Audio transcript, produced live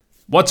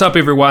What's up,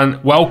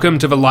 everyone? Welcome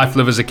to the Life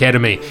Livers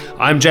Academy.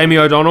 I'm Jamie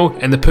O'Donnell,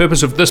 and the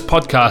purpose of this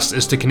podcast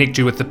is to connect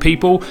you with the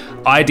people,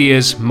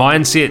 ideas,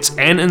 mindsets,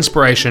 and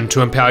inspiration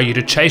to empower you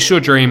to chase your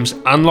dreams,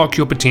 unlock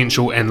your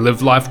potential, and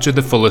live life to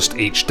the fullest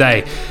each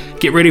day.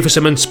 Get ready for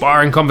some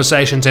inspiring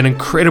conversations and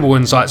incredible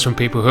insights from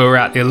people who are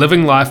out there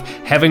living life,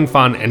 having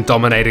fun, and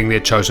dominating their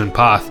chosen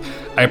path.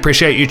 I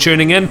appreciate you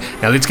tuning in.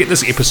 Now let's get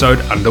this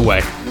episode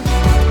underway.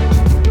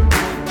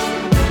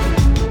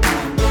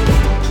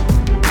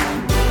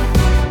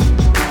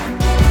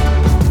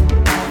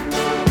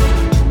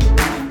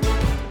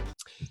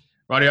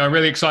 Righty, I'm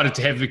really excited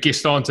to have the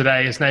guest on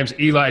today. His name's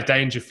Eli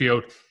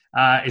Dangerfield.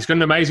 He's got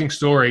an amazing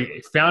story.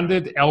 He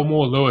founded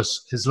Elmore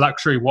Lewis, his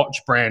luxury watch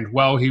brand,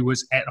 while he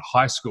was at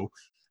high school.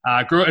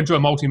 Grew it into a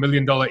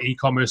multi-million-dollar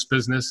e-commerce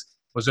business,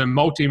 was a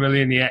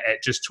multi-millionaire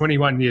at just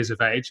 21 years of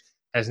age,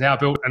 has now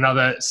built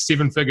another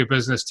seven-figure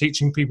business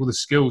teaching people the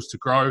skills to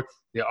grow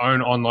their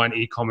own online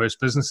e-commerce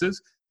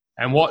businesses.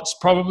 And what's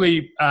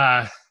probably,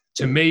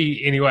 to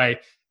me anyway,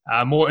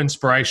 more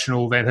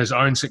inspirational than his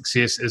own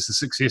success is the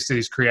success that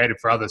he's created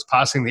for others,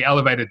 passing the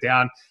elevator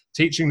down,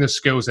 teaching the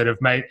skills that have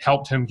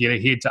helped him get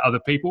ahead to other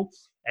people,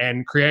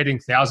 and creating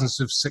thousands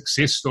of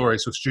success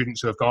stories with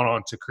students who have gone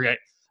on to create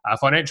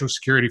financial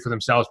security for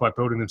themselves by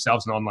building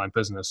themselves an online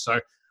business. So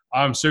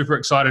I'm super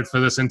excited for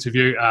this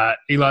interview.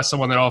 Eli's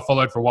someone that I've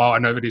followed for a while. I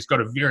know that he's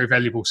got a very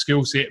valuable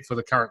skill set for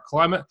the current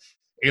climate.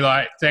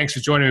 Eli, thanks for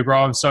joining me,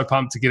 bro. I'm so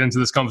pumped to get into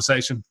this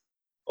conversation.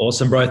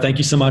 Awesome, bro. Thank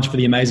you so much for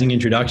the amazing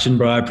introduction,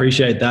 bro. I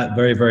appreciate that.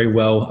 Very, very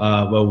well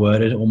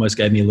worded. Almost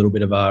gave me a little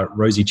bit of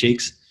rosy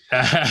cheeks.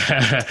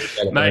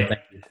 Mate,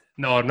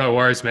 no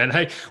worries, man.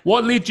 Hey,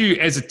 what led you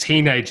as a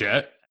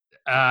teenager,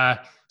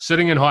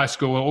 sitting in high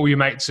school where all your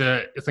mates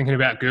are thinking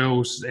about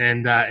girls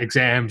and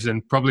exams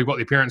and probably what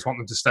their parents want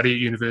them to study at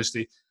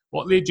university?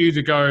 What led you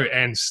to go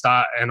and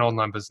start an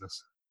online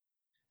business?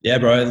 Yeah,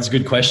 bro, that's a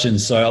good question.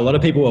 So a lot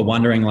of people are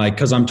wondering, like,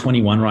 because I'm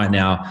 21 right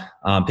now,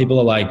 people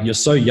are like, you're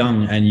so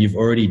young and you've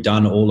already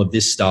done all of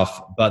this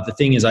stuff. But the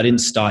thing is, I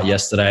didn't start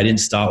yesterday. I didn't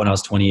start when I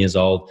was 20 years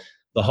old.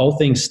 The whole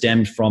thing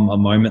stemmed from a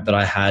moment that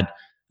I had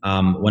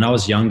when I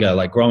was younger,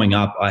 like growing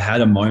up. I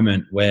had a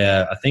moment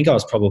where I think I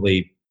was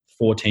probably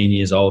 14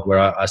 years old where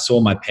I saw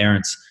my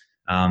parents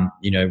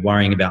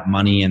worrying about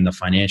money and the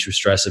financial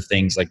stress of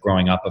things like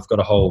growing up. I've got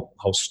a whole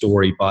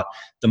story, but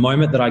the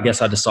moment that I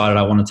guess I decided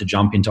I wanted to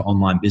jump into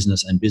online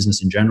business and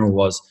business in general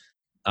was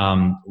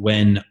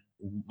when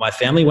my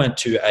family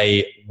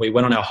we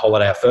went on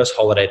our first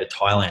holiday to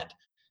Thailand,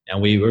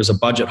 and it was a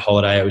budget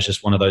holiday. It was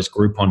just one of those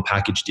Groupon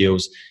package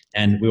deals.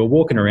 And we were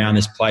walking around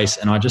this place,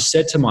 and I just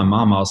said to my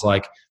mum, I was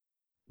like,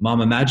 Mum,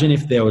 imagine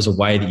if there was a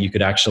way that you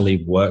could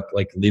actually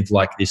live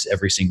like this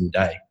every single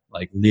day,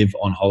 like live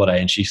on holiday.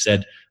 And she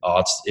said,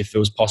 if it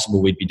was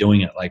possible, we'd be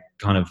doing it. Like,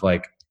 kind of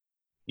like,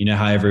 you know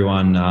how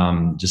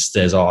everyone just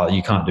says,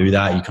 you can't do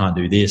that, you can't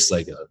do this,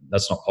 like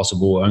that's not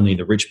possible, only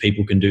the rich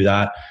people can do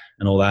that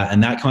and all that.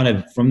 And that kind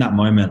of, from that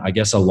moment, I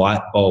guess a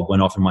light bulb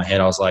went off in my head.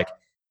 I was like,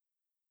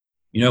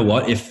 you know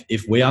what,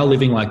 if we are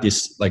living like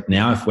this, like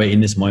now, if we're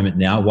in this moment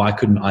now, why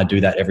couldn't I do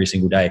that every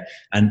single day?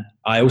 And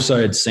I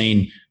also had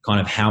seen kind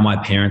of how my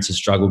parents had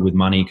struggled with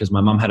money, because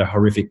my mum had a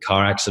horrific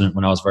car accident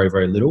when I was very,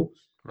 very little.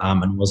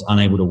 And was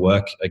unable to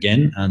work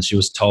again. And she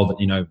was told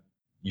that,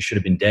 you should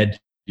have been dead.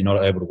 You're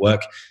not able to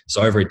work.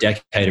 So over a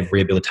decade of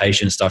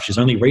rehabilitation and stuff, she's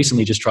only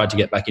recently just tried to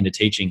get back into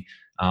teaching.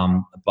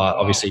 But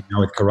obviously now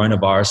with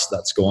coronavirus,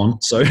 that's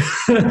gone. So,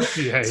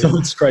 so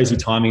it's crazy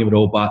timing of it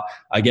all. But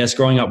I guess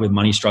growing up with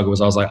money struggles,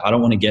 I was like, I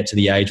don't want to get to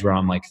the age where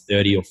I'm like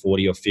 30 or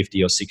 40 or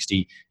 50 or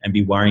 60 and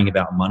be worrying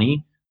about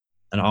money.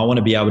 And I want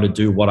to be able to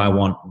do what I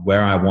want,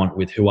 where I want,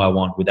 with who I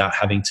want, without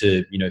having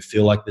to,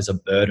 feel like there's a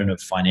burden of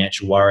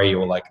financial worry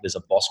or like there's a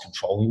boss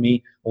controlling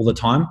me all the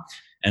time.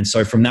 And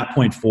so from that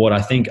point forward,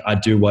 I think I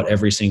do what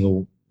every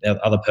single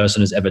other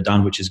person has ever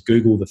done, which is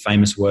Google the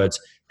famous words,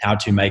 how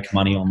to make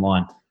money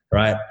online,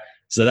 right?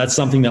 So that's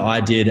something that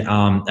I did.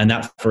 And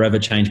that forever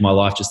changed my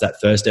life. Just that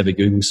first ever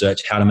Google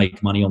search, how to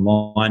make money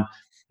online,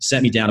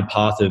 sent me down a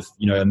path of,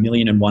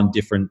 1,000,001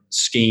 different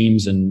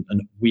schemes and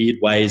weird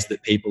ways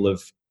that people have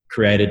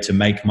created to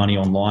make money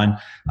online.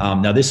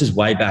 Now this is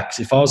way back.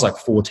 If I was like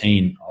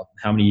 14,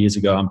 how many years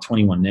ago? I'm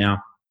 21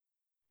 now.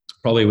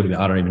 Probably would have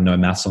been, I don't even know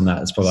maths on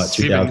that. It's probably like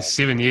 2000.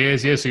 7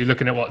 years. Yeah. So you're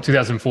looking at what,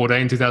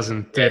 2014,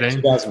 2013? Yeah,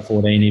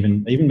 2014,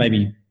 even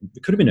maybe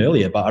it could have been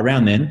earlier, but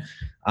around then.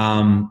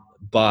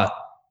 But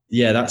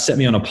yeah, that set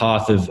me on a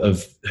path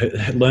of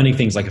learning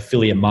things like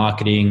affiliate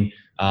marketing,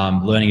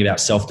 learning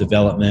about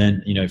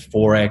self-development,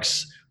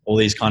 Forex, all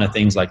these kind of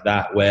things like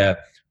that, where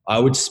I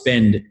would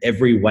spend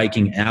every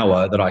waking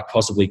hour that I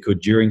possibly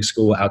could during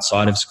school,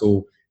 outside of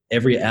school.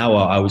 Every hour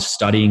I was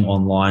studying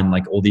online,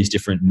 like all these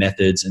different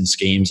methods and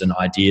schemes and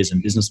ideas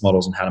and business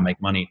models and how to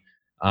make money.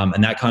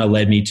 And that kind of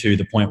led me to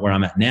the point where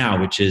I'm at now,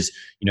 which is,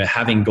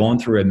 having gone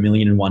through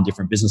 1,000,001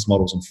 different business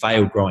models and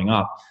failed growing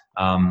up.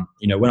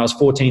 When I was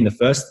 14, the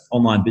first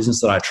online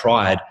business that I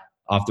tried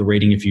after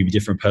reading a few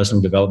different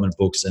personal development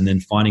books and then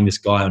finding this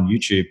guy on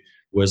YouTube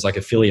was like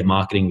affiliate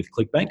marketing with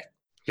ClickBank.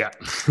 Yeah.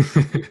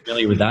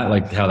 Familiar with that?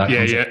 Like how that Yeah,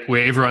 concept? yeah.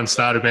 Where everyone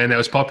started, man. That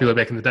was popular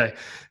back in the day.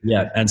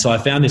 Yeah. And so I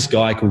found this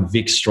guy called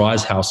Vic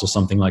Strieshouse or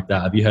something like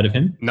that. Have you heard of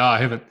him? No, I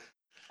haven't.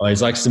 Oh,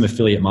 he's like some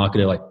affiliate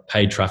marketer, like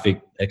paid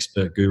traffic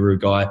expert guru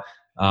guy.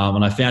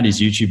 And I found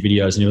his YouTube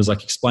videos and he was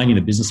like explaining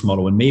the business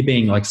model. And me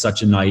being like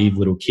such a naive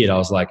little kid, I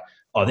was like,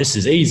 oh, this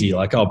is easy.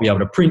 Like I'll be able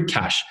to print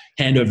cash,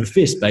 hand over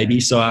fist, baby.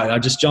 So I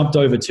just jumped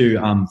over to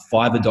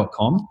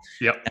Fiverr.com.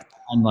 Yep.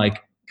 And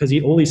like,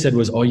 because all he said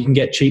was, oh, you can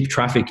get cheap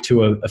traffic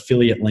to an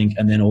affiliate link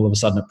and then all of a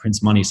sudden it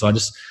prints money. So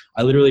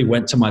I literally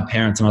went to my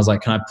parents and I was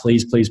like, can I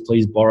please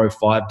borrow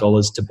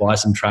 $5 to buy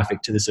some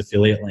traffic to this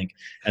affiliate link?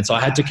 And so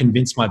I had to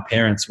convince my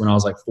parents when I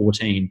was like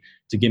 14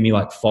 to give me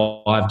like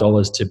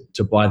 $5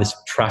 to buy this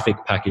traffic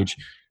package,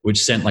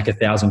 which sent like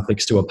 1,000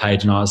 clicks to a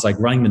page. And I was like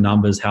running the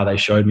numbers, how they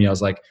showed me. I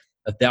was like,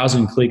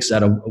 1,000 clicks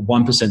at a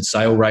 1%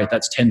 sale rate,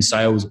 that's 10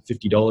 sales at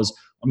 $50.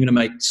 I'm going to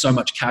make so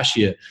much cash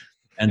here.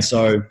 And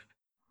so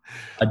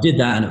I did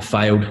that and it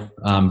failed.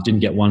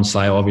 Didn't get one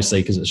sale,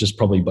 obviously, because it's just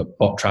probably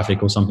bot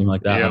traffic or something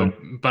like that. Yeah,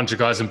 a bunch of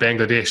guys in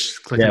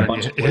Bangladesh clicking. Yeah, a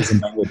bunch of guys in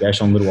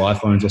Bangladesh on little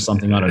iPhones or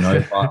something. I don't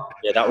know. But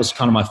yeah, that was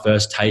kind of my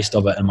first taste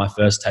of it and my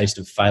first taste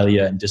of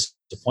failure and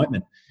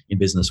disappointment in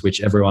business,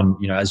 which everyone,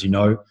 as you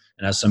know,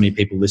 and as so many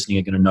people listening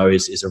are going to know,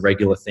 is a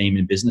regular theme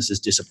in business is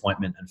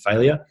disappointment and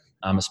failure.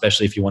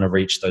 Especially if you want to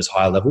reach those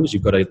higher levels,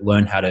 you've got to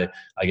learn how to,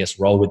 I guess,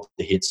 roll with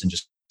the hits and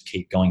just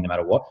keep going no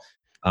matter what.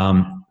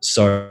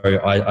 So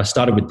I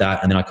started with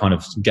that and then I kind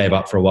of gave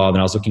up for a while. Then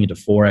I was looking into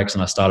Forex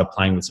and I started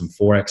playing with some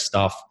Forex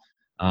stuff.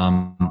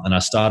 And I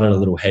started a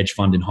little hedge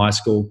fund in high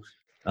school.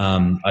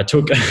 I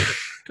took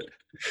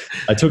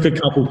a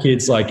couple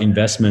kids like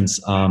investments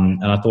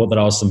and I thought that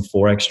I was some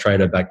Forex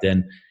trader back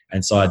then.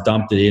 And so I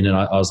dumped it in and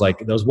I was like,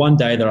 there was one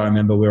day that I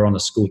remember we were on a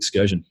school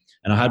excursion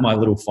and I had my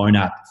little phone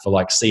app for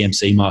like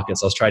CMC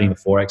markets. I was trading the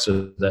Forex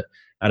with it.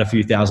 I had a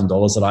few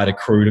 $1,000s that I had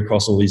accrued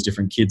across all these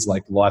different kids'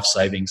 like life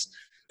savings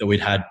that we'd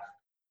had.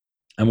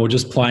 And we we're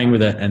just playing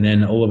with it. And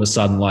then all of a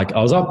sudden, like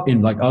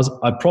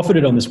I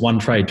profited on this one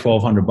trade,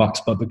 $1,200,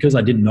 but because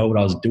I didn't know what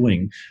I was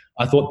doing,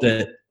 I thought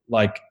that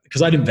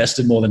because I'd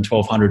invested more than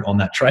 1,200 on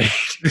that trade.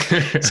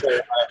 So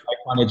I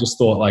kind of just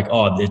thought like,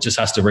 oh, it just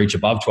has to reach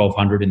above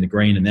 1,200 in the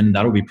green and then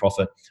that'll be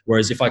profit.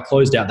 Whereas if I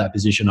closed out that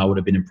position, I would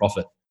have been in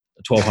profit.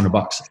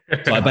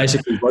 $1,200. So I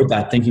basically wrote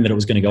that thinking that it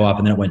was going to go up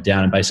and then it went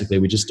down and basically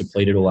we just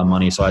depleted all our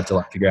money. So I had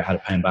to figure out how to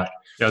pay them back.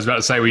 Yeah, I was about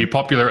to say, were you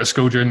popular at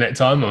school during that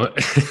time? Or?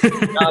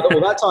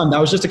 Well, that time, that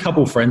was just a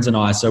couple of friends and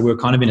I, so we were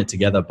kind of in it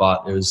together,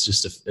 but it was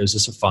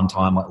just a fun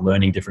time, like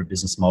learning different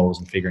business models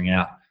and figuring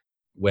out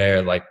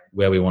where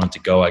we wanted to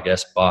go, I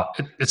guess. But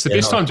it's the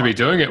best time to be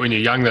doing it when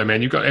you're young though,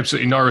 man. You've got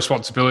absolutely no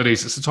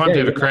responsibilities. It's the time to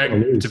have a crack,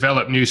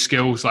 develop new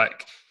skills.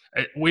 Like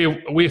we're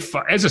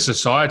as a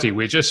society,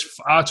 we're just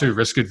far too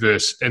risk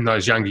adverse in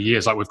those younger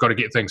years. Like we've got to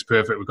get things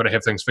perfect. We've got to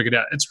have things figured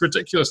out. It's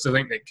ridiculous to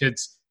think that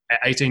kids at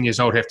 18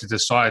 years old have to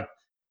decide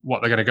what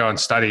they're going to go and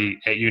study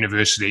at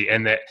university,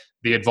 and that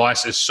the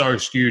advice is so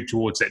skewed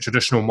towards that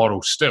traditional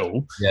model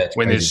still,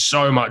 when there's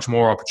so much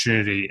more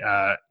opportunity,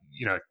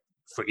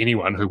 for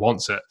anyone who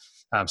wants it,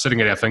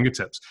 sitting at our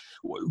fingertips.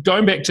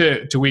 Going back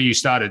to where you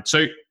started,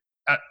 so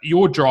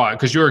your drive,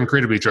 because you're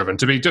incredibly driven,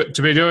 to be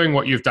doing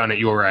what you've done at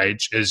your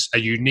age is a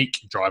unique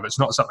drive. It's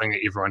not something that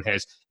everyone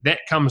has. That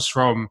comes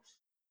from,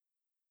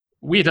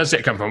 where does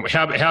that come from?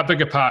 How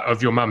big a part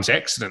of your mum's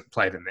accident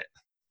played in that?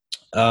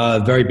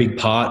 Very big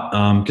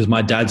part, because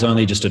my dad's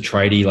only just a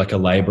tradie, like a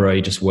labourer.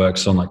 He just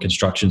works on like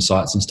construction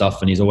sites and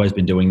stuff, and he's always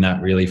been doing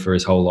that really for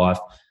his whole life.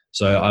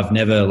 So I've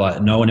never,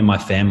 no one in my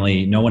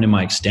family, no one in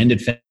my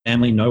extended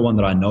family, no one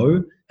that I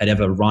know had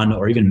ever run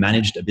or even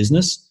managed a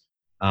business.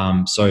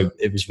 So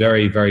it was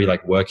very, very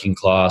like working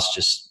class,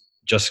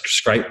 just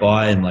scrape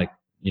by and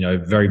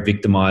very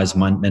victimized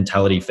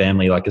mentality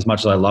family. Like as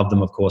much as I love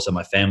them, of course, and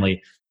my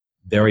family,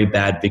 very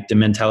bad victim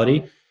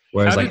mentality,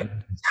 whereas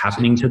it's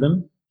happening to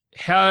them.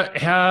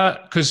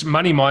 Because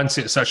money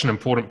mindset is such an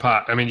important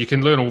part. I mean, you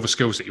can learn all the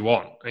skills that you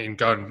want and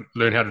go and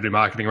learn how to do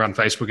marketing, run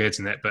Facebook ads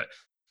and that, but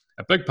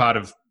a big part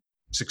of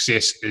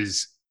success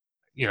is,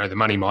 the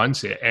money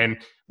mindset. And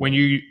when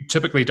you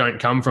typically don't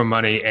come from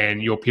money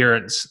and your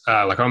parents,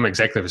 I'm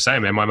exactly the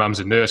same, man. My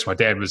mum's a nurse. My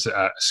dad was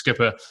a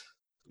skipper.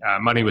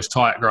 Money was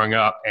tight growing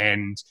up.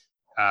 And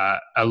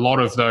a lot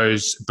of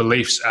those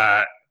beliefs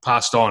are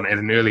passed on at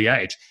an early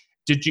age.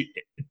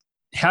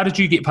 How did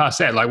you get past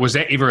that? Like, was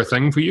that ever a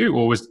thing for you,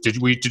 or did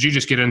you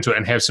just get into it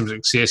and have some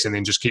success and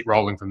then just keep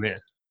rolling from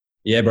there?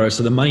 Yeah, bro.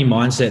 So the money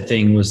mindset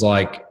thing was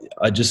like,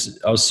 I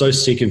was so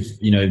sick of,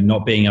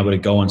 not being able to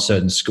go on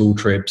certain school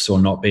trips or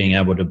not being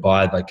able to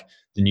buy like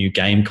the new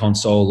game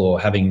console or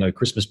having no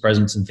Christmas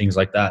presents and things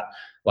like that,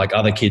 like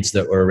other kids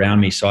that were around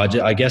me. So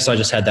I guess I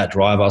just had that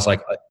drive. I was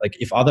like,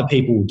 if other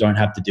people don't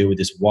have to deal with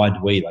this, why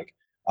do we? Like,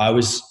 I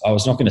was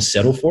not going to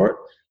settle for it.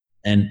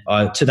 And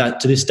to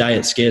this day,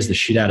 it scares the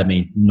shit out of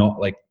me,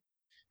 not like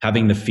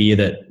having the fear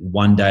that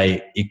one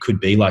day it could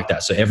be like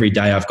that. So every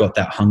day I've got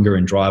that hunger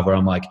and drive where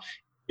I'm like,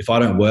 if I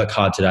don't work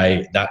hard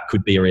today, that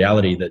could be a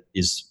reality that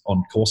is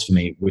on course for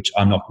me, which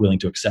I'm not willing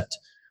to accept.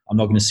 I'm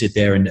not going to sit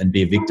there and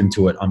be a victim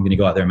to it. I'm going to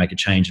go out there and make a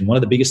change. And one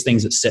of the biggest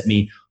things that set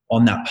me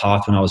on that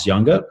path when I was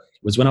younger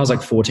was when I was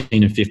like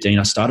 14 and 15,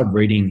 I started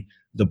reading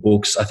the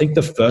books. I think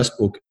the first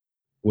book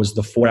was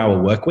The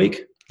 4-Hour Workweek.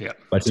 Yeah.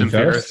 By Tim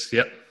Ferriss.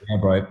 Yep. Yeah,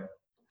 bro.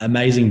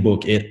 Amazing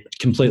book. It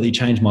completely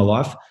changed my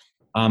life.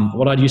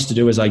 What I used to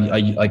do is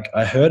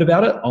I heard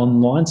about it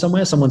online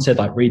somewhere. Someone said,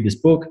 like, read this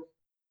book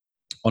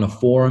on a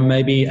forum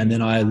maybe. And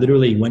then I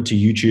literally went to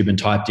YouTube and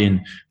typed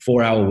in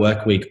 4-Hour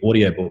Workweek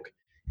audiobook.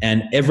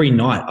 And every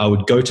night I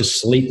would go to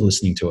sleep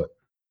listening to it.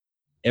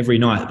 Every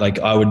night, like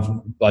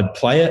I'd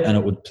play it and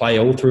it would play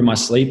all through my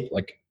sleep.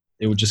 Like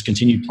it would just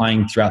continue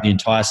playing throughout the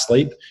entire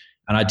sleep.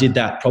 And I did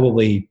that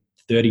probably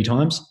 30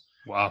 times.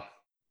 Wow.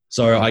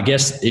 So I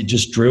guess it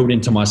just drilled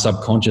into my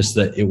subconscious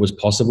that it was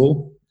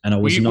possible. And it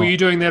was Were you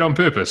doing that on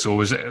purpose, or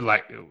was it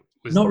like...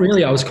 Not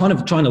really. I was kind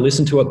of trying to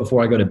listen to it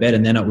before I go to bed,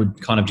 and then it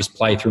would kind of just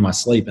play through my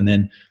sleep. And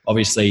then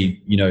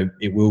obviously,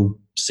 it will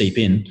seep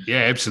in. Yeah,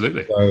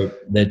 absolutely. So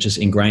that just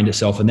ingrained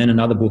itself. And then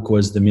another book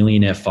was The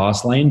Millionaire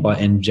Fast Lane by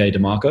N.J.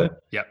 DeMarco.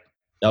 Yep.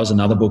 That was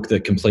another book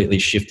that completely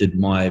shifted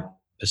my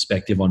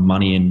perspective on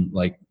money, and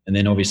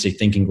then obviously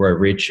Think and Grow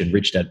Rich and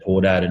Rich Dad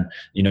Poor Dad,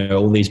 and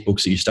all these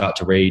books that you start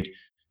to read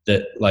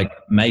that like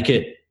make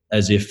it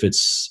as if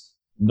it's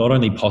not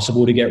only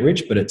possible to get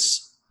rich, but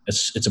it's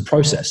a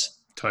process.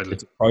 Totally.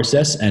 It's a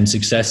process, and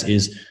success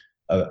is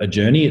a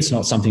journey. It's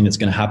not something that's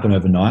going to happen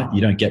overnight.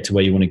 You don't get to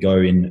where you want to go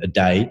in a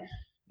day.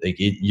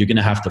 You're going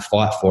to have to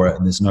fight for it,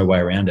 and there's no way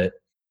around it.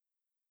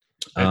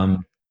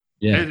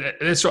 Yeah.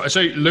 That's right.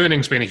 So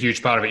learning's been a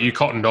huge part of it. You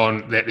cottoned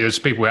on that there's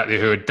people out there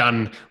who had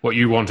done what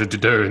you wanted to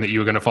do and that you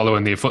were going to follow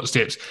in their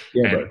footsteps.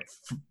 Yeah, and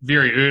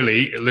very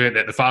early learned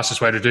that the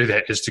fastest way to do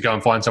that is to go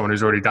and find someone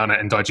who's already done it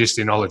and digest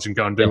their knowledge and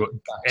go and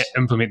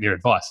implement their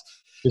advice.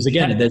 Because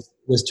again,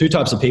 there's two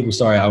types of people.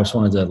 Sorry, I just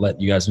wanted to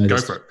let you guys know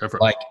this. Go for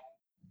it. Like,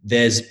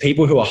 there's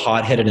people who are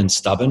hard-headed and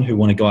stubborn who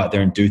want to go out there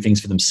and do things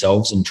for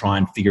themselves and try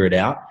and figure it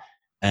out.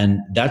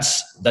 And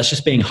that's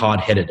just being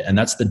hard-headed, and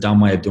that's the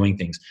dumb way of doing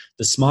things.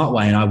 The smart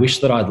way, and I wish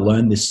that I'd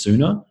learned this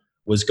sooner,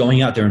 was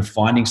going out there and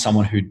finding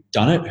someone who'd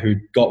done it, who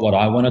got what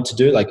I wanted to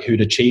do, like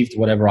who'd achieved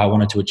whatever I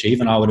wanted to achieve.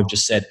 And I would have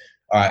just said,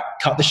 all right,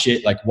 cut the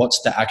shit. Like,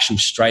 what's the actual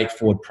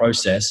straightforward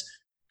process?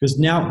 Because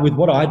now with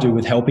what I do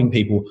with helping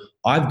people,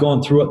 I've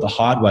gone through it the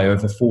hard way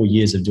over 4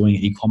 years of doing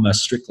e-commerce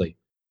strictly,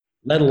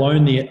 let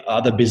alone the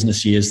other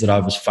business years that I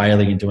was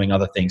failing and doing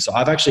other things. So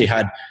I've actually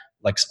had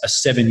like a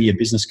 7-year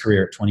business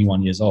career at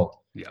 21 years old.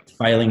 Yeah.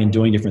 Failing and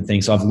doing different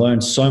things. So I've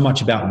learned so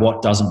much about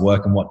what doesn't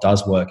work and what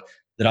does work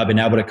that I've been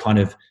able to kind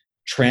of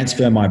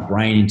transfer my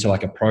brain into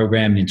like a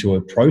program, into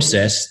a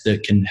process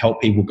that can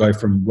help people go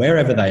from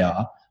wherever they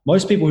are.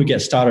 Most people who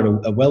get started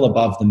are well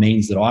above the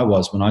means that I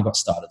was when I got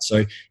started.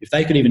 So if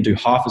they could even do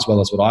half as well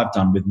as what I've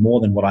done with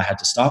more than what I had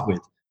to start with,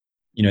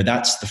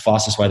 that's the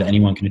fastest way that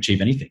anyone can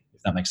achieve anything,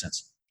 if that makes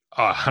sense.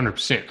 Oh,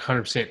 100%,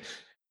 100%.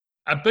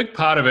 A big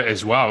part of it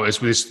as well is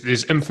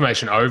there's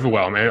information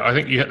overwhelm. And I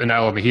think you hit the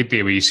nail on the head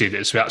there where you said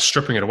it's about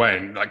stripping it away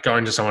and like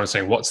going to someone and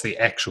saying, what's the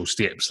actual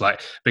steps?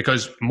 Like,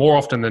 because more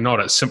often than not,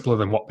 it's simpler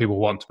than what people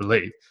want to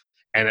believe.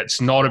 And it's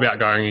not about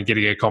going and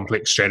getting a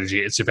complex strategy.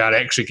 It's about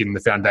actually getting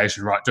the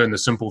foundation right, doing the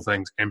simple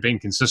things and being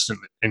consistent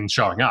in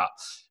showing up.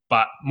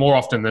 But more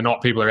often than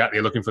not, people are out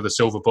there looking for the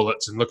silver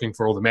bullets and looking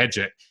for all the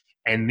magic.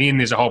 And then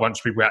there's a whole bunch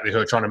of people out there who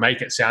are trying to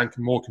make it sound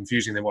more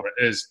confusing than what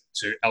it is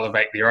to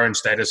elevate their own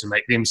status and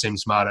make them seem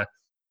smarter.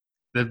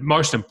 The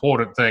most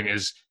important thing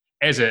is,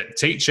 as a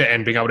teacher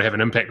and being able to have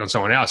an impact on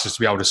someone else, is to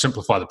be able to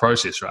simplify the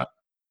process, right?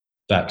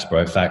 Facts,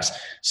 bro, facts.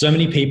 So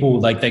many people,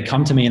 like, they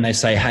come to me and they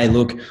say, hey,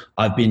 look,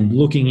 I've been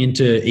looking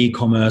into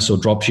e-commerce or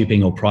drop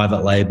shipping or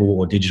private label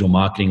or digital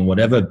marketing or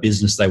whatever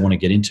business they want to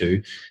get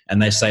into.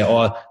 And they say,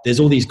 oh, there's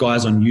all these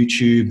guys on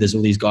YouTube. There's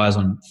all these guys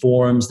on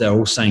forums. They're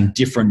all saying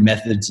different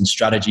methods and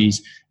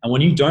strategies. And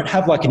when you don't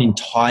have like an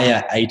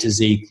entire A to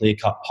Z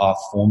clear-cut path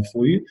formed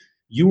for you,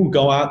 you will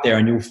go out there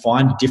and you'll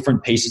find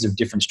different pieces of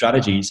different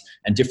strategies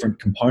and different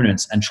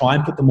components and try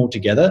and put them all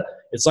together.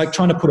 It's like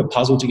trying to put a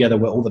puzzle together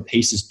where all the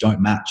pieces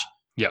don't match.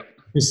 Yeah.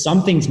 Because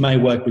some things may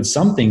work with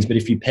some things, but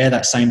if you pair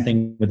that same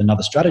thing with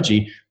another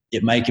strategy,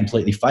 it may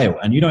completely fail.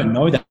 And you don't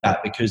know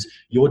that because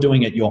you're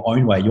doing it your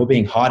own way. You're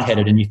being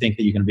hard-headed and you think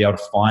that you're going to be able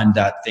to find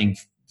that thing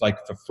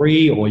like for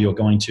free, or you're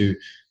going to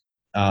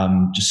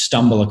just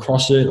stumble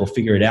across it or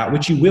figure it out,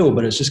 which you will,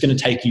 but it's just going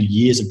to take you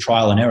years of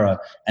trial and error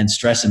and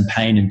stress and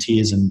pain and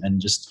tears and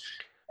just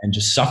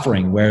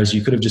suffering. Whereas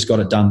you could have just got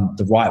it done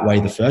the right way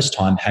the first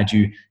time had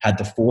you had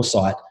the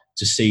foresight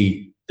to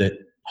see that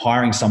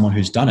hiring someone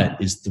who's done it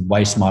is the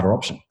way smarter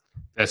option.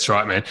 That's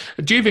right, man.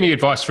 Do you have any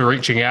advice for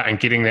reaching out and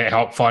getting that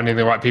help, finding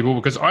the right people?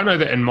 Because I know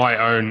that in my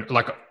own,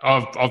 like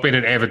I've been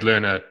an avid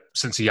learner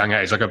since a young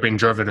age. Like I've been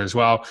driven as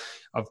well.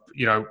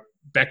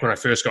 Back when I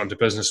first got into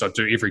business, I'd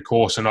do every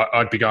course and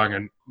I'd be going,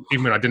 and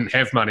even when I didn't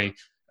have money,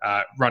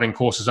 running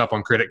courses up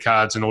on credit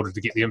cards in order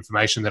to get the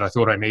information that I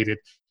thought I needed.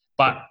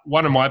 But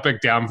one of my big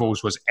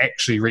downfalls was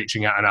actually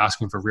reaching out and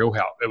asking for real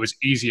help. It was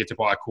easier to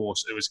buy a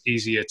course. It was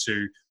easier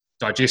to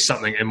digest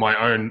something in my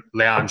own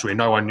lounge where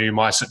no one knew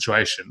my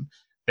situation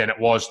than it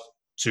was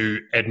to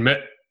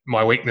admit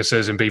my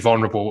weaknesses and be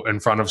vulnerable in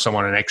front of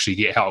someone and actually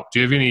get help. Do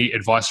you have any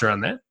advice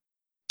around that?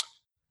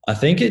 I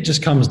think it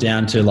just comes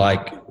down to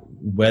like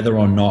whether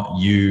or not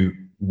you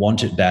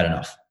want it bad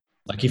enough.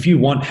 Like if you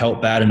want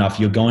help bad enough,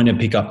 you're going to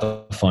pick up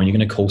the phone, you're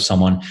going to call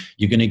someone,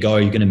 you're going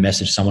to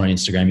message someone on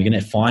Instagram, you're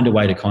going to find a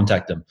way to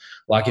contact them.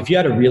 Like if you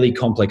had a really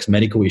complex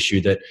medical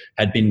issue that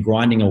had been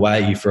grinding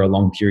away at you for a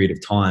long period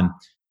of time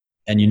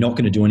and you're not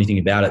going to do anything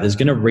about it, there's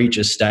going to reach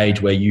a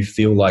stage where you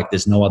feel like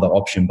there's no other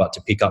option but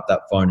to pick up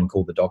that phone and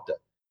call the doctor.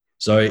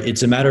 So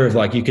it's a matter of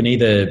like, you can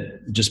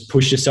either just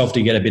push yourself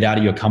to get a bit out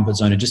of your comfort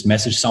zone and just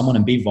message someone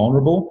and be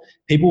vulnerable.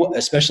 People,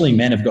 especially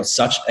men, have got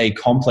such a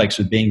complex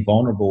with being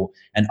vulnerable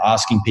and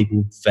asking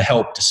people for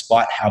help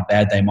despite how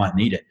bad they might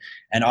need it.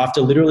 And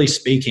after literally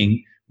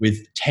speaking with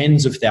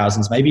tens of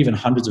thousands, maybe even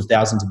hundreds of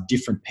thousands of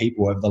different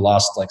people over the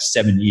last like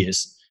 7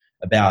 years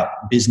about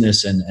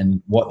business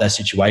and what their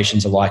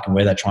situations are like and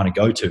where they're trying to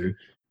go to,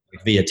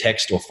 like via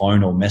text or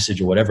phone or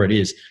message or whatever it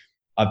is,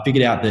 I've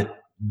figured out that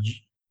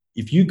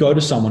if you go to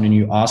someone and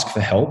you ask for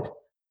help,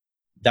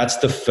 that's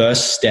the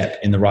first step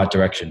in the right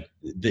direction.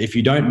 If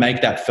you don't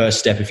make that first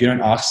step, if you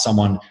don't ask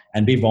someone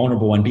and be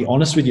vulnerable and be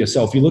honest with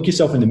yourself, you look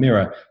yourself in the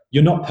mirror,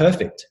 you're not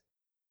perfect.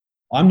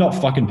 I'm not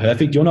fucking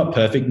perfect. You're not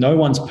perfect. No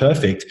one's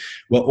perfect.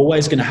 We're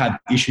always going to have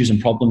issues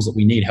and problems that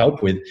we need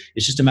help with.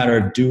 It's just a matter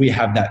of, do we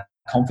have that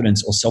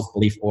confidence or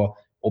self-belief or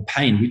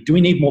pain? Do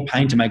we need more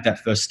pain to make that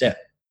first step?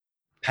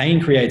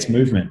 Pain creates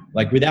movement.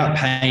 Like without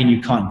pain,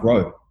 you can't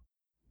grow.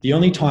 The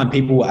only time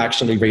people will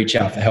actually reach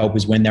out for help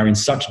is when they're in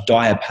such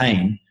dire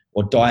pain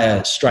or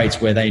dire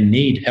straits where they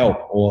need help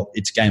or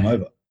it's game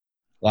over.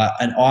 Like,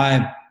 and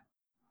I've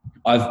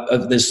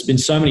there's been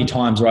so many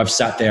times where I've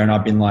sat there and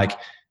I've been like,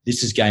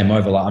 this is game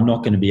over. Like, I'm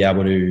not going to be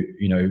able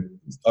to,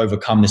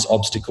 overcome this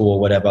obstacle or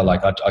whatever.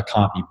 Like I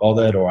can't be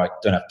bothered, or I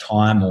don't have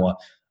time, or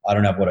I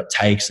don't have what it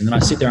takes. And then I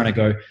sit there and I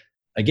go,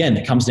 again,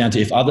 it comes down to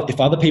if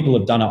other people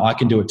have done it, I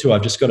can do it too.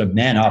 I've just got to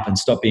man up and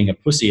stop being a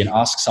pussy and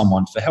ask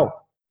someone for help.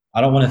 I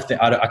don't want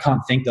to. I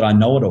can't think that I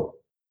know it all.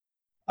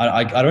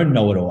 I don't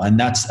know it all, and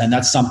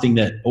that's something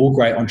that all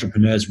great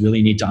entrepreneurs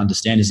really need to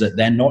understand, is that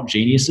they're not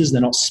geniuses.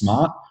 They're not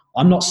smart.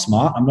 I'm not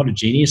smart. I'm not a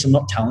genius. I'm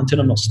not talented.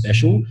 I'm not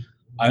special.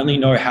 I only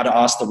know how to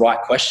ask the right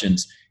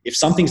questions. If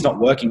something's not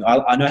working,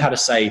 I know how to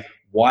say,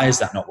 why is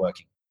that not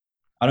working?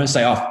 I don't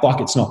say, oh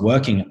fuck, it's not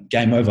working.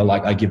 Game over.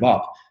 Like I give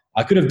up.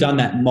 I could have done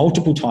that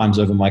multiple times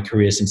over my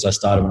career since I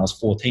started when I was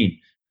 14.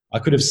 I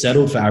could have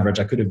settled for average.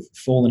 I could have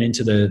fallen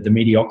into the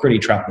mediocrity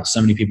trap that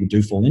so many people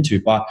do fall into.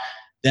 But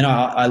then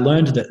I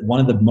learned that one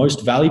of the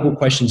most valuable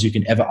questions you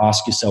can ever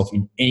ask yourself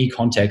in any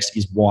context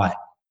is why.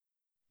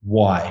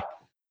 Why?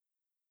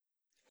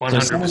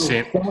 100%.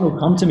 So someone will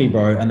come to me,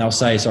 bro, and they'll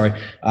say,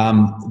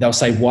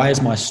 why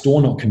is my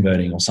store not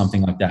converting or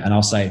something like that? And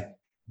I'll say,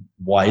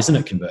 why isn't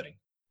it converting?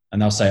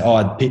 And they'll say,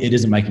 oh, it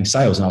isn't making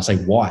sales. And I'll say,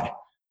 why?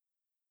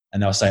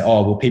 And they'll say,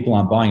 oh, well, people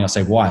aren't buying. I'll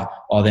say, why?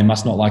 Oh, they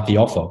must not like the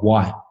offer.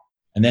 Why?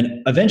 And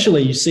then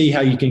eventually you see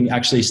how you can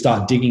actually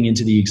start digging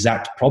into the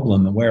exact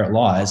problem and where it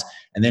lies.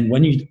 And then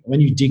when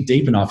you dig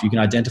deep enough, you can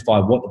identify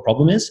what the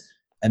problem is,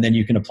 and then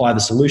you can apply the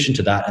solution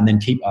to that and then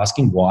keep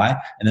asking why.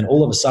 And then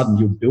all of a sudden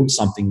you'll build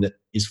something that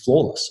is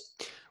flawless.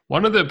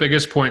 One of the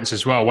biggest points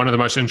as well, one of the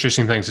most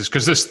interesting things is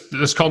because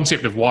this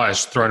concept of why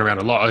is thrown around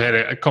a lot. I had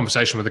a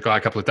conversation with a guy a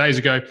couple of days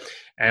ago,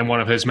 and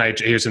one of his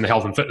mates, he was in the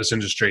health and fitness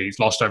industry. He's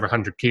lost over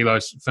 100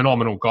 kilos,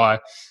 phenomenal guy,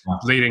 wow.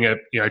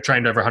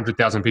 Trained over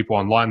 100,000 people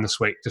online this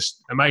week.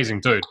 Just amazing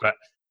dude. But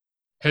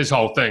his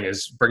whole thing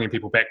is bringing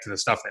people back to the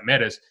stuff that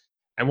matters.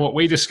 And what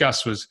we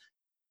discussed was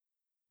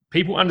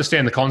people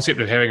understand the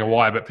concept of having a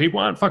why, but people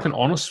aren't fucking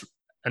honest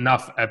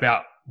enough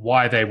about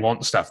why they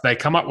want stuff. They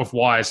come up with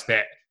whys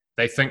that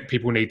they think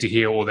people need to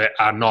hear or that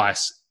are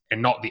nice,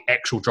 and not the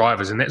actual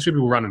drivers. And that's where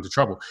people run into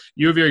trouble.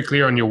 You were very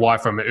clear on your why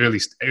from an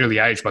early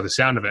age by the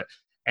sound of it.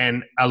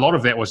 And a lot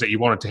of that was that you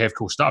wanted to have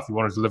cool stuff. You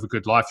wanted to live a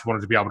good life. You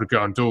wanted to be able to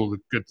go and do all the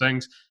good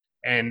things.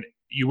 And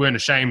you weren't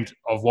ashamed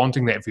of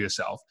wanting that for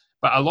yourself.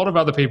 But a lot of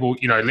other people,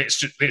 let's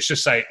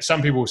just say,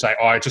 some people will say,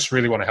 oh, I just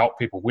really want to help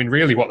people, when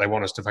really what they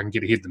want is to fucking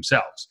get ahead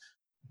themselves.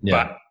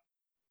 Yeah. But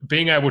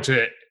being able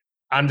to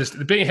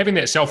having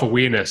that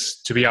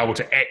self-awareness to be able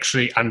to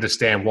actually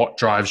understand what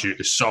drives you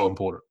is so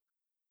important.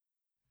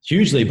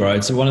 Hugely, bro.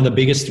 It's one of the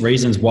biggest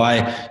reasons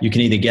why you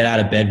can either get out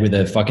of bed with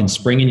a fucking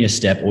spring in your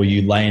step, or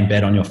you lay in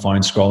bed on your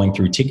phone scrolling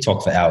through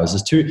TikTok for hours.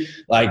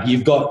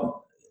 You've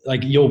got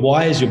your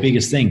why is your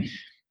biggest thing.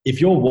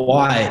 If your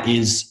why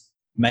is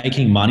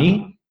making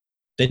money,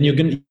 then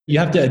you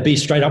have to be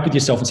straight up with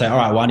yourself and say, all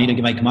right, well, I need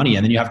to make money.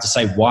 And then you have to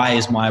say, why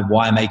is my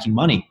why making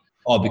money?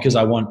 Oh, because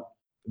I want,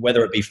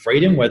 whether it be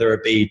freedom, whether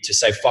it be to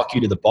say fuck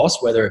you to the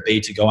boss, whether it be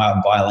to go out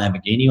and buy a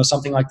Lamborghini or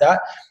something like that.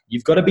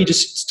 You've got to be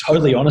just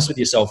totally honest with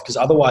yourself, because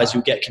otherwise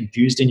you'll get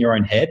confused in your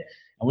own head.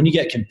 And when you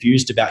get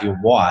confused about your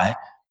why,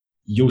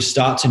 you'll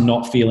start to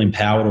not feel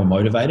empowered or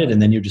motivated.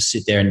 And then you'll just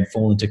sit there and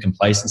fall into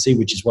complacency,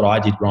 which is what I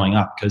did growing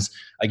up. Because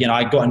again,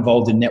 I got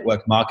involved in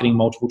network marketing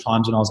multiple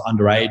times when I was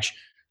underage.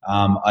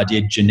 I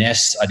did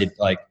Jeunesse. I did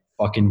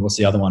what's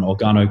the other one?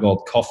 Organo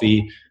Gold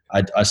Coffee.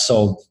 I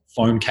sold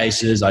phone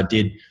cases. I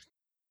did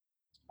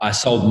I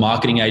sold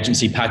marketing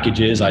agency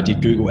packages. I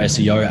did Google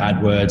SEO,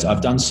 AdWords.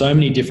 I've done so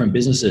many different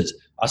businesses.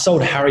 I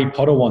sold Harry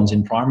Potter wands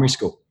in primary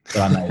school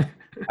that I made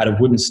out of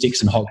wooden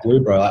sticks and hot glue,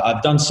 bro.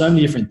 I've done so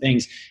many different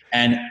things.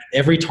 And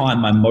every time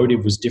my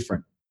motive was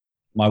different.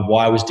 My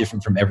why was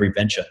different from every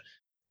venture.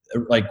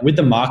 Like with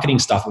the marketing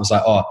stuff, it was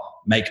like, oh,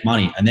 make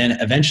money. And then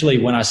eventually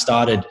when I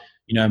started,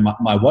 you know,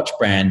 my watch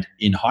brand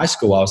in high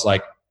school, I was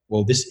like,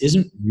 well, this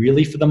isn't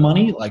really for the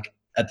money. Like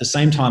at the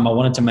same time, I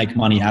wanted to make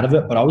money out of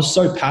it, but I was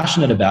so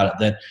passionate about it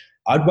that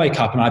I'd wake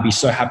up and I'd be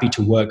so happy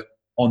to work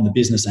on the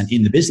business and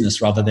in the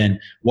business rather than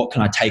what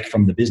can I take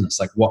from the business?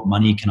 Like what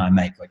money can I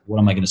make? Like what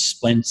am I going to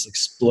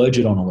splurge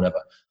it on or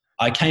whatever?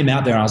 I came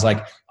out there and I was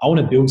like, I want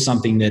to build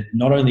something that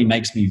not only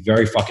makes me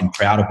very fucking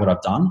proud of what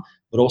I've done,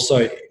 but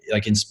also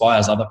like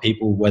inspires other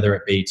people, whether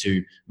it be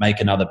to make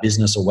another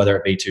business or whether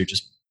it be to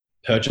just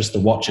purchase the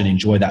watch and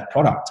enjoy that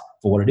product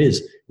for what it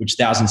is, which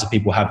thousands of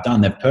people have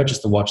done. They've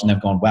purchased the watch and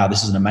they've gone, wow,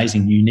 this is an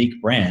amazing,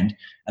 unique brand.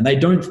 And they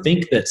don't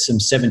think that some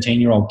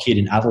 17-year-old kid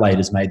in Adelaide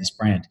has made this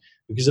brand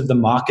because of the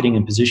marketing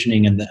and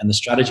positioning and the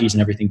strategies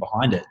and everything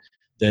behind it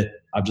that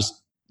I've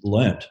just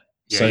learned.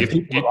 Yeah, so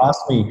people ask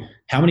me,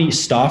 how many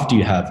staff do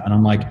you have? And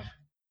I'm like,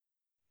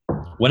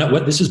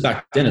 this was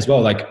back then as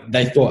well. Like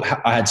they thought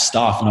I had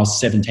staff when I was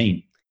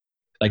 17.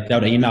 Like they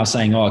would email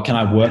saying, oh, can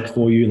I work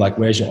for you? Like,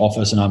 where's your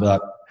office? And I'd be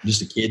like, I'm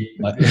just a kid.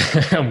 Like,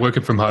 I'm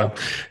working from home.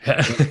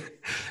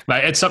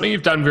 Mate, it's something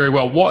you've done very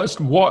well.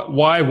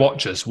 Why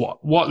watches?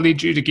 What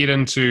led you to get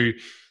into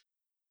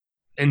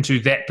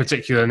that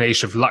particular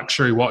niche of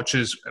luxury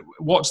watches?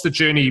 What's the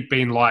journey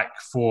been like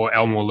for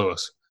Elmore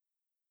Lewis?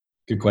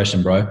 Good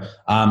question, bro.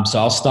 So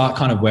I'll start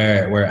kind of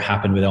where it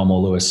happened with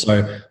Elmore Lewis.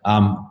 So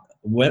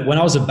when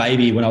I was a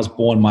baby, when I was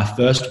born, my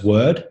first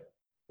word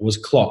was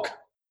clock.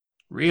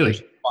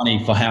 Really?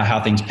 Funny for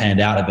how things panned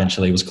out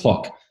eventually was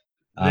clock.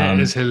 That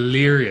is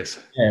hilarious.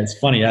 Yeah, it's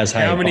funny as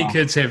how many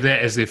kids have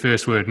that as their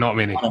first word? Not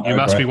many. You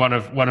must be one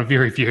of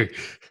very few.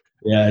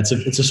 Yeah, it's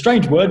a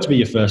strange word to be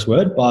your first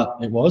word, but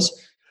it was.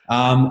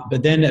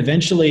 But then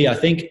eventually, I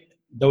think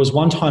there was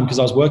one time because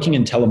I was working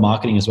in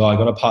telemarketing as well. I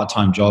got a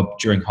part-time job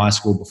during high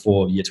school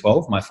before year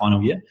 12, my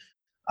final year.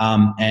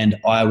 And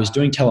I was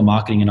doing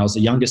telemarketing and I was the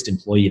youngest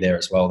employee there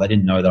as well. They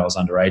didn't know that I was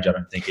underage, I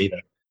don't think either,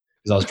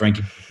 because I was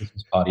drinking at the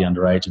Christmas party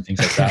underage and things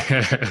like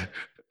that.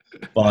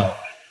 But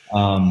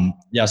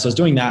yeah, so I was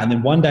doing that. And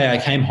then one day I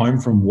came home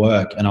from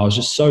work and I was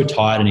just so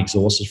tired and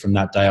exhausted from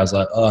that day. I was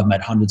like, oh, I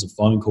made hundreds of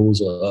phone calls,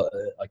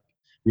 like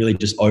really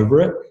just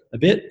over it a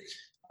bit.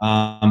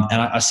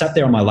 And I sat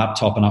there on my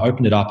laptop and I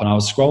opened it up and I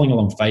was scrolling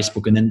along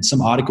Facebook, and then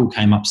some article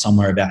came up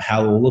somewhere about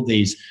how all of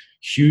these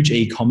huge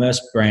e-commerce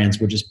brands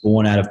were just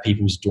born out of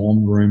people's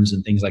dorm rooms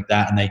and things like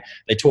that. And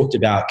they talked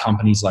about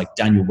companies like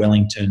Daniel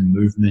Wellington,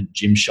 Movement,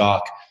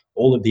 Gymshark,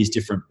 all of these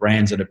different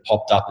brands that had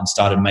popped up and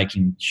started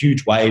making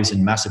huge waves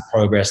and massive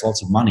progress,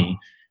 lots of money.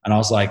 And I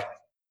was like,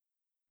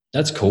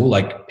 that's cool.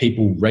 Like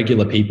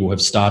regular people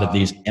have started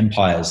these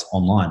empires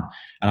online.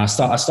 And I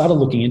started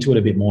looking into it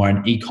a bit more,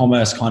 and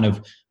e-commerce kind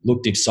of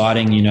looked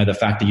exciting. You know, the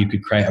fact that you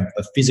could create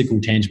a physical,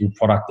 tangible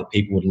product that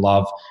people would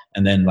love.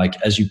 And then like,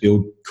 as you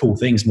build cool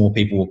things, more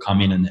people will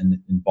come in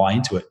and buy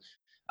into it.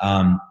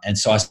 And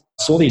so I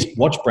saw these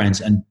watch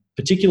brands, and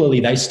particularly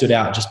they stood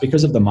out just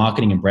because of the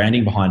marketing and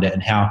branding behind it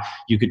and how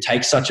you could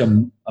take such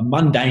a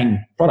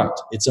mundane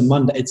product. It's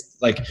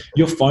like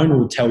your phone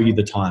will tell you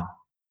the time.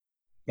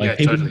 Like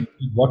people need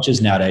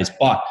watches nowadays,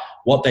 but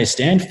what they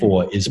stand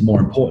for is more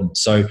important.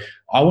 So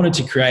I wanted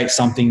to create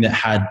something that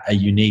had a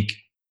unique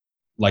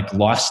like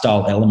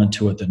lifestyle element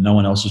to it that no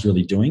one else was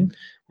really doing.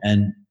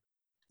 And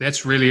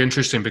that's really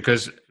interesting,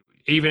 because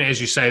even as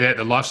you say that,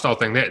 the lifestyle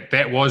thing,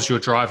 that was your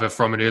driver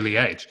from an early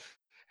age.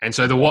 And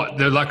so the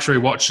luxury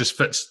watch just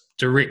fits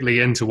directly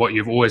into what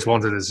you've always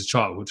wanted as a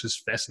child, which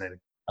is fascinating.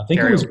 I think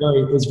it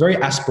was very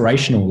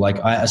aspirational. Like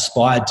I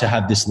aspired to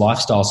have this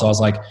lifestyle. So I was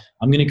like,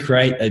 I'm going to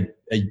create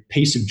a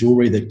piece of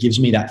jewelry that gives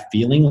me that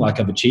feeling like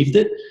I've achieved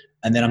it.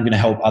 And then I'm going to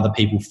help other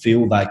people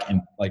feel like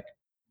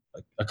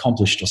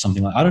accomplished or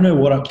something like. I don't know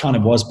what it kind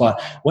of was,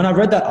 but when I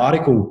read that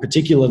article,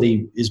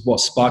 particularly is what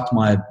sparked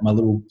my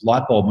little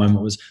light bulb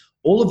moment, was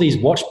all of these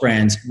watch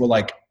brands were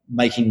like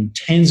making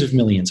tens of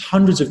millions,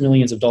 hundreds of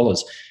millions of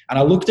dollars. And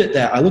I looked at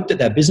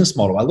their business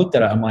model. I looked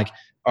at it. I'm like,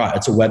 all right,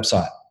 it's a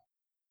website.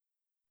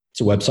 It's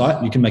a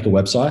website. You can make a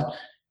website.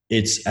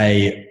 It's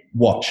a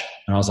watch.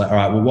 And I was like, all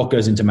right, well, what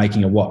goes into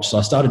making a watch? So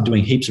I started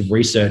doing heaps of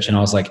research, and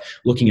I was like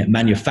looking at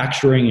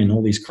manufacturing and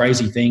all these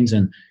crazy things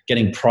and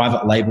getting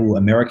private label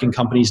American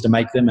companies to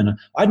make them. And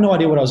I had no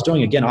idea what I was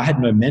doing. Again, I had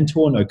no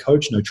mentor, no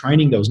coach, no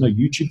training. There was no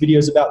YouTube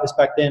videos about this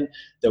back then.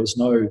 There was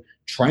no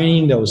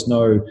training. There was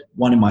no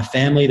one in my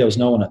family. There was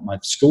no one at my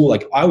school.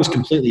 Like I was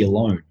completely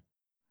alone,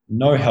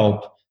 no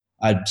help.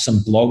 I had some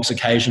blogs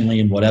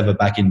occasionally and whatever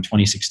back in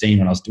 2016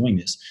 when I was doing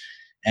this.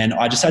 And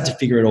I just had to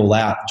figure it all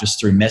out just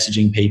through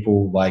messaging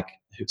people like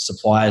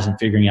suppliers and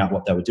figuring out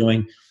what they were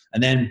doing.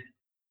 And then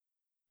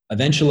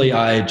eventually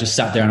I just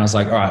sat there and I was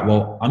like, all right,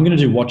 well, I'm going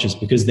to do watches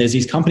because there's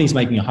these companies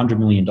making $100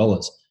 million.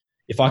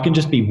 If I can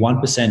just be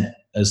 1%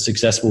 as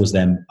successful as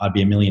them, I'd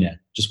be a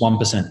millionaire. Just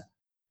 1%.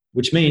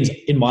 which means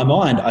in my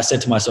mind, I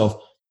said to myself,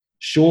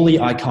 surely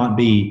I can't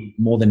be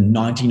more than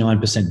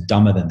 99%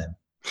 dumber than them.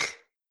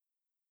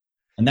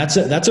 And that's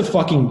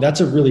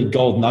a really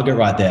gold nugget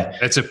right there.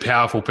 That's a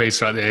powerful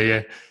piece right there.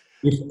 Yeah.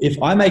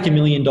 If I make $1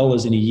 million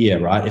in a year,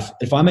 right?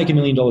 If I make $1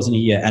 million in a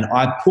year and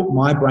I put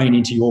my brain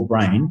into your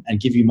brain and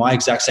give you my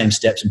exact same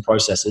steps and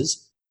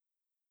processes,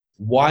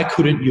 why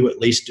couldn't you at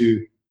least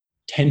do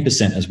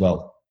 10% as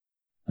well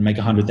and make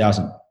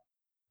 100,000?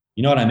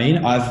 You know what I mean?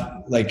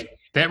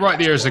 That right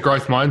there is the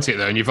growth mindset,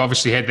 though, and you've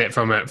obviously had that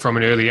from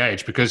an early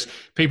age, because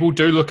people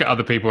do look at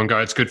other people and go,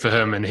 it's good for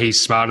him and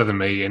he's smarter than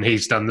me and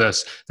he's done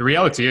this. The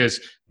reality is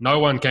no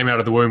one came out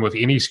of the womb with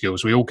any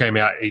skills. We all came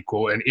out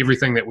equal, and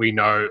everything that we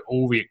know,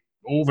 all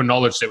the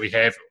knowledge that we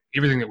have,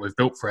 everything that we've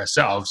built for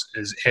ourselves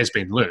has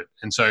been learned.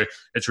 And so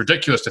it's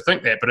ridiculous to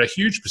think that, but a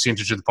huge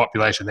percentage of the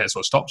population, that's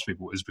what stops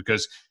people, is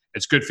because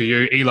it's good for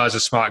you. Eli's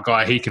a smart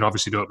guy. He can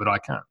obviously do it, but I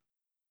can't.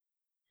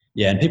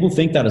 Yeah, and people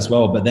think that as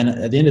well. But then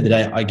at the end of the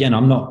day, again,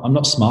 I'm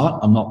not smart.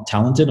 I'm not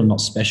talented. I'm not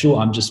special.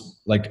 I'm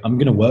just I'm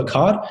going to work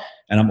hard,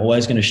 and I'm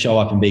always going to show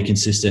up and be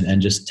consistent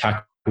and just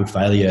tackle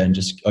failure and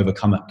just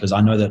overcome it, because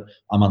I know that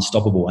I'm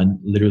unstoppable and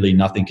literally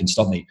nothing can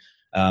stop me.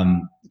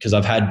 Because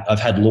I've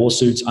had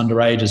lawsuits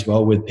underage as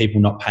well with people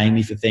not paying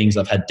me for things.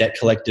 I've had debt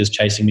collectors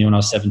chasing me when I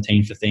was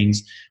 17 for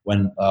things.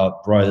 When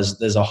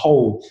there's a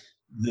whole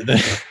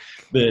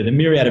the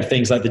myriad of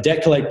things. Like the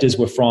debt collectors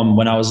were from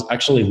when I was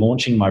actually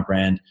launching my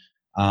brand.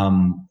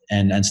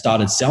 And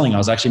started selling. I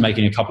was actually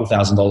making a couple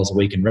 $1,000s a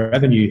week in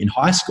revenue in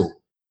high school,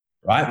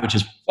 right? Which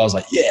is, I was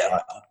like,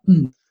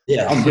 I'm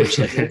rich.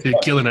 You're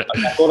killing it.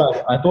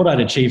 I thought I'd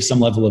achieved some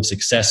level of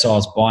success. So I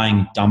was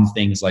buying dumb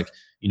things like,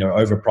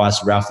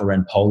 overpriced Ralph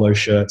Lauren polo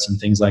shirts and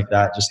things like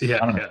that. I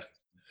don't know.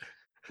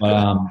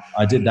 But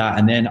I did that,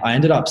 and then I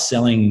ended up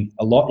selling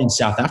a lot in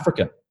South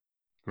Africa.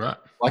 Right.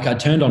 Like I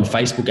turned on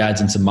Facebook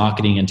ads and some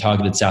marketing and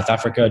targeted South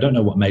Africa. I don't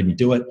know what made me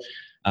do it.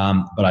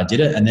 But I did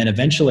it. And then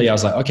eventually I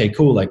was like, okay,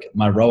 cool. Like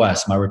my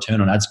ROAS, my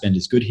return on ad spend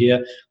is good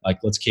here. Like,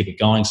 let's keep it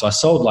going. So I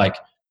sold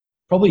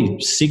probably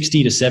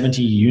 60 to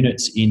 70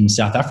 units in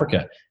South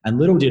Africa. And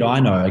little did I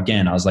know,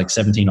 again, I was like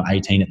 17 or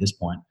 18 at this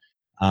point,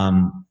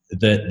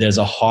 that there's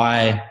a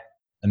high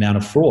amount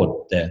of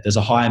fraud there. There's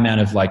a high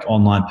amount of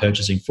online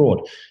purchasing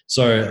fraud.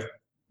 So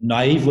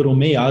naive little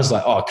me, I was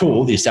like, oh,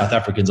 cool. These South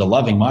Africans are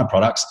loving my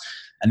products.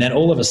 And then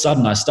all of a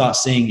sudden I start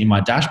seeing in my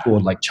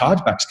dashboard,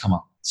 chargebacks come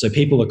up. So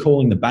people are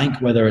calling the bank,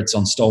 whether it's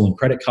on stolen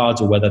credit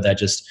cards or whether they're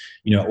just,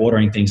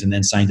 ordering things and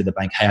then saying to the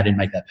bank, hey, I didn't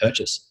make that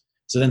purchase.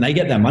 So then they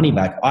get their money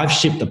back. I've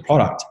shipped the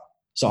product.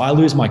 So I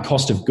lose my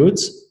cost of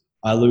goods.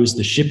 I lose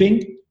the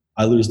shipping.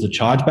 I lose the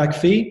chargeback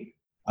fee.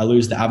 I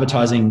lose the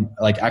advertising,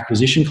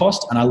 acquisition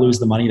cost, and I lose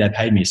the money they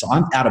paid me. So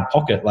I'm out of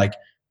pocket,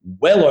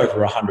 well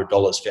over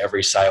 $100 for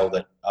every sale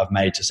that I've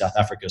made to South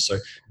Africa. So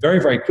very,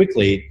 very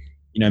quickly,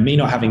 me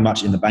not having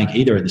much in the bank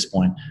either at this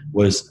point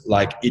was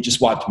it just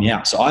wiped me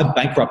out. So I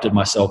bankrupted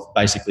myself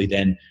basically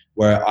then,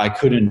 where I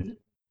couldn't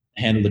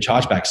handle the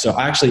chargeback. So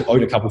I actually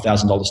owed a couple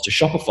 $1,000s to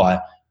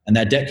Shopify, and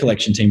that debt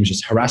collection team was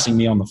just harassing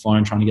me on the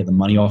phone, trying to get the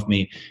money off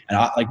me. And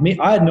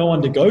I had no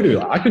one to go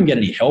to. I couldn't get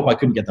any help. I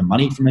couldn't get the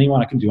money from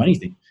anyone. I couldn't do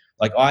anything.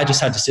 I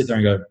just had to sit there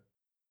and go,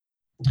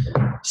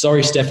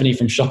 sorry, Stephanie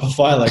from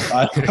Shopify.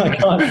 I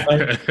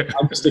can't,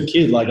 I'm just a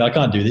kid. I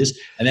can't do this.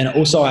 And then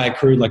also I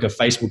accrued a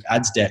Facebook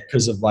ads debt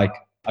because of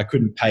I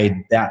couldn't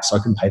pay that. So I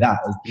couldn't pay that.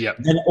 Yep.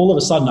 And then all of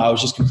a sudden I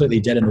was just completely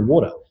dead in the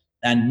water,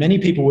 and many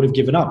people would have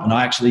given up. And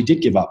I actually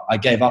did give up. I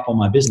gave up on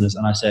my business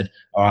and I said,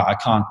 all right, I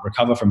can't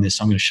recover from this.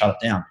 So I'm going to shut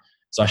it down.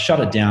 So I shut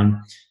it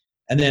down.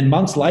 And then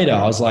months later,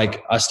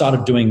 I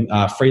started doing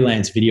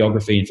freelance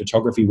videography and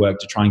photography work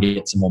to try and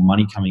get some more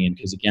money coming in.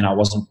 Because again, I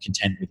wasn't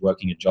content with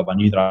working a job. I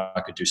knew that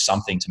I could do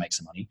something to make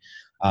some money.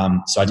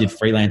 So I did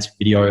freelance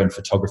video and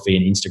photography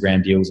and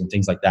Instagram deals and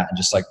things like that, and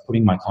just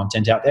putting my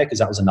content out there, because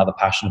that was another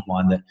passion of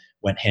mine that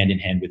went hand in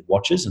hand with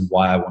watches and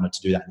why I wanted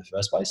to do that in the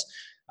first place.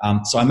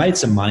 So I made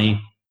some money,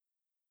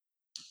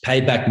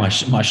 paid back my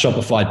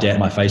Shopify debt,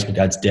 my Facebook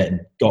ads debt,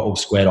 and got all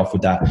squared off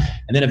with that.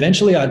 And then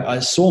eventually I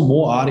saw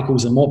more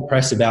articles and more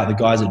press about the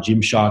guys at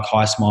Gymshark,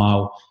 High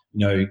Smile,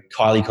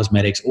 Kylie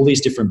Cosmetics, all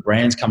these different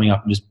brands coming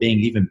up and just being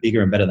even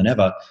bigger and better than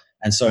ever.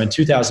 And so in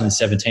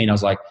 2017, I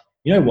was like,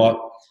 you know what?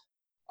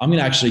 I'm going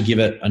to actually give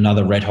it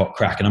another red hot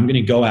crack, and I'm going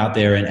to go out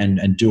there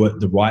and do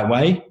it the right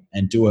way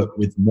and do it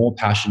with more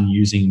passion,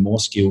 using more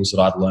skills that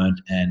I'd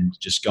learned, and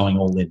just going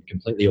all in,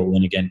 completely all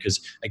in again. Because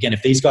again,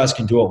 if these guys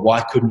can do it,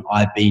 why couldn't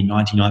I be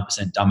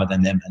 99% dumber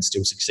than them and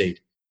still succeed?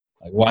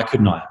 Why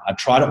couldn't I? I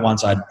tried it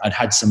once. I'd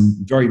had some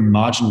very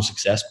marginal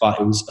success, but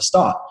it was a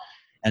start.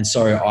 And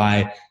so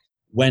I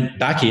went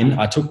back in,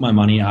 I took my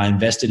money, I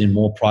invested in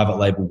more private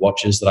label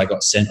watches that I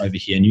got sent over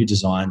here, new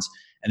designs.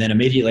 And then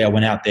immediately I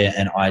went out there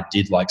and I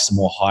did some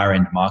more higher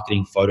end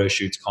marketing, photo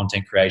shoots,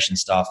 content creation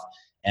stuff.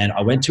 And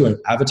I went to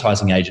an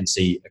advertising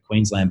agency, a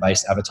Queensland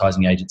based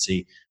advertising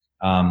agency.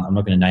 I'm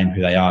not going to name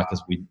who they are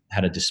because we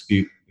had a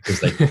dispute because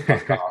they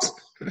cut us.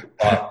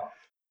 But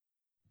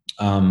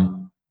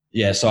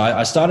Yeah, so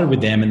I started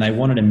with them, and they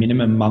wanted a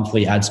minimum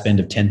monthly ad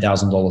spend of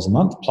 $10,000 a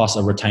month plus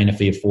a retainer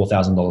fee of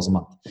 $4,000 a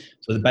month.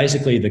 So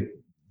basically,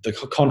 the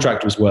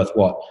contract was worth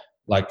what?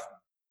 Like,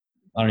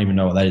 I don't even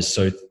know what that is.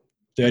 So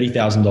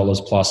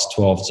 $30,000 plus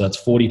 12, so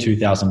that's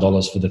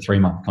 $42,000 for the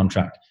 3-month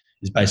contract.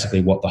 Is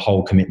basically what the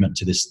whole commitment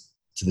to this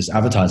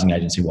advertising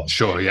agency was.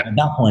 Sure, yeah. At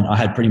that point, I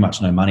had pretty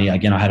much no money.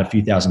 Again, I had a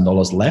few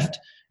 $1,000s left,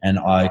 and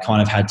I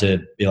kind of had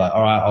to be like,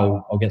 all right,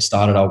 I'll get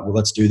started.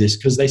 Let's do this,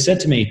 because they said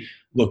to me,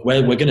 look,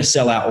 we're going to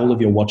sell out all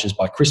of your watches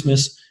by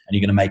Christmas, and you're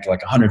going to make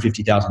like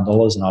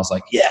 $150,000. And I was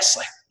like, yes,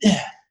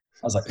 yeah.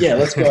 I was like, yeah,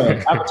 let's go.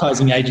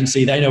 Advertising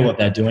agency, they know what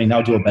they're doing.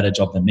 They'll do a better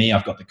job than me.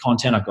 I've got the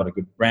content. I've got a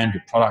good brand,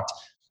 good product.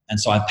 And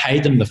so I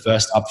paid them the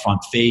first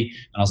upfront fee,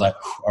 and I was like,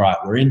 all right,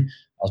 we're in.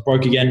 I was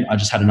broke again. I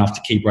just had enough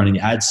to keep running the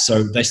ads.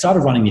 So they started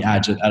running the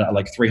ads at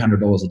like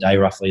 $300 a day,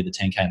 roughly, the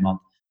 10K a month.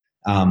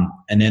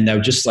 And then they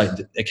were just like,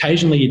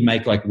 occasionally you'd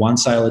make like 1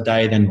 sale a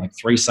day, then like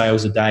 3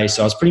 sales a day.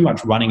 So I was pretty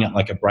much running at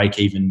like a break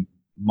even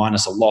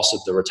minus a loss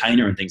of the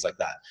retainer and things like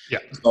that. Yeah.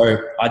 So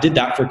I did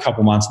that for a couple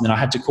of months, and then I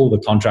had to call the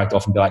contract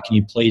off and be like, can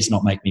you please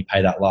not make me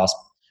pay that last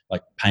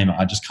like payment?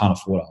 I just can't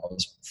afford it. I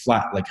was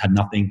flat, like had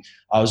nothing.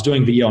 I was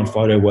doing video and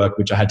photo work,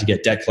 which I had to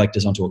get debt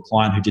collectors onto a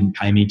client who didn't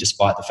pay me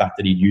despite the fact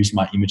that he used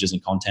my images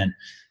and content.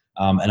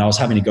 And I was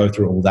having to go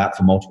through all that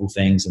for multiple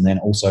things, and then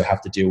also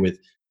have to deal with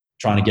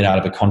trying to get out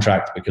of a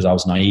contract because I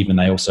was naive, and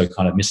they also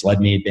kind of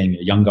misled me being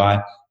a young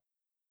guy.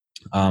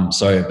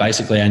 So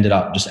basically I ended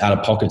up just out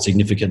of pocket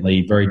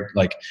significantly,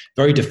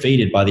 very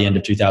defeated by the end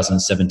of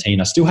 2017.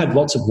 I still had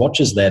lots of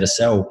watches there to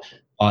sell.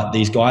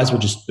 These guys were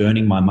just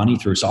burning my money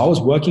through. So I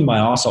was working my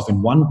ass off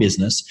in one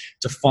business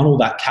to funnel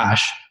that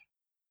cash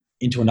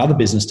into another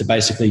business to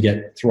basically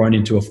get thrown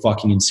into a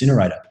fucking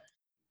incinerator.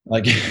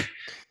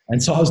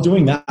 And so I was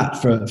doing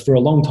that for a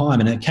long time.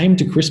 And it came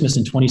to Christmas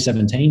in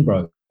 2017,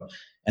 bro.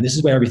 And this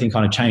is where everything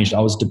kind of changed. I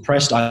was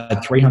depressed. I had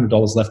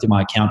 $300 left in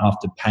my account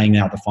after paying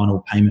out the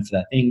final payment for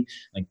that thing,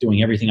 like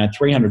doing everything. I had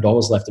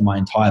 $300 left in my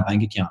entire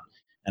bank account.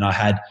 And I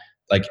had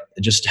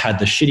just had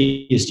the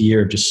shittiest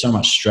year of just so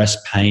much stress,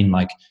 pain,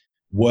 like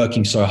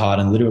working so hard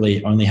and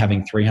literally only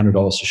having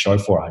 $300 to show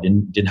for it. I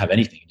didn't have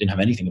anything. I didn't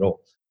have anything at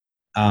all.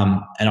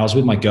 And I was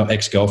with my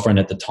ex-girlfriend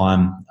at the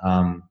time.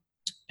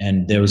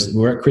 And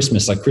we're at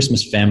Christmas, like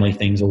Christmas family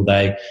things all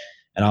day.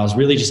 And I was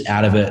really just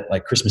out of it.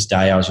 Like Christmas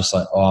Day, I was just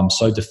like, oh, I'm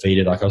so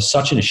defeated. Like I was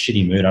such in a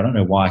shitty mood. I don't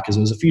know why, because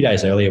it was a few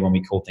days earlier when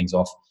we called things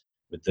off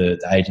with the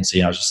agency.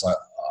 And I was just like,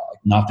 oh,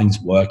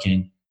 nothing's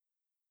working.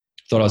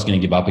 Thought I was going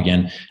to give up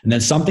again. And then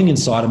something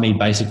inside of me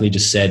basically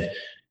just said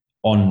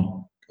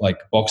on like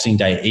Boxing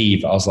Day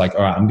Eve, I was like,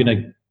 all right, I'm going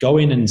to go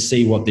in and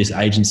see what this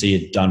agency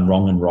had done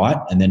wrong and right,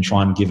 and then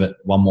try and give it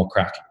one more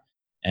crack.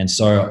 And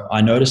so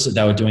I noticed that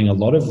they were doing a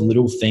lot of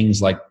little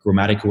things like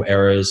grammatical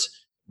errors,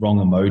 wrong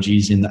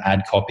emojis in the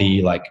ad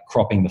copy, like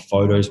cropping the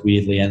photos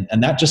weirdly.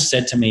 And that just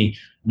said to me,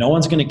 no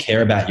one's going to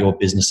care about your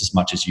business as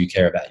much as you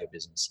care about your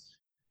business.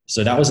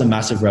 So that was a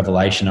massive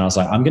revelation. I was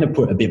like, I'm going to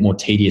put a bit more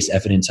tedious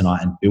effort in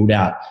tonight and build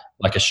out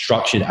like a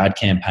structured ad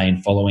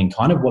campaign following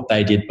kind of what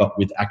they did, but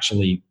with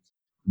actually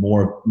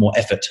more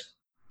effort,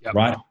 yep.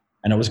 Right?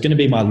 And it was going to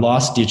be my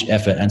last ditch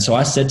effort. And so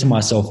I said to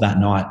myself that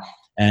night,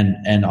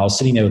 and I was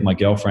sitting there with my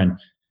girlfriend,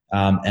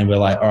 and we're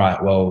like, all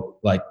right, well,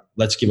 like,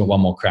 let's give it one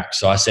more crack.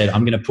 So I said,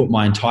 I'm going to put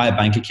my entire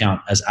bank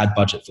account as ad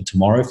budget for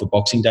tomorrow for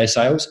Boxing Day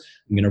sales.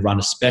 I'm going to run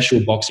a special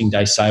Boxing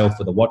Day sale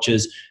for the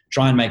watches,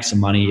 try and make some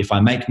money. If I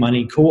make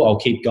money, cool, I'll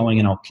keep going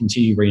and I'll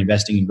continue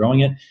reinvesting and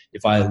growing it.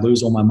 If I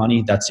lose all my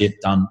money, that's it,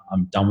 done.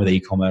 I'm done with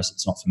e-commerce.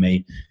 It's not for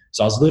me.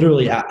 So I was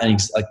literally at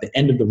like the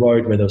end of the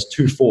road where there was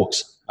 2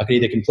 forks. I could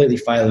either completely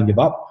fail and give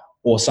up,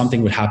 or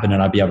something would happen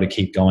and I'd be able to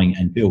keep going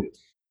and build.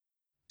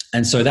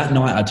 And so that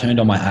night I turned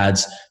on my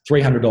ads.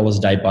 $300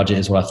 a day budget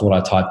is what I thought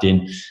I typed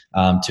in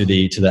to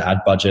the ad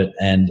budget.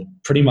 And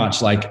pretty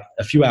much like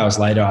a few hours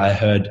later, I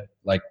heard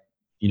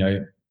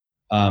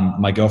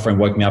my girlfriend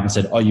woke me up and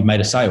said, oh, you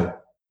made a sale.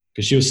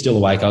 Because she was still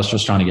awake. I was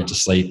just trying to get to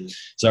sleep.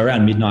 So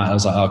around midnight, I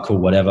was like, oh, cool,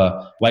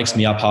 whatever. Wakes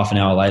me up half an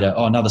hour later.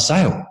 Oh, another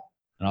sale.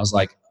 And I was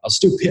like, I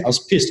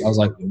was pissed. I was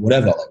like,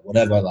 whatever.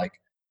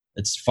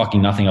 It's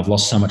fucking nothing. I've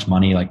lost so much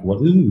money. Like, what?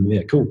 Ooh,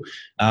 yeah, cool.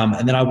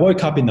 And then I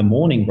woke up in the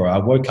morning, bro.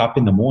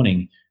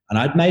 And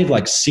I'd made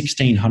like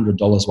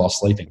 $1,600 while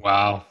sleeping.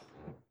 Wow.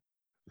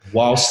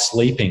 While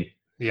sleeping.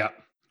 Yeah.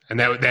 And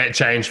that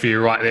changed for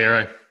you right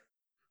there, eh?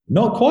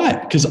 Not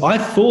quite, because I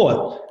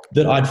thought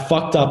that I'd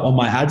fucked up on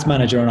my ads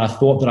manager, and I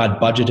thought that I'd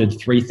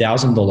budgeted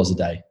 $3,000 a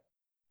day.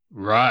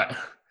 Right.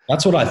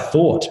 That's what I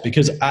thought,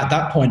 because at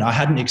that point I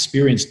hadn't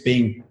experienced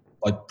being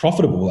like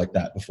profitable like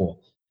that before.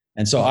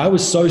 And so I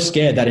was so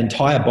scared that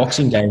entire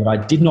Boxing Day that I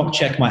did not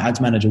check my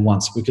ads manager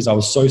once, because I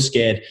was so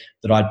scared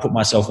that I'd put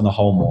myself in the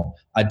hole more.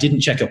 I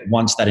didn't check it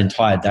once that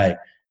entire day.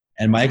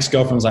 And my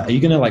ex-girlfriend was like, are you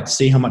going to like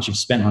see how much you've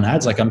spent on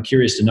ads? Like, I'm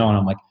curious to know. And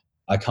I'm like,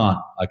 I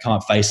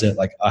can't face it.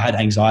 Like I had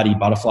anxiety,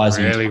 butterflies.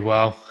 Really?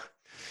 Wow.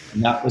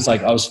 And that was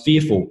like, I was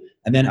fearful.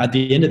 And then at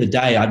the end of the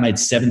day, I'd made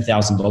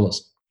 $7,000.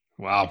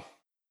 Wow.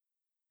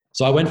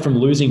 So I went from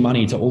losing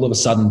money to all of a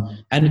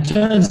sudden, and it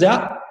turns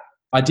out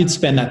I did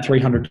spend that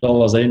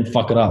 $300. I didn't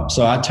fuck it up.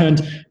 So I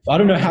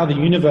don't know how the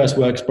universe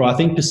works, bro. I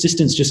think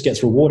persistence just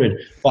gets rewarded.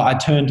 But I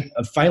turned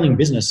a failing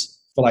business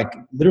for like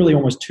literally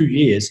almost 2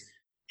 years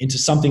into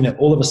something that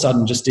all of a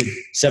sudden just did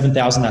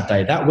 7,000 that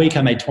day. That week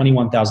I made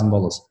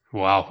 $21,000.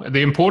 Wow.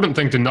 The important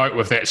thing to note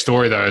with that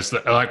story, though, is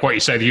that, like what you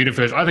say, the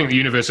universe, I think the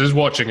universe is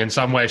watching in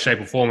some way, shape,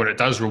 or form, and it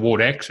does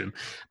reward action.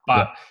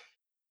 But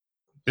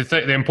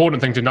the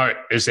important thing to note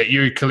is that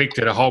you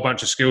collected a whole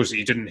bunch of skills that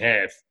you didn't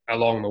have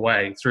along the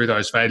way through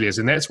those failures.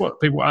 And that's what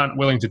people aren't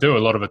willing to do a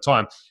lot of the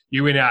time.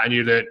 You went out and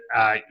you learned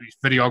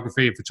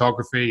videography,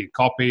 photography,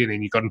 copy, and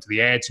then you got into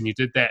the ads and you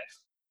did that.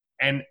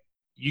 And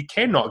you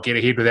cannot get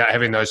ahead without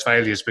having those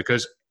failures,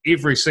 because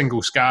every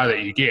single scar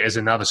that you get is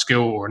another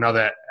skill or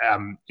another,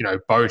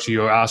 bow to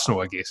your arsenal,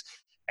 I guess.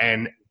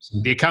 And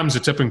there comes a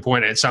tipping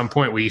point at some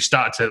point where you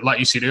start to, like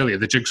you said earlier,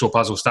 the jigsaw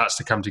puzzle starts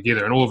to come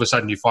together, and all of a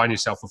sudden you find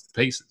yourself with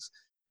the pieces.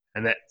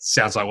 And that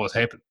sounds like what's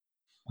happened.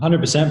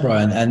 100%, bro.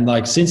 And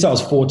like since I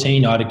was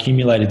 14, I'd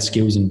accumulated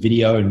skills in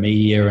video and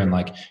media and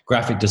like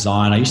graphic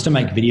design. I used to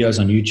make videos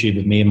on YouTube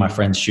of me and my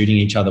friends shooting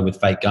each other with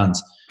fake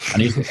guns. I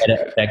used to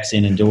edit effects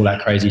in and do all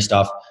that crazy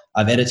stuff.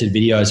 I've edited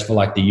videos for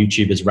like the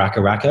YouTubers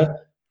Raka Raka.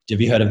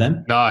 Have you heard of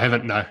them? No, I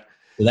haven't, no.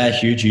 So they're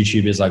huge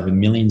YouTubers, like with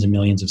millions and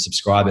millions of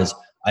subscribers.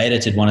 I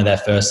edited one of their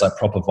first like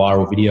proper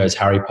viral videos,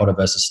 Harry Potter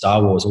versus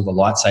Star Wars, all the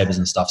lightsabers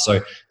and stuff.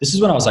 So this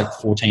is when I was like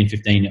 14,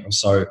 15 or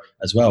so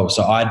as well.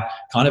 So I'd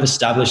kind of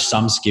established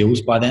some skills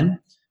by then.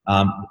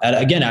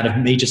 Again, out of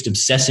me just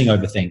obsessing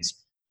over things.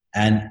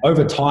 And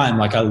over time,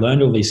 like I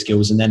learned all these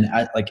skills. And then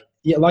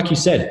like you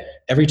said,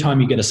 every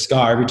time you get a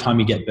scar, every time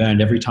you get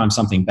burned, every time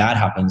something bad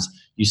happens,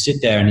 you sit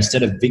there and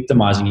instead of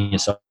victimizing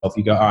yourself,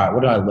 you go, all right,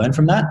 what did I learn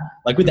from that?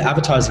 Like with the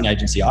advertising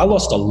agency, I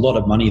lost a lot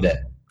of money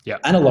there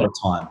and a lot of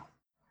time.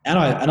 And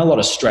a lot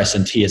of stress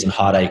and tears and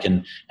heartache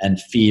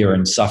and fear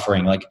and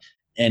suffering.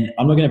 And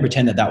I'm not going to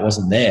pretend that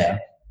wasn't there.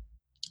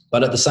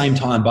 But at the same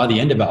time, by the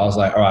end of it, I was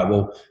like, all right,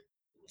 well,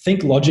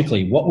 think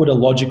logically. What would a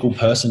logical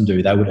person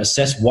do? They would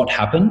assess what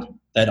happened.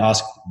 They'd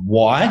ask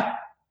why.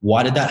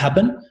 Why did that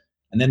happen?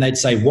 And then they'd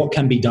say, what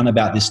can be done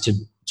about this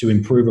to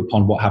improve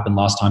upon what happened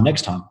last time,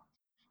 next time?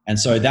 And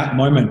so that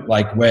moment,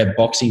 like where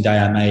Boxing Day,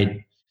 I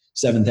made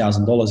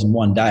 $7,000 in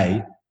one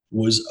day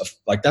was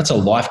that's a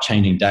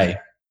life-changing day.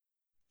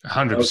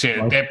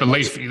 100%.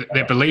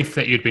 That belief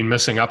that you'd been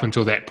missing up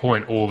until that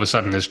point, all of a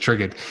sudden is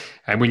triggered.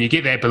 And when you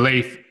get that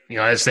belief,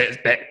 it's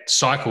that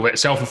cycle, that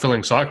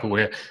self-fulfilling cycle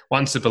where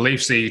once the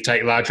belief's there, you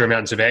take larger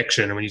amounts of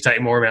action. And when you take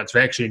more amounts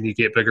of action, you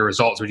get bigger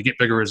results. When you get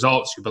bigger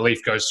results, your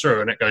belief goes through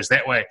and it goes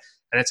that way.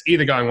 And it's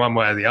either going one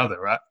way or the other,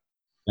 right?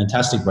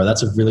 Fantastic, bro.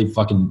 That's a really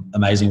fucking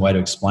amazing way to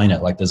explain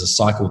it. Like there's a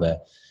cycle there.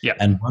 Yeah.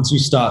 And once you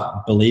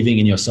start believing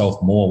in yourself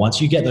more,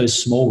 once you get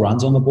those small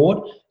runs on the board,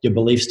 your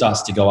belief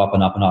starts to go up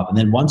and up and up. And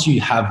then once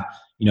you have,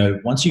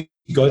 once you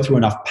go through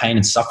enough pain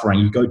and suffering,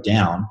 you go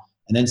down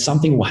and then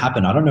something will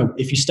happen. I don't know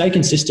if you stay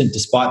consistent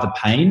despite the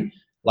pain,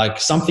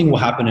 like something will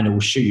happen and it will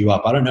shoot you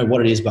up. I don't know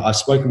what it is, but I've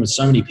spoken with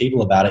so many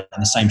people about it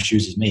in the same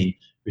shoes as me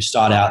who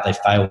start out, they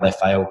fail,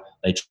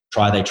 they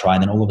try.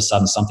 And then all of a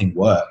sudden something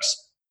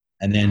works.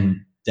 And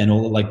then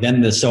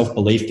the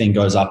self-belief thing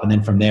goes up, and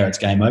then from there it's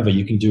game over.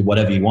 You can do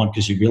whatever you want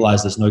because you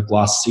realize there's no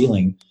glass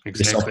ceiling.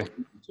 Exactly.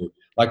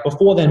 Like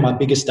before then, my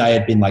biggest day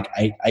had been like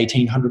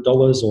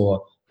 $1,800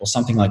 or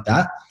something like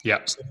that. Yeah.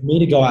 So for me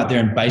to go out there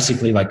and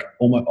basically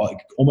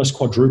almost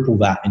quadruple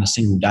that in a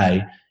single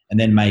day, and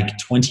then make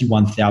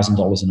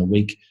 $21,000 in a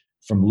week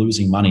from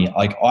losing money,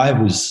 like I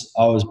was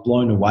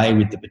blown away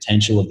with the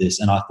potential of this,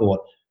 and I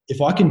thought, if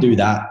I can do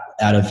that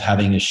out of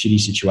having a shitty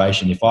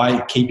situation, if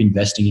I keep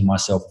investing in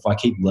myself, if I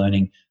keep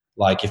learning,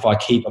 like if I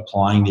keep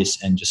applying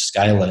this and just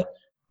scale it,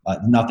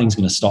 nothing's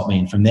going to stop me.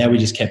 And from there, we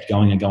just kept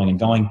going and going and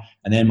going.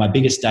 And then my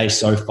biggest day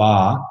so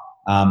far,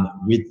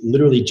 with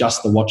literally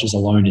just the watches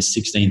alone, is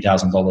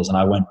 $16,000. And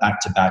I went back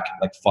to back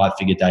like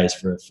 5-figure days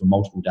for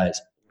multiple days.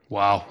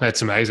 Wow,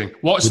 that's amazing.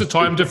 What's the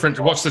time difference?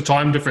 What's the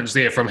time difference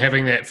there from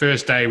having that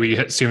first day where you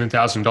hit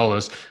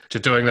 $7,000 to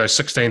doing those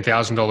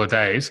 $16,000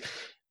 days?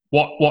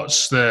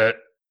 What's the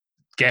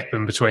gap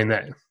in between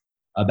that?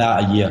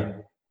 About a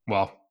year.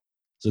 Wow.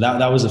 So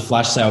that was a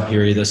flash sale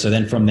period. So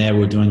then from there,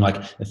 we're doing like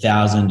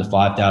 1,000 to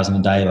 5,000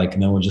 a day.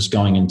 And then we're just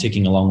going and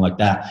ticking along like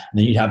that. And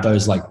then you'd have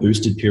those like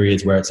boosted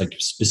periods where it's like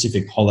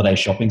specific holiday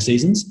shopping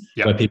seasons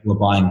where people are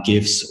buying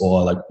gifts,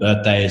 or like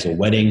birthdays or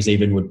weddings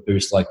even would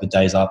boost like the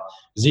days up.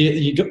 Because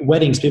you get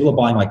weddings, people are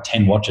buying like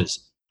 10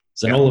 watches.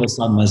 So then all of a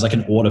sudden there's like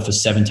an order for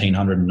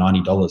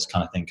 $1,790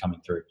 kind of thing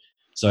coming through.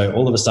 So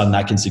all of a sudden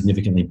that can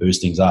significantly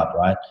boost things up,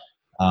 right?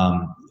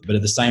 But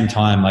at the same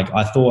time, like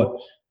I thought,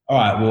 all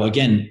right, well,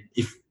 again,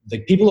 if the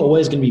people are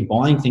always going to be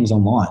buying things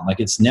online, like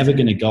it's never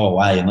going to go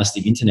away unless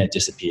the internet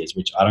disappears,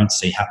 which I don't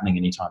see happening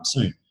anytime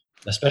soon,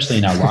 especially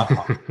in our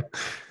lifetime.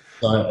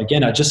 So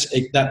again,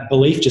 that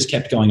belief just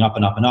kept going up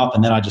and up and up.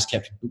 And then I just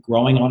kept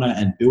growing on it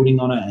and building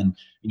on it and,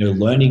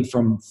 learning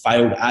from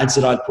failed ads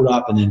that I'd put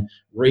up, and then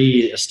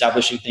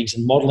re-establishing things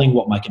and modeling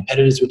what my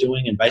competitors were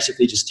doing, and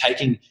basically just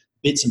taking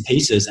bits and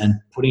pieces and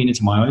putting it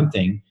into my own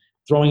thing.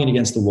 throwing it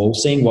against the wall,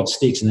 seeing what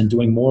sticks, and then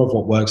doing more of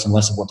what works and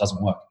less of what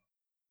doesn't work.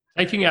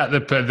 Taking out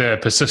the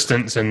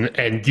persistence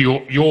and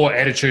your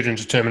attitude and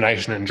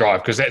determination and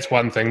drive, because that's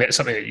one thing, that's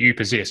something that you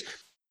possess.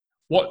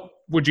 What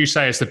would you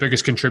say is the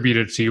biggest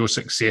contributor to your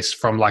success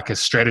from like a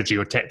strategy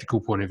or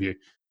tactical point of view?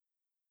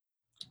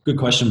 Good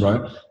question,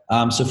 bro.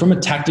 So from a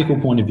tactical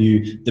point of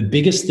view, the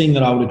biggest thing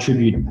that I would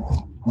attribute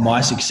my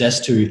success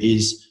to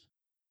is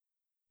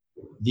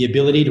the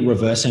ability to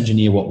reverse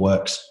engineer what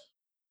works.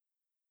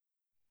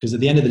 Because at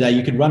the end of the day,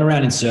 you could run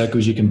around in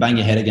circles, you can bang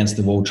your head against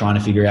the wall trying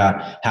to figure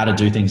out how to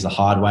do things the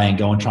hard way and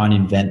go and try and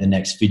invent the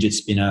next fidget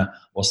spinner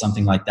or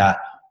something like that.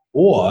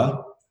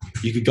 Or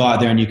you could go out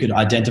there and you could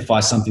identify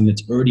something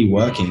that's already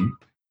working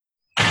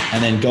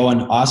and then go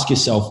and ask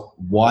yourself,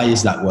 why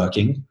is that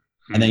working?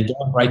 And then go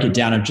and break it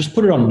down and just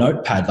put it on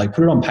notepad, like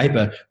put it on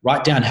paper,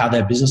 write down how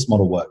their business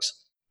model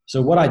works.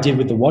 So what I did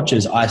with the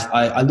watches,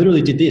 I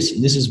literally did this,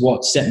 and this is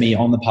what set me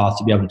on the path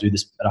to be able to do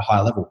this at a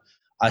higher level.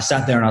 I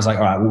sat there and I was like,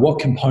 all right, well, what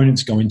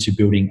components go into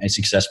building a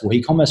successful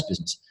e-commerce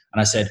business?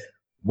 And I said,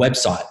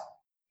 website.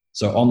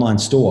 So online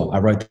store, I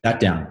wrote that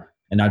down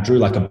and I drew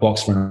like a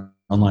box for an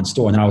online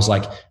store. And then I was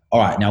like, all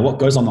right, now what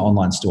goes on the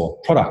online store?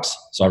 Products.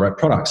 So I wrote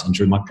products and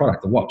drew my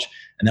product, the watch.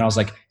 And then I was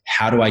like,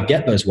 how do I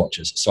get those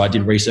watches? So I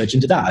did research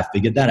into that. I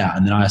figured that out.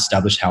 And then I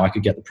established how I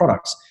could get the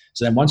products.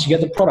 So then once you get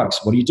the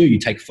products, what do? You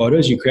take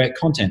photos, you create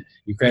content,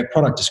 you create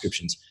product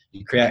descriptions,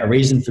 you create a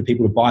reason for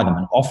people to buy them,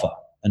 an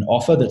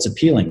offer that's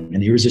appealing,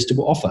 an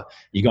irresistible offer.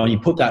 You go and you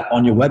put that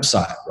on your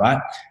website,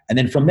 right? And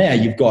then from there,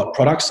 you've got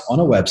products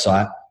on a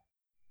website.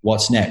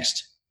 What's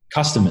next?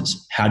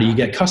 Customers. How do you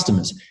get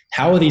customers?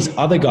 How are these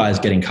other guys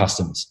getting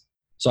customers?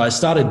 So I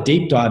started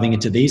deep diving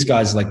into these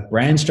guys like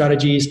brand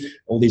strategies,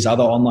 all these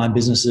other online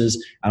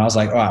businesses. And I was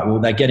like, all right, well,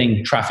 they're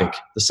getting traffic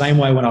the same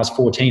way when I was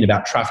 14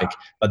 about traffic.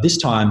 But this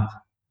time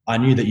I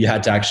knew that you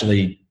had to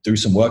actually do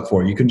some work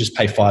for it. You couldn't just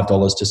pay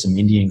 $5 to some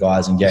Indian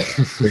guys and get,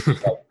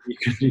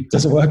 it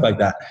doesn't work like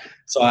that.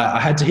 So I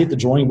had to hit the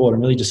drawing board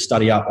and really just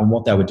study up on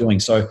what they were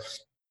doing. So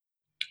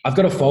I've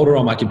got a folder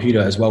on my computer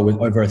as well with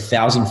over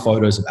 1,000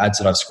 photos of ads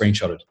that I've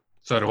screenshotted.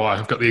 So do I.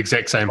 I've got the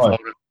exact same folder.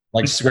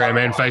 Like Instagram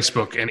and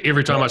Facebook, and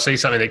every time I see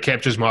something that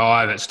captures my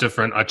eye that's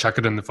different, I chuck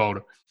it in the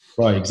folder.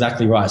 Right,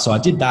 exactly right. So I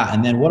did that,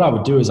 and then what I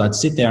would do is I'd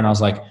sit there and I was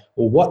like,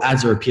 well, what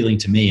ads are appealing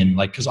to me? And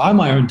like, because I'm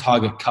my own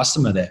target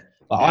customer there.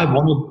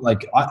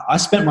 Like I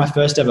spent my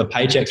first ever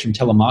paychecks from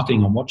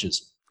telemarketing on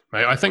watches.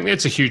 Mate, I think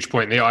that's a huge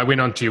point there. I went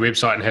onto your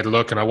website and had a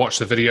look, and I watched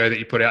the video that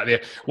you put out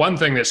there. One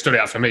thing that stood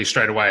out for me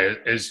straight away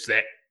is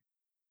that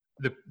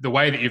the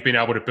way that you've been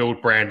able to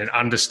build brand and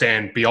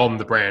understand beyond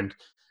the brand.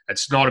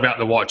 It's not about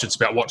the watch. It's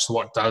about what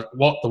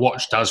the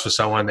watch does for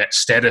someone, that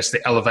status, the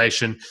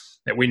elevation,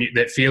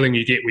 that feeling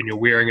you get when you're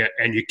wearing it.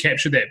 And you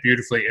capture that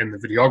beautifully in the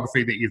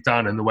videography that you've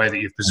done and the way that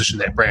you've positioned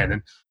that brand.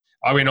 And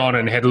I went on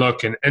and had a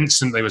look and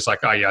instantly was like,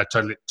 oh yeah, I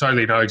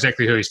totally know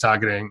exactly who he's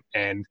targeting.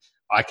 And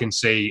I can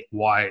see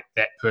why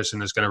that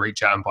person is going to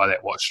reach out and buy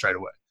that watch straight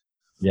away.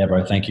 Yeah,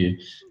 bro. Thank you.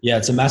 Yeah,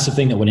 it's a massive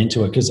thing that went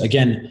into it. Because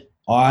again,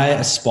 I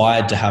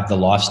aspired to have the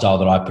lifestyle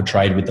that I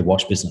portrayed with the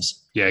watch business.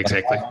 Yeah,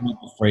 exactly. Like I wanted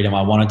the freedom.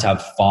 I wanted to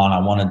have fun. I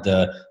wanted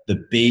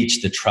the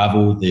beach, the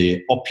travel,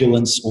 the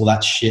opulence, all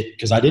that shit,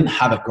 because I didn't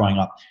have it growing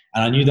up.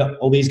 And I knew that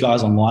all these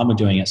guys online were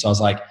doing it. So I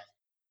was like,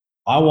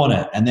 I want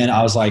it. And then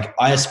I was like,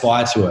 I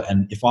aspire to it.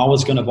 And if I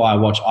was going to buy a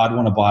watch, I'd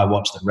want to buy a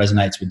watch that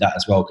resonates with that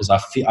as well, because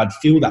I'd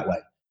feel that way.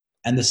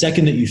 And the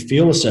second that you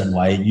feel a certain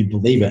way, you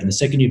believe it. And the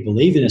second you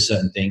believe in a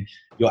certain thing,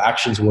 your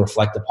actions will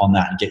reflect upon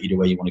that and get you to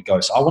where you want to go.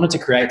 So I wanted to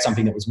create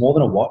something that was more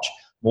than a watch,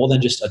 more than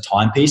just a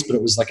timepiece, but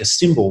it was like a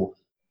symbol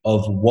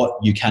of what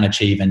you can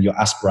achieve and your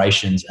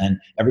aspirations. And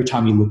every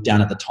time you look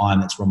down at the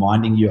time, it's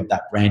reminding you of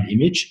that brand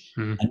image.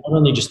 And not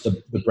only just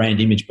the brand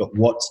image, but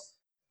what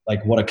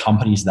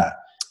accompanies that.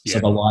 Yeah. So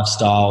the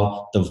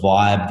lifestyle, the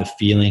vibe, the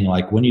feeling,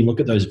 like when you look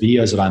at those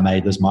videos that I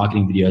made, those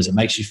marketing videos, it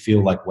makes you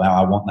feel like,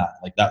 wow, I want that.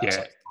 Like that.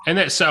 Yeah. And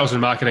that's sales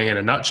and marketing in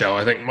a nutshell.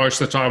 I think most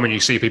of the time when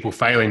you see people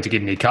failing to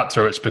get any cut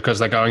through, it's because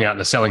they're going out and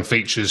they're selling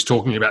features,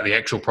 talking about the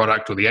actual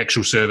product or the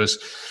actual service.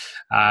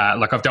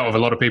 Like I've dealt with a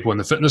lot of people in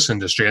the fitness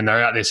industry and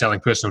they're out there selling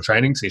personal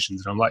training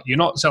sessions. And I'm like, you're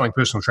not selling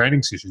personal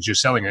training sessions. You're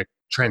selling a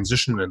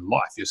transition in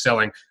life. You're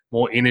selling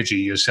more energy.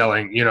 You're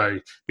selling,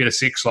 better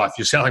sex life.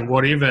 You're selling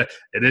whatever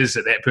it is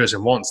that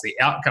person wants, the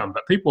outcome.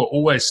 But people are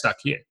always stuck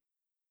here.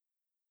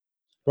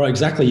 Right,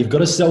 exactly. You've got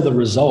to sell the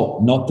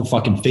result, not the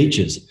fucking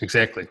features.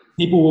 Exactly.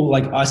 People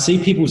will I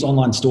see people's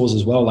online stores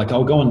as well. Like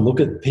I'll go and look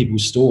at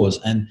people's stores,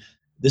 and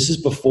this is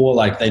before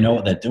like they know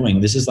what they're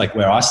doing. This is like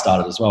where I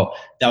started as well.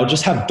 They'll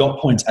just have dot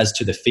points as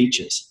to the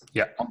features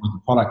on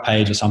the product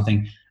page or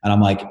something. And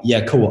I'm like,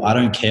 yeah, cool. I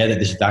don't care that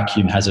this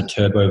vacuum has a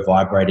turbo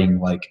vibrating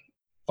like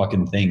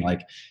fucking thing.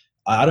 Like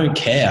I don't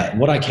care.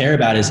 What I care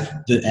about is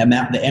the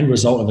end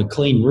result of a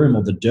clean room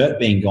or the dirt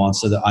being gone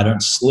so that I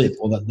don't slip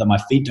or that my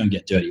feet don't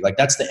get dirty. Like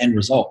that's the end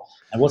result.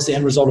 And what's the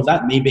end result of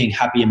that? Me being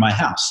happy in my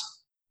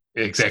house.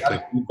 Exactly.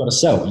 So you've got to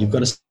sell. You've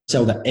got to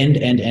sell the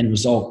end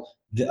result,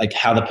 like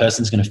how the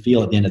person's going to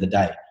feel at the end of the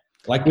day.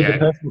 Like with the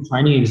personal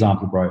training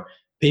example, bro,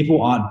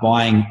 People aren't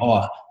buying,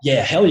 oh,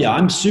 yeah, hell yeah,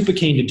 I'm super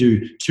keen to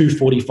do 2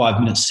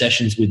 45-minute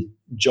sessions with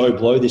Joe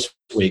Blow this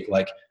week.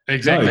 Like,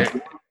 exactly.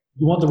 No,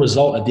 you want the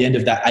result at the end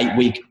of that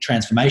 8-week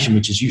transformation,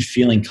 which is you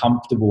feeling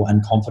comfortable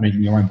and confident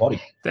in your own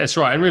body. That's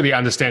right. And really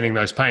understanding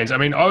those pains. I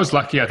mean, I was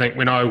lucky, I think,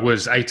 when I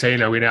was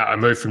 18, I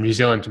moved from New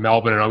Zealand to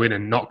Melbourne, and I went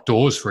and knocked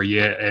doors for a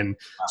year and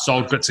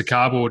sold bits of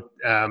cardboard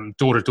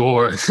door to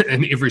door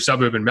in every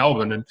suburb in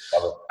Melbourne.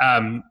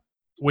 And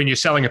when you're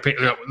selling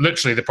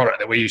literally the product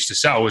that we used to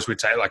sell was we'd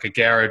take like a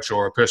garage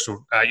or a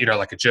personal,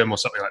 like a gym or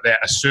something like that,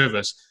 a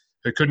service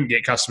who couldn't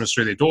get customers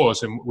through their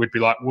doors. And we'd be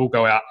like, we'll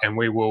go out and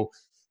we will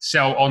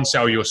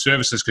sell your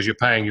services because you're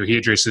paying your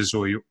hairdressers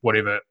or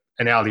whatever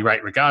an hourly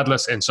rate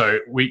regardless. And so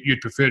you'd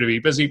prefer to be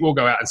busy. We'll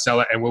go out and sell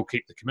it and we'll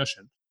keep the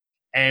commission.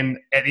 And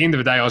at the end of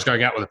the day, I was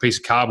going out with a piece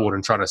of cardboard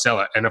and trying to sell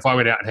it. And if I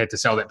went out and had to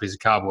sell that piece of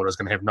cardboard, I was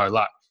going to have no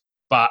luck.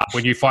 But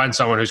when you find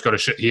someone who's got a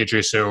shit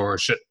hairdresser or a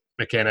shit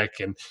mechanic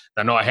and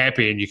they're not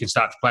happy, and you can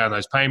start to play on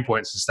those pain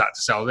points and start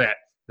to sell that,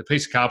 the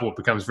piece of cardboard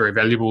becomes very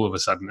valuable all of a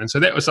sudden. And so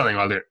that was something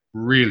I learned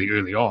really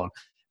early on.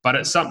 But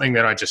it's something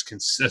that I just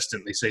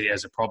consistently see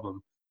as a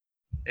problem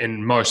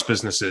in most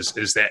businesses,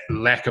 is that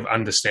lack of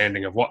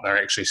understanding of what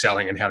they're actually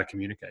selling and how to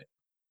communicate.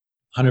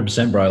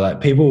 100%, bro.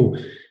 Like people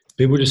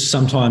just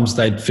sometimes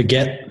they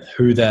forget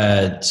who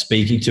they're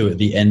speaking to at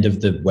the end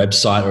of the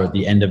website or at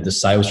the end of the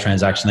sales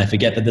transaction. They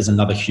forget that there's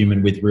another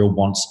human with real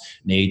wants,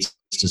 needs,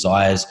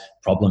 desires,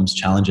 problems,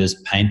 challenges,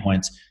 pain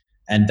points.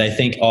 And they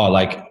think, oh,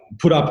 like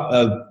put up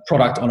a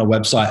product on a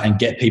website and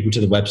get people to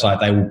the website,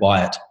 they will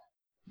buy it.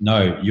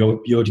 No,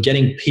 you're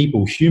getting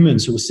people,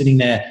 humans who are sitting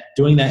there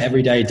doing their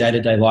everyday,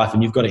 day-to-day life,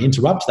 and you've got to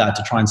interrupt that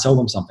to try and sell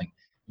them something.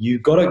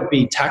 You've got to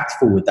be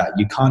tactful with that.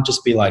 You can't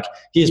just be like,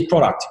 here's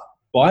product,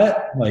 buy it.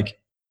 Like,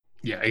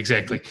 yeah,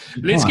 exactly.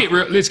 Let's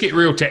get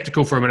real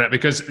tactical for a minute,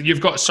 because you've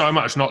got so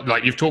much, not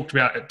like you've talked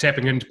about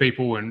tapping into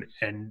people and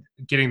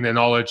getting their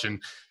knowledge and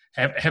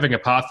having a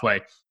pathway.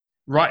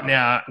 Right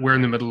now, we're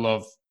in the middle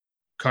of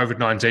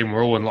COVID-19.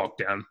 We're all in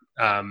lockdown.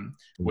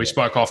 We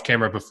spoke off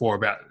camera before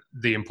about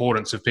the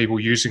importance of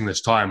people using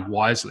this time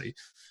wisely,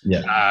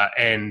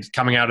 and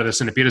coming out of this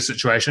in a better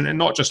situation, and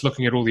not just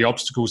looking at all the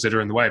obstacles that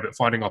are in the way, but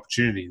finding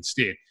opportunity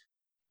instead.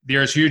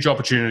 There is huge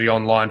opportunity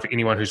online for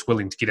anyone who's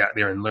willing to get out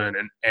there and learn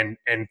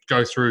and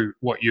go through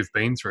what you've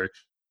been through.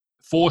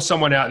 For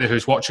someone out there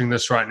who's watching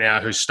this right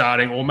now, who's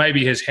starting, or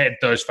maybe has had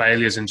those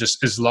failures and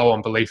just is low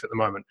on belief at the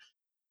moment,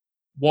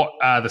 what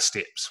are the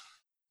steps?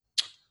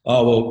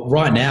 Oh, well,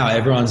 right now,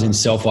 everyone's in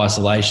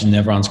self-isolation.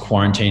 Everyone's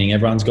quarantining.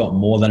 Everyone's got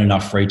more than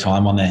enough free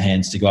time on their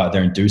hands to go out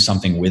there and do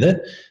something with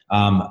it.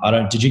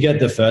 Did you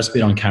get the first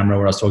bit on camera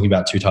where I was talking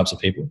about 2 types of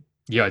people?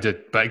 Yeah, I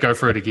did, but go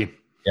for it again.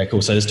 Yeah,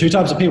 cool. So there's 2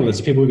 types of people. There's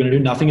the people who are going to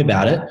do nothing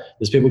about it.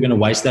 There's people who are going to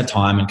waste their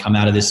time and come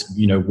out of this,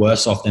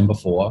 worse off than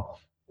before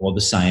or the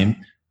same.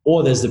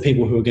 Or there's the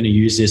people who are going to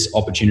use this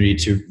opportunity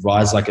to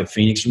rise like a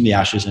phoenix from the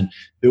ashes and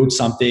build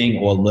something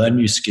or learn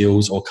new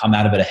skills or come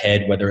out of it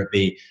ahead, whether it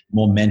be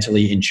more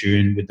mentally in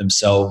tune with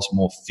themselves,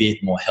 more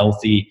fit, more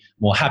healthy,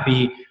 more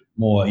happy,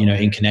 more,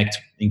 in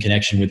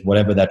connection with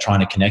whatever they're trying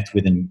to connect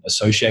with and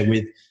associate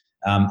with.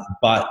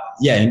 But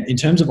yeah, in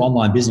terms of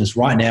online business,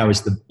 right now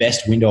is the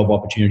best window of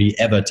opportunity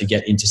ever to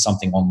get into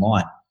something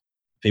online.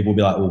 People will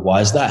be like, well,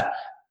 why is that?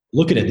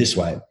 Look at it this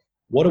way.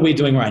 What are we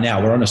doing right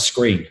now? We're on a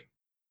screen.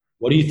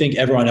 What do you think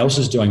everyone else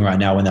is doing right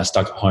now when they're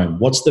stuck at home?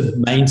 What's the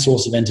main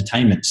source of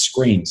entertainment?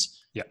 Screens.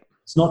 Yeah.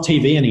 It's not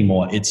TV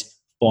anymore. It's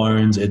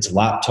phones, it's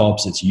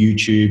laptops, it's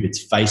YouTube,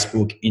 it's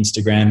Facebook,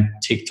 Instagram,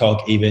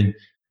 TikTok even.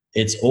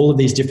 It's all of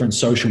these different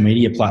social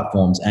media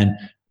platforms. And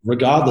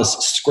regardless,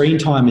 screen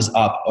time is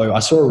up. I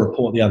saw a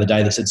report the other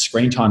day that said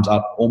screen time's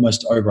up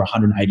almost over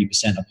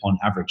 180% upon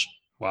average.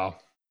 Wow.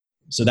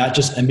 So that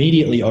just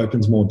immediately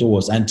opens more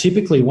doors. And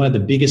typically one of the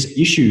biggest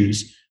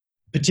issues,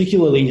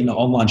 particularly in the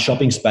online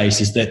shopping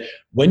space, is that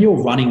when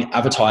you're running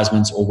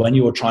advertisements or when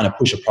you're trying to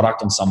push a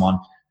product on someone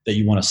that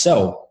you want to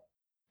sell,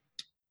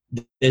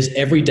 there's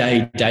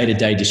everyday,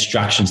 day-to-day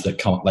distractions that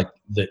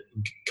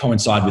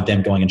coincide with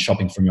them going and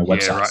shopping from your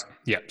website. Yeah, right.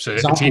 Yeah. So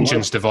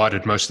attention's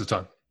divided most of the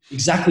time.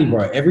 Exactly,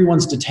 bro.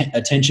 Everyone's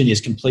attention is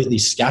completely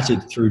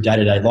scattered through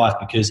day-to-day life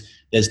because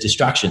there's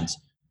distractions.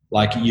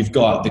 Like you've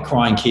got the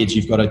crying kids,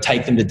 you've got to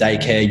take them to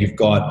daycare, you've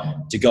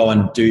got to go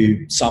and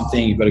do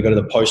something, you've got to go to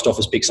the post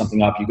office, pick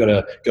something up, you've got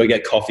to go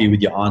get coffee with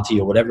your auntie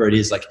or whatever it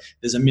is. Like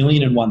there's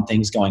 1,000,001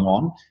 things going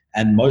on,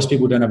 and most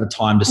people don't have a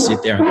time to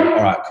sit there and go,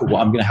 all right, cool, well,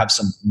 I'm going to have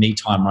some me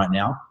time right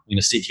now. I'm going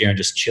to sit here and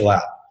just chill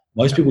out.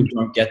 Most people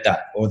don't get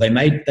that, or they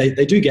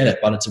do get it,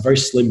 but it's a very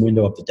slim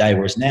window of the day.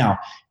 Whereas now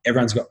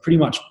everyone's got pretty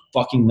much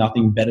fucking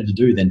nothing better to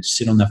do than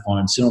sit on their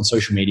phone, sit on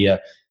social media.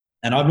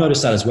 And I've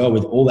noticed that as well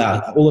with all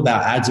of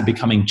our ads are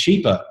becoming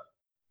cheaper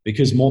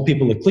because more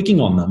people are clicking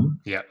on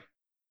them. Yeah.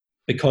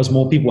 Because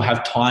more people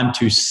have time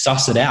to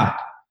suss it out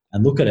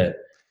and look at it.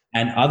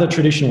 And other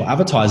traditional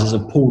advertisers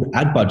have pulled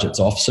ad budgets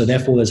off. So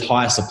therefore there's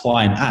higher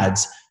supply in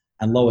ads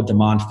and lower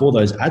demand for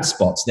those ad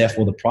spots.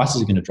 Therefore the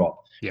prices are going to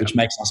drop, which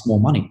makes us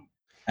more money.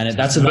 And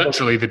that's there's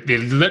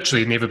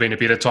literally never been a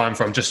better time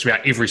from just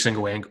about every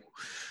single angle.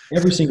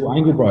 Every single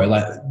angle, bro.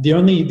 Like the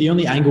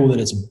only angle that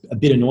it's a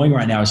bit annoying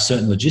right now is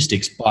certain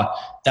logistics, but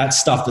that's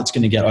stuff that's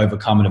going to get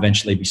overcome and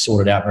eventually be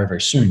sorted out very,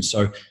 very soon.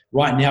 So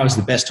right now is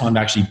the best time to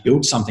actually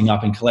build something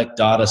up and collect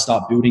data,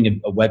 start building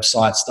a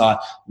website,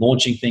 start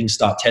launching things,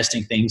 start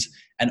testing things.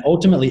 And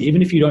ultimately,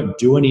 even if you don't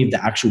do any of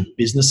the actual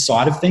business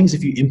side of things,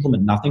 if you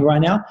implement nothing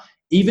right now,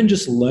 even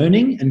just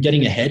learning and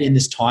getting ahead in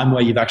this time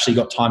where you've actually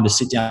got time to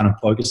sit down and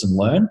focus and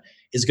learn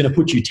is going to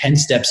put you 10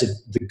 steps of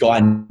the guy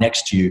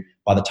next to you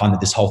by the time that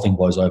this whole thing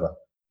blows over.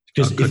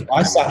 Because if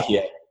I sat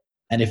here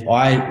and if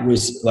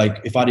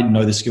I didn't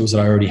know the skills that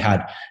I already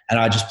had and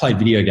I just played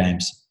video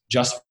games,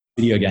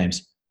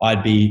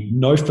 I'd be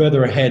no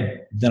further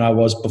ahead than I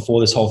was before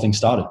this whole thing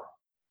started.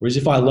 Whereas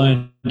if I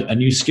learned a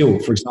new skill,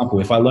 for example,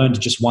 if I learned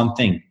just one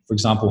thing, for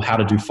example, how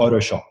to do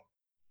Photoshop,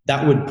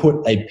 that would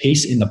put a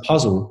piece in the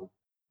puzzle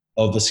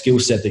of the skill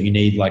set that you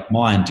need, like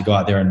mine, to go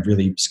out there and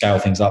really scale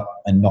things up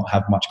and not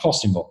have much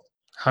cost involved.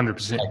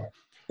 100%.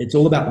 It's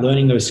all about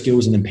learning those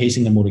skills and then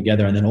piecing them all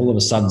together, and then all of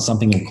a sudden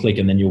something will click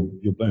and then you'll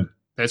boom.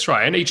 That's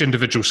right. And each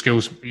individual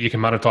skills you can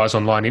monetize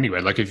online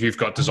anyway. Like if you've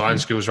got design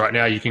skills right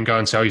now, you can go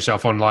and sell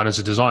yourself online as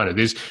a designer.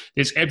 There's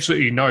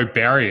absolutely no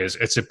barriers.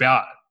 It's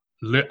about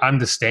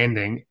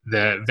understanding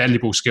the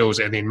valuable skills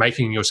and then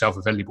making yourself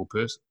a valuable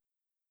person.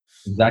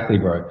 Exactly,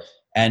 bro.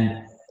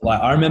 And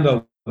like I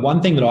remember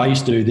one thing that I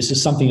used to do, this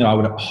is something that I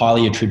would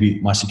highly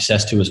attribute my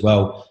success to as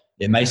well.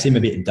 It may seem a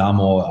bit dumb,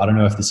 or I don't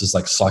know if this is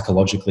like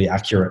psychologically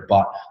accurate,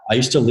 but I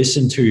used to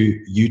listen to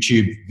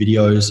YouTube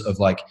videos of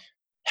like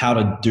how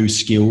to do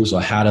skills, or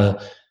how to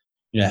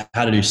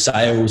do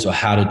sales, or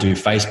how to do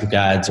Facebook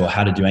ads, or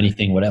how to do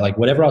anything,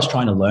 whatever I was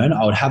trying to learn,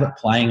 I would have it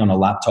playing on a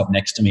laptop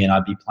next to me and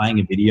I'd be playing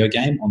a video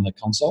game on the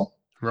console.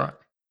 Right.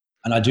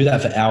 And I do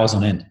that for hours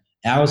on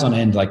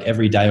end, like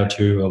every day or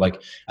two, and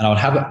I would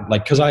have it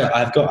like, cause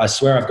I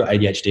swear I've got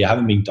ADHD. I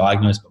haven't been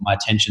diagnosed, but my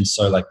attention's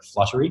so like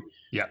fluttery.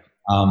 Yeah.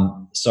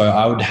 So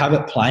I would have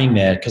it playing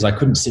there because I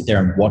couldn't sit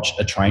there and watch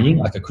a training.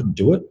 Like I couldn't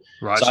do it.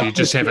 Right. So you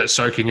just have it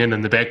soaking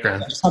in the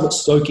background. I just have it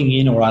soaking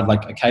in, or I'd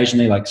like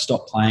occasionally like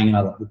stop playing and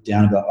I'd like look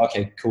down and be like,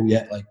 okay, cool.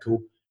 Yeah. Like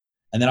cool.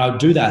 And then I would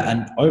do that.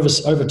 And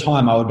over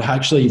time, I would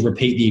actually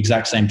repeat the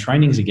exact same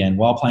trainings again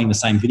while playing the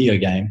same video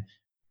game.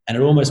 And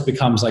it almost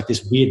becomes like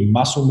this weird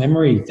muscle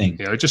memory thing.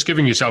 Yeah. Just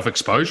giving yourself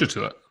exposure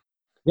to it.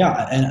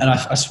 Yeah. And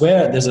I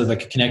swear there's a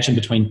connection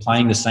between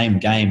playing the same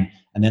game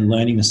and then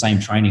learning the same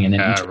training, and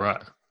then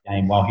right.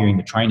 Game while hearing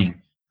the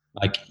training.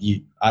 Like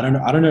I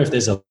don't know if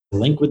there's a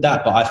link with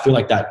that, but I feel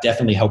like that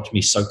definitely helped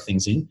me soak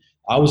things in.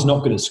 I was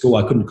not good at school.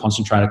 I couldn't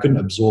concentrate. I couldn't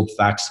absorb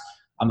facts.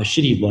 I'm a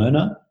shitty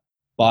learner,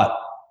 but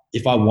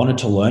if I wanted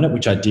to learn it,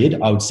 which I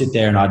did, I would sit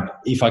there and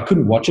if I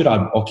couldn't watch it,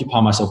 I'd occupy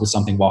myself with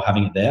something while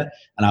having it there,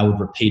 and I would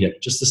repeat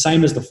it. Just the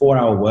same as the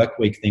 4-hour work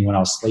week thing when I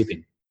was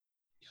sleeping.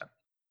 Yeah.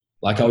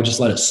 Like I would just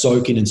let it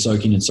soak in and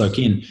soak in and soak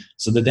in,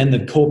 so that then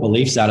the core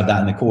beliefs out of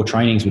that and the core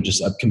trainings were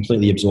just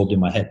completely absorbed in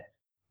my head.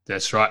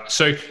 That's right.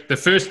 So the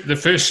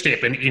first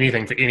step in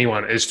anything for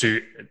anyone is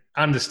to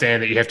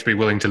understand that you have to be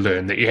willing to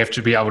learn, that you have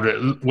to be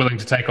willing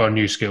to take on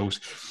new skills,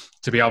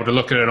 to be able to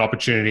look at an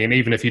opportunity, and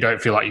even if you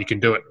don't feel like you can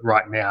do it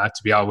right now,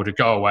 to be able to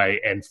go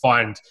away and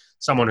find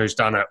someone who's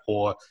done it,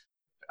 or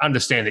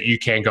understand that you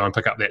can go and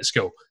pick up that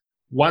skill.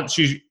 Once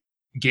you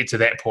get to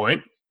that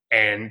point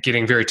and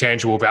getting very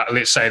tangible about,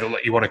 let's say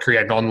that you want to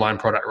create an online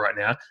product right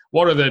now,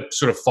 what are the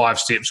sort of 5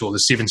 steps or the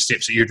 7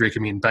 steps that you'd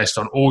recommend based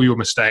on all your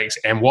mistakes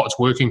and what's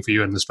working for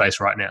you in the space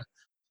right now?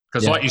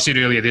 Because like you said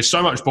earlier, there's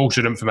so much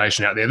bullshit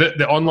information out there.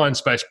 The online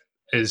space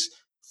is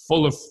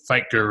full of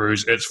fake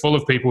gurus. It's full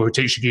of people who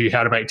teach you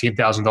how to make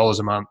 $10,000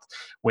 a month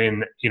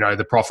when,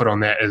 the profit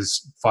on that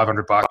is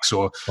 $500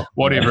 or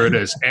whatever it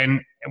is.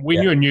 And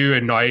when you're new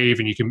and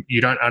naive and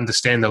you don't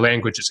understand the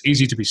language, it's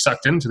easy to be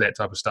sucked into that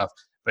type of stuff.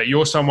 But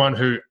you're someone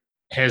who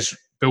has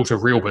built a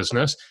real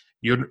business.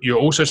 You're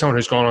also someone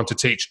who's gone on to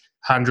teach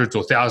hundreds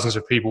or thousands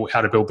of people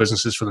how to build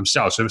businesses for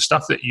themselves. So the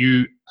stuff that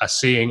you are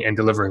seeing and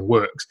delivering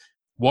works.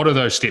 What are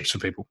those steps for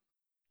people?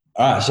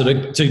 All right. So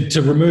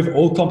to remove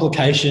all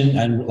complication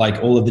and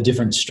like all of the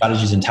different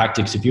strategies and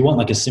tactics, if you want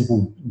like a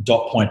simple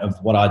dot point of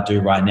what I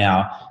do right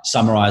now,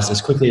 summarize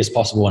as quickly as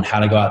possible on how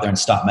to go out there and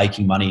start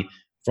making money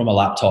from a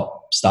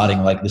laptop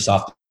starting like this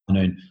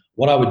afternoon.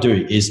 What I would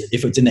do is,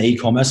 if it's in the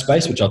e-commerce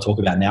space, which I'll talk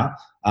about now,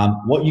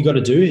 what you got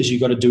to do is you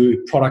got to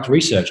do product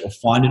research, or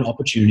find an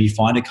opportunity,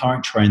 find a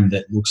current trend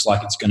that looks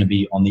like it's going to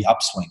be on the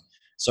upswing.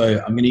 So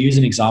I'm going to use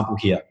an example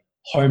here: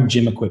 home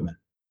gym equipment.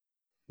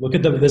 Look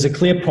at there's a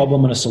clear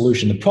problem and a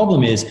solution. The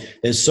problem is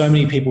there's so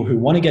many people who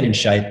want to get in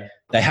shape.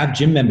 They have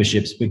gym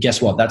memberships, but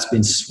guess what? That's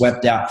been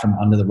swept out from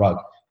under the rug.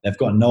 They've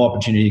got no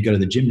opportunity to go to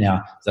the gym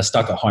now. They're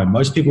stuck at home.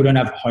 Most people don't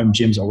have home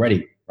gyms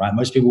already, right?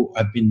 Most people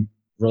have been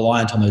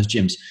reliant on those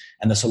gyms.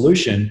 And the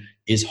solution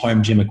is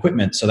home gym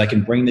equipment, so they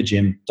can bring the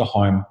gym to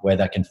home where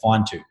they can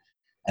find to.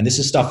 And this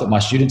is stuff that my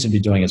students have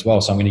been doing as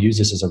well. So I'm going to use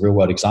this as a real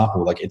world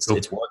example. Like it's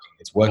working.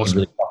 It's working awesome.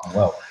 Really fucking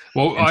well.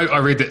 Well, I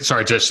read that,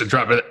 sorry, just to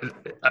interrupt,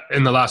 but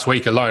in the last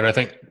week alone, I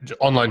think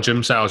online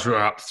gym sales were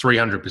up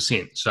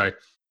 300%. So,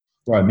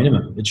 right,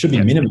 minimum. It should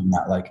be minimum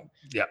that. Like,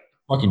 yeah.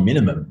 fucking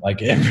minimum.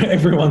 Like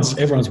everyone's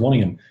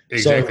wanting them.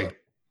 Exactly. So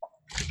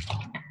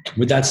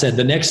with that said,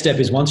 the next step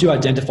is once you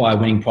identify a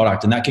winning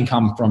product, and that can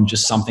come from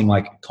just something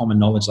like common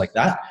knowledge like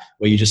that,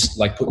 where you just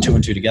like put two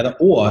and two together,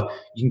 or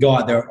you can go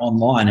out there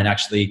online and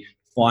actually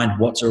find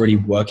what's already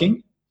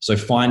working. So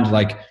find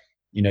like,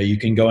 you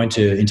can go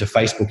into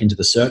Facebook, into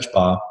the search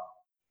bar,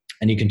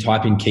 and you can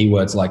type in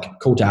keywords like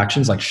call to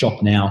actions, like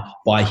shop now,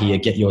 buy here,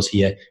 get yours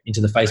here,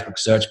 into the Facebook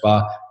search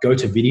bar, go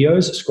to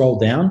videos, scroll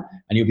down,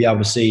 and you'll be able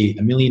to see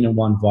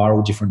 1,000,001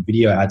 viral different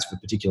video ads for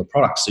particular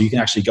products. So you can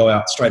actually go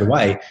out straight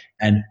away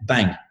and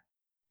bang,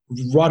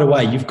 right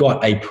away, you've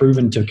got a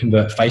proven to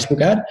convert Facebook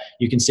ad.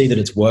 You can see that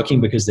it's working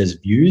because there's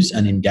views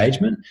and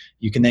engagement.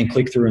 You can then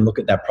click through and look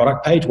at their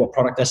product page, what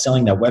product they're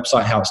selling, their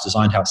website, how it's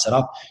designed, how it's set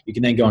up. You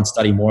can then go and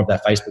study more of their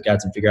Facebook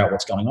ads and figure out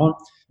what's going on.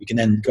 You can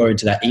then go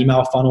into that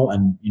email funnel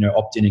and,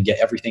 opt in and get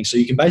everything. So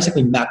you can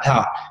basically map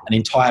out an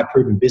entire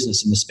proven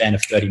business in the span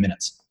of 30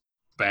 minutes.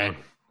 Bang.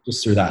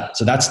 Just through that.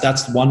 So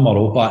that's one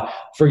model. But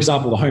for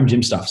example, the home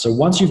gym stuff. So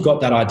once you've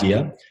got that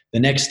idea, the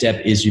next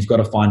step is you've got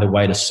to find a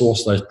way to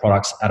source those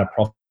products at a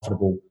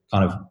profitable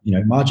kind of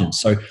margin.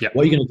 So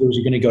what you're going to do is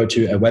you're going to go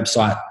to a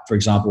website, for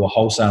example, a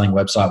wholesaling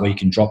website where you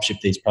can drop ship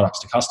these products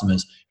to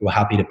customers who are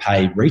happy to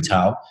pay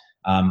retail,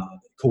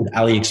 called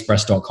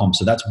aliexpress.com.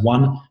 So that's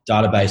one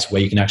database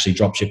where you can actually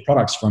drop ship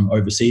products from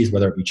overseas,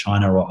 whether it be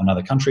China or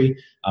another country,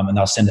 and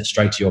they'll send it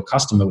straight to your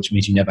customer, which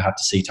means you never have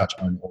to see, touch,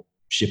 own, or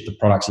ship the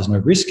products. There's no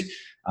risk.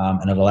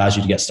 And it allows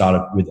you to get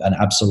started with an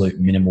absolute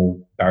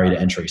minimal barrier to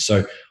entry.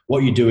 So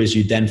what you do is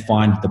you then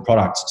find the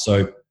products.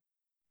 So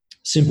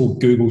simple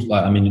Google,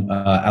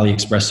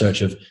 AliExpress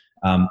search of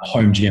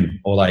home gym,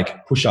 or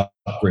like push-up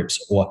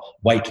grips, or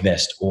weight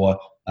vest, or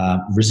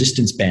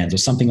resistance bands, or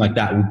something like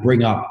that will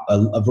bring up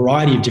a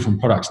variety of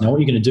different products. Now,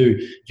 what you're going to do,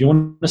 if you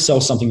want to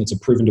sell something that's a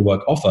proven to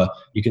work offer,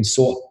 you can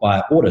sort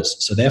by orders.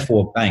 So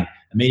therefore, bang,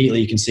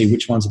 immediately you can see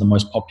which ones are the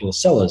most popular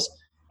sellers.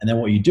 And then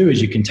what you do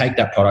is you can take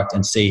that product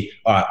and see,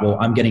 all right, well,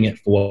 I'm getting it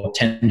for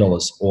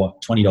 $10 or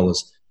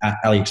 $20 at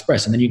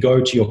AliExpress. And then you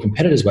go to your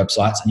competitors'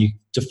 websites, and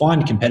to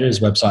find competitors'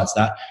 websites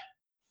that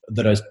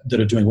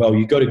are doing well,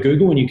 you go to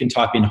Google and you can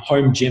type in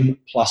home gym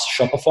plus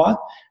Shopify,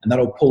 and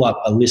that'll pull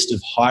up a list of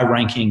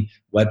high-ranking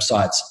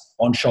websites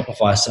on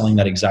Shopify selling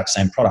that exact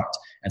same product.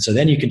 And so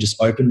then you can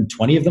just open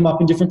 20 of them up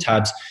in different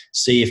tabs,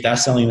 see if they're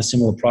selling a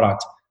similar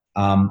product,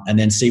 and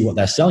then see what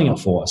they're selling it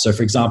for. So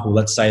for example,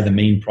 let's say the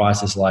mean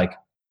price is like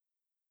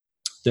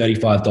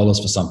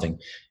 $35 for something.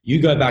 You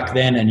go back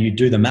then and you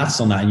do the maths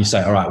on that, and you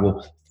say, all right,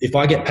 well, if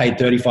I get paid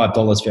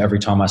 $35 for every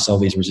time I sell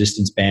these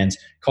resistance bands,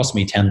 cost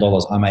me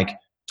 $10, I make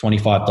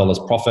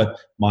 $25 profit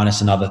minus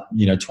another,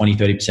 20,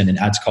 30% in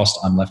ads cost.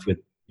 I'm left with,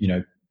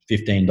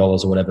 $15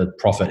 or whatever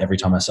profit every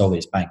time I sell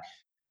these. Bang.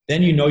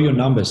 Then you know your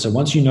numbers. So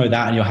once you know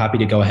that and you're happy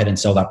to go ahead and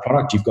sell that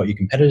product, you've got your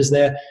competitors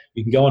there.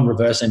 You can go and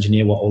reverse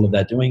engineer what all of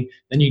they're doing.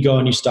 Then you go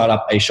and you start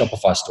up a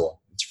Shopify store.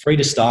 It's free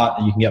to start,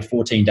 and you can get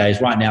 14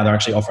 days. Right now, they're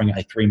actually offering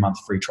a 3-month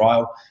free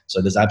trial.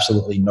 So there's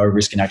absolutely no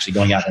risk in actually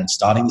going out and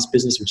starting this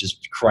business, which is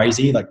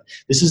crazy. Like,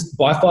 this is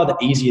by far the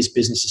easiest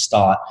business to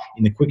start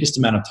in the quickest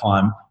amount of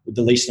time with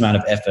the least amount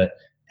of effort.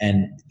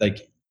 And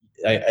like,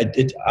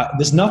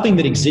 there's nothing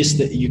that exists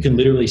that you can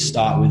literally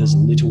start with as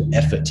little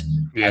effort.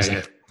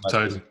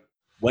 Totally.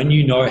 When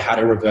you know how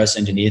to reverse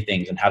engineer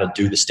things and how to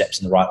do the steps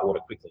in the right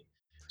order quickly.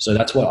 So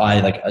that's what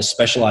I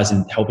specialize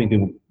in, helping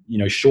people,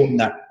 shorten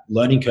that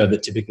learning curve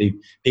that typically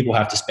people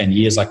have to spend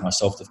years like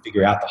myself to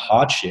figure out the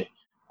hard shit.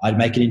 I'd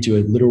make it into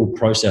a literal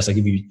process. I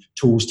give you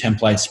tools,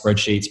 templates,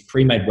 spreadsheets,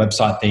 pre-made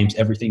website themes,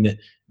 everything that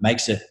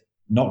makes it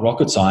not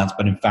rocket science,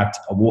 but in fact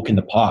a walk in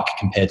the park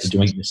compared to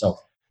doing it yourself.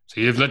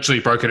 So you've literally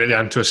broken it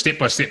down to a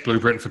step-by-step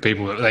blueprint for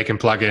people that they can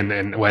plug in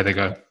and away they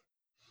go.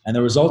 And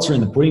the results are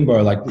in the pudding,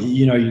 bro. Like,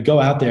 you go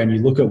out there and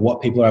you look at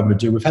what people are able to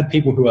do. We've had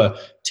people who are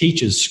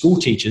teachers, school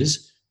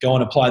teachers, go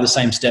and apply the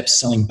same steps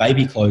selling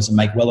baby clothes and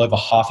make well over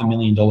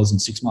 $500,000 in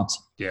 6 months.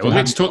 Yeah, well,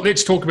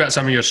 let's talk about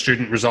some of your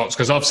student results,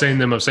 because I've seen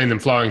them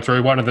flowing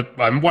through. One of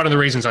the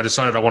reasons I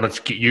decided I wanted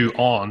to get you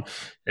on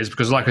is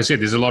because, like I said,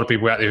 there's a lot of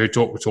people out there who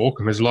talk the talk,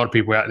 and there's a lot of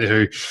people out there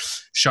who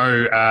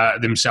show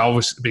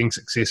themselves being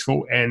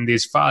successful, and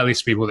there's far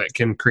less people that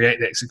can create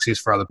that success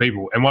for other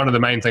people. And one of the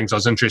main things I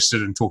was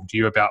interested in talking to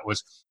you about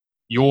was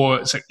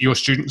your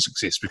student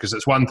success, because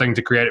it's one thing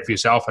to create it for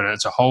yourself, and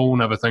it's a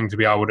whole other thing to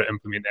be able to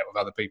implement that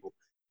with other people.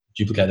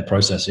 Duplicate the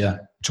process, yeah.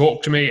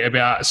 Talk to me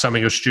about some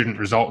of your student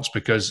results,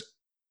 because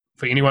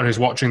for anyone who's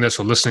watching this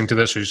or listening to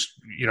this, who's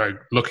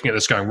looking at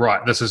this going, right,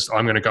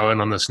 I'm going to go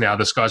in on this now.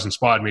 This guy's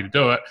inspired me to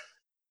do it.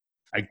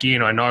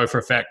 Again, I know for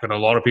a fact that a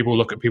lot of people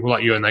look at people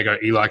like you and they go,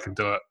 Eli can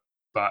do it,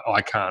 but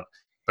I can't.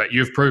 But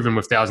you've proven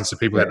with thousands of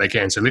people that they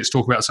can. So let's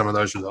talk about some of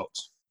those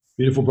results.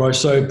 Beautiful, bro.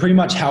 So pretty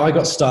much how I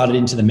got started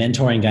into the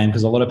mentoring game,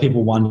 because a lot of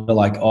people wonder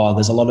like, oh,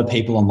 there's a lot of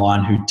people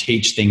online who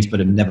teach things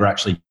but have never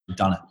actually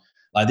done it.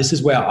 Like, this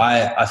is where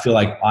I feel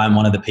like I'm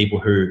one of the people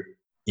who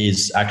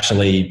is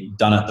actually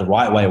done it the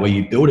right way, where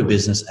you build a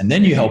business and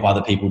then you help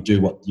other people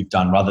do what you've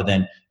done, rather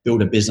than build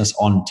a business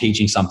on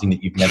teaching something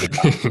that you've never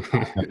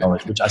done,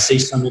 knowledge, which I see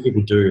so many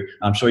people do.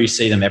 I'm sure you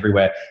see them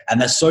everywhere. And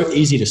they're so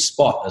easy to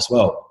spot as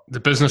well. The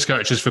business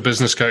coaches for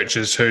business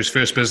coaches whose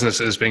first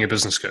business is being a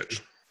business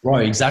coach.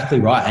 Right,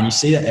 exactly right. And you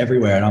see that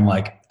everywhere. And I'm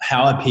like,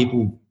 how do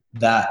people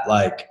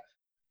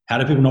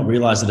not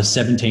realize that a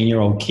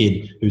 17-year-old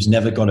kid who's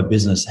never got a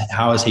business,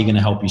 how is he going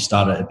to help you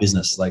start a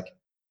business? Like,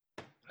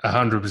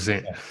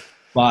 100%.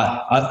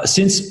 But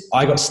since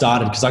I got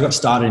started, because I got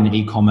started in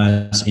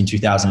e-commerce in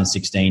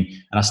 2016,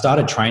 and I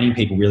started training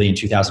people really in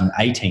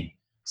 2018.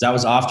 So that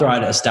was after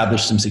I'd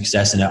established some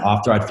success in it,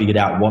 after I'd figured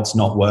out what's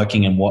not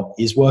working and what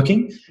is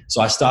working.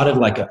 So I started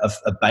like a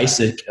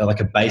basic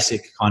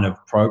kind of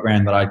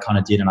program that I kind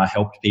of did, and I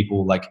helped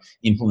people like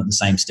implement the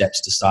same steps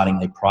to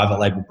starting a private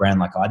label brand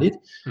like I did.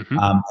 Mm-hmm.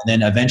 And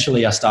then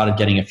eventually I started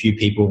getting a few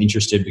people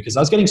interested, because I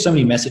was getting so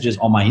many messages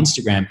on my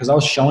Instagram, because I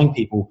was showing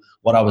people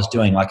what I was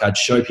doing. Like I'd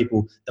show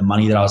people the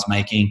money that I was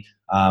making.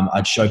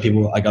 I'd show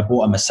people, like I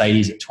bought a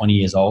Mercedes at 20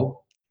 years old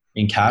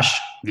in cash.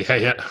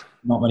 Yeah.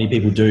 Not many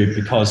people do,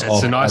 because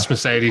it's a nice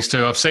Mercedes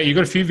too. I've seen you've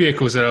got a few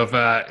vehicles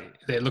that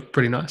look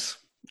pretty nice.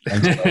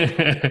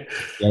 Yeah,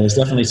 there's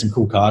definitely some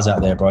cool cars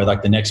out there, bro.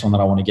 Like the next one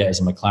that I want to get is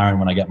a McLaren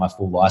when I get my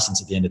full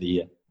license at the end of the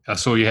year. I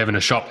saw you having a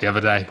shop the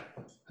other day.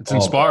 It's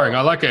inspiring.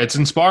 I like it. It's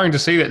inspiring to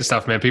see that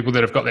stuff, man. People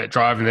that have got that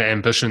drive and that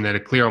ambition, that are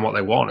clear on what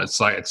they want.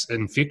 It's like, it's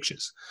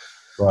infectious.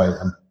 Bro,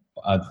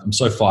 I'm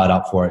so fired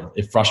up for it.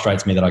 It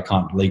frustrates me that I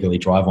can't legally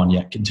drive one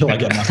yet until I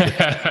get my.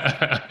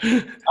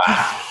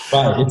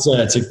 But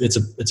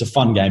it's a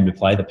fun game to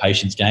play, the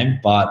patience game.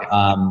 But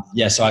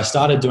so I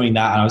started doing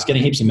that, and I was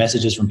getting heaps of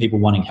messages from people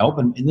wanting help.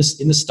 And in the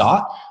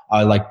start,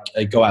 I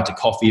go out to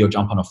coffee or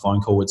jump on a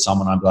phone call with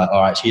someone. I'd be like,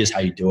 all right, here's how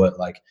you do it.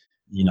 Like,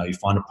 you know, you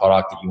find a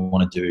product that you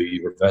want to do,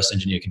 you reverse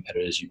engineer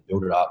competitors, you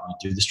build it up,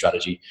 you do the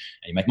strategy,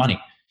 and you make money.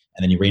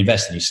 And then you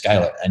reinvest and you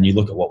scale it, and you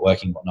look at what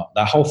working, what not.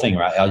 That whole thing,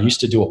 right? I used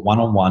to do it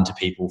one-on-one to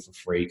people for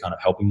free, kind of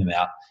helping them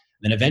out.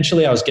 And then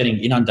eventually I was getting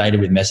inundated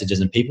with messages,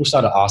 and people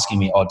started asking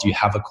me, oh, do you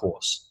have a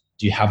course?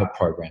 Do you have a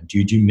program? Do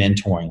you do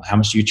mentoring? How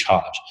much do you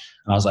charge?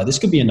 And I was like, this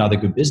could be another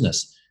good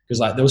business, because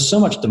like there was so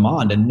much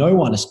demand, and no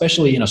one,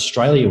 especially in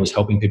Australia, was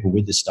helping people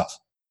with this stuff.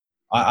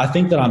 I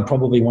think that I'm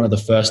probably one of the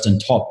first and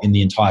top in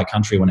the entire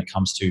country when it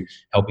comes to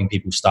helping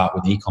people start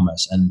with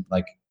e-commerce.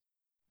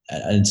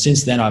 And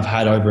since then, I've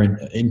had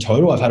in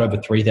total, I've had over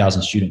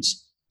 3,000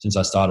 students since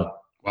I started.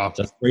 Wow.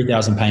 So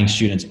 3,000 paying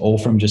students, all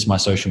from just my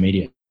social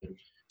media.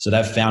 So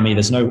they've found me.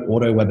 There's no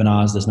auto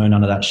webinars. There's none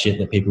of that shit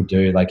that people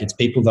do. Like, it's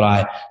people that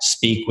I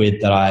speak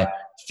with that I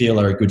feel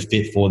are a good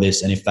fit for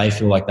this. And if they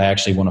feel like they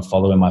actually want to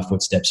follow in my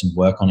footsteps and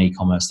work on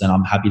e-commerce, then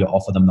I'm happy to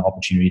offer them the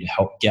opportunity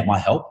to get my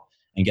help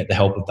and get the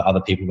help of the other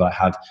people that I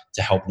have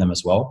to help them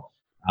as well.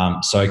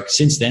 So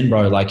since then,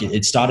 bro, like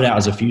it started out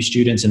as a few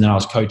students, and then I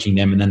was coaching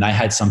them, and then they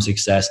had some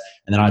success,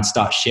 and then I'd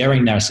start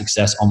sharing their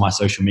success on my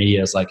social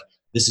media as like,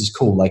 this is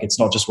cool. Like, it's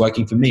not just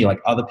working for me, like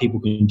other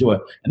people can do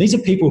it. And these are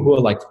people who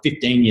are like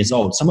 15 years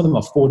old. Some of them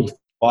are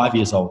 45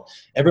 years old.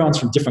 Everyone's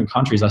from different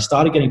countries. I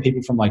started getting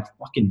people from like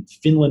fucking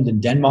Finland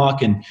and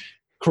Denmark and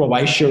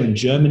Croatia and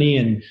Germany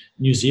and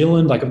New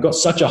Zealand. Like, I've got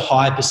such a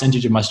high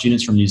percentage of my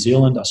students from New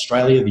Zealand,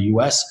 Australia, the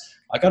US.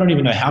 Like, I don't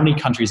even know how many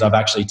countries I've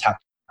actually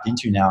tapped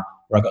into now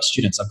where I've got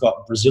students. I've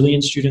got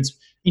Brazilian students,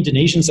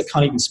 Indonesians that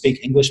can't even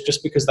speak English,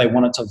 just because they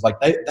wanted to, like,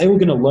 they were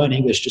going to learn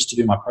English just to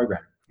do my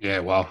program. Yeah.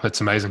 Wow. That's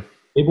amazing.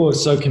 People are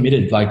so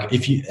committed. Like,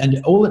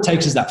 and all it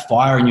takes is that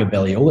fire in your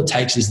belly. All it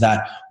takes is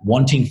that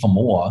wanting for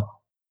more,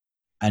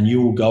 and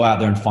you will go out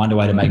there and find a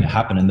way to make it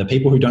happen. And the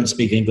people who don't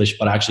speak English,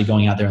 but are actually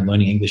going out there and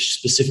learning English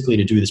specifically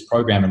to do this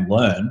program and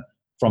learn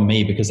from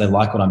me because they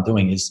like what I'm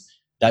doing,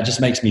 that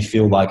just makes me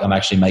feel like I'm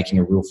actually making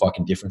a real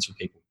fucking difference for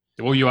people.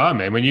 Well, you are,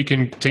 man. When you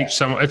can teach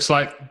someone, it's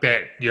like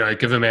that, you know,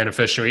 give a man a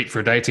fish to eat for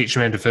a day, teach a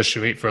man to fish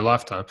to eat for a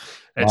lifetime.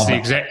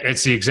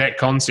 It's the exact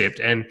concept.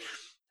 And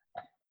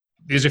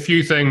there's a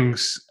few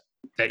things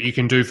that you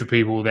can do for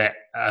people that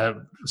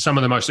some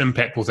of the most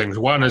impactful things.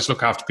 One is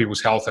look after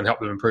people's health and help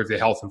them improve their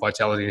health and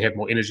vitality and have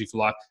more energy for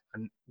life.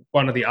 And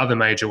one of the other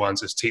major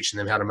ones is teaching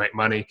them how to make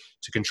money,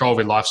 to control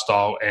their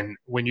lifestyle. And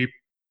when you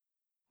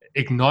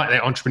ignite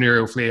that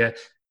entrepreneurial flair,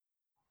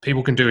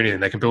 people can do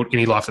anything. They can build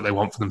any life that they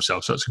want for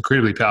themselves. So it's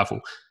incredibly powerful.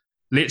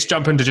 Let's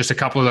jump into just a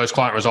couple of those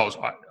client results.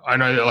 I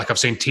know that, like, I've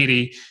seen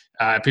Teddy,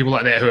 people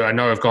like that who I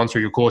know have gone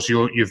through your course.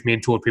 You've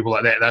mentored people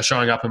like that. They're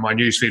showing up in my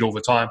newsfeed all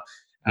the time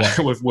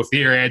with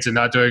their ads, and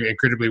they're doing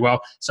incredibly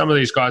well. Some of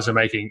these guys are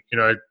making, you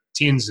know,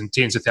 tens and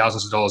tens of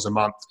thousands of dollars a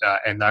month,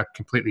 and they're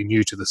completely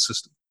new to the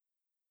system.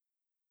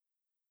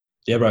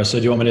 Yeah, bro. So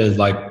do you want me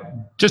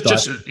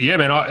to yeah,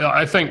 man.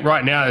 I think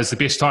right now is the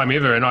best time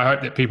ever. And I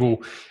hope that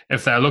people,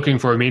 if they're looking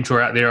for a mentor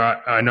out there,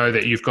 I know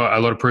that you've got a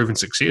lot of proven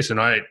success, and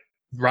I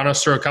run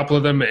us through a couple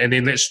of them, and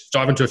then let's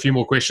dive into a few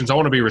more questions. I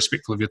want to be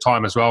respectful of your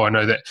time as well. I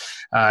know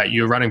that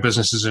you're running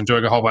businesses and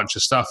doing a whole bunch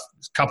of stuff.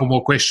 A couple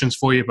more questions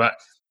for you, but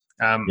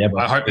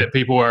I hope that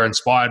people are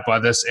inspired by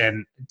this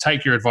and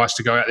take your advice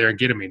to go out there and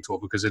get a mentor,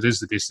 because it is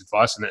the best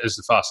advice and it is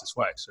the fastest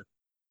way. So.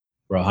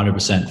 Bro,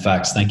 100%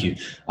 facts. Thank you.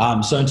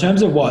 So in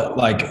terms of what,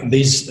 like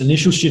these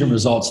initial student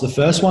results, the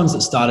first ones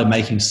that started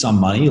making some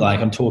money, like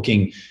I'm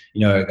talking,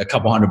 a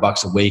couple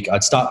 $100 a week,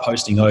 I'd start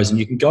posting those, and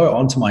you can go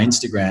onto my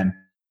Instagram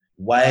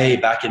way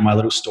back in my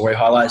little story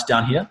highlights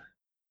down here.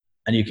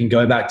 And you can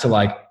go back to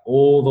like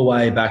all the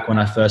way back when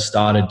I first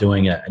started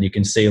doing it. And you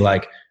can see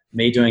like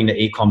me doing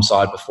the e-com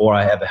side before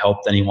I ever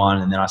helped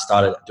anyone. And then I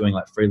started doing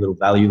like free little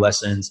value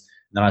lessons.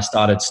 And then I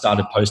started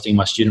posting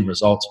my student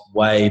results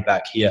way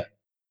back here,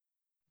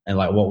 and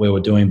like what we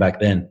were doing back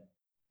then.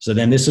 So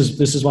then this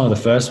is one of the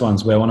first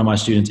ones where one of my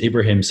students,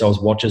 Ibrahim,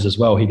 sells watches as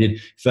well. He did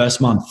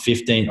last month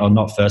it said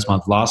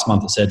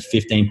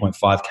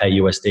 15.5K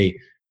USD.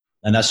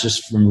 And that's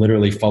just from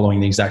literally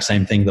following the exact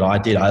same thing that I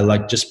did. I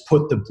like just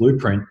put the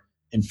blueprint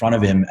in front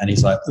of him and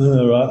he's like,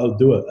 all right, I'll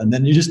do it. And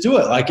then you just do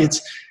it. And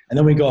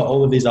then we got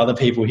all of these other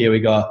people here. We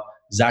got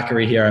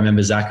Zachary here. I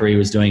remember Zachary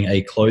was doing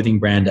a clothing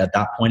brand at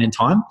that point in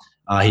time.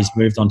 He's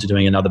moved on to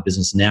doing another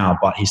business now,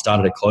 but he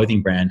started a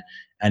clothing brand.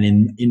 And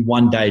in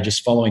one day,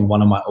 just following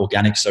one of my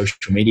organic social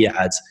media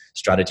ads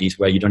strategies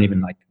where you don't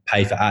even like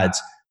pay for ads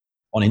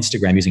on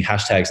Instagram using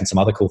hashtags and some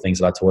other cool things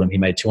that I taught him, he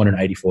made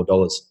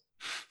 $284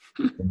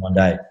 in one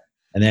day.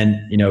 And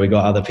then, we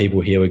got other people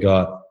here. We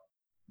got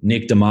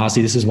Nick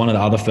DeMasi. This is one of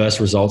the other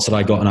first results that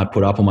I got and I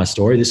put up on my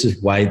story. This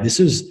is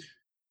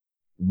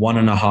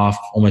 1.5,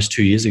 almost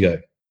 2 years ago.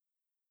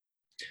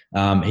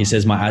 He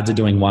says, my ads are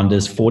doing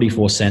wonders,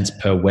 44 cents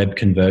per web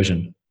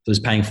conversion. So he's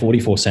paying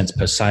 44 cents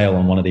per sale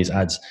on one of these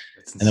ads.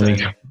 And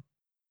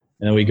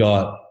then we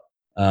got,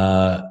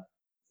 oh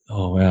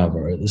wow,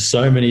 bro. There's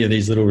so many of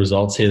these little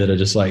results here that are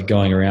just like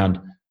going around.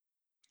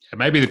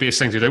 Maybe the best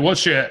thing to do.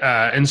 What's your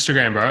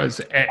Instagram, bro? It's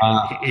at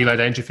Eli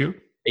Dangerfield?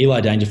 Eli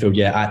Dangerfield,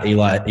 yeah, at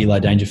Eli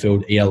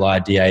Dangerfield,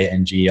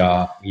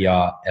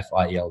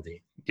 ELIDANGERFIELD.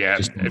 Yeah,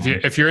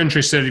 if you're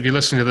interested, if you're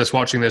listening to this,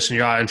 watching this, and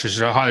you are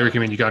interested, I highly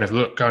recommend you go and have a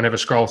look, go and have a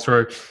scroll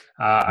through.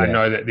 I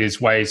know that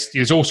there's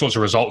all sorts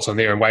of results on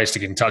there and ways to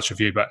get in touch with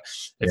you. But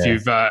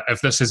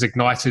if this has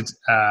ignited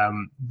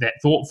that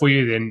thought for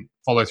you, then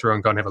follow through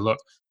and go and have a look.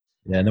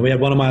 Yeah, and then we have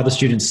one of my other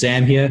students,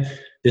 Sam, here.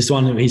 This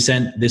one he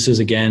sent, this is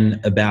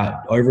again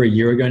about over a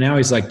year ago now.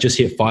 He's like, just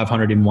hit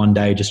 500 in one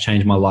day, just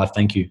changed my life.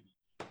 Thank you.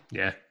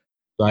 Yeah.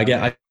 So I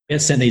get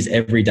sent these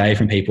every day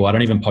from people. I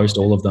don't even post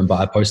all of them, but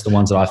I post the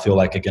ones that I feel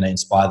like are going to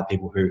inspire the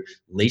people who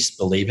least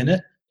believe in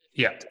it.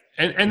 Yeah.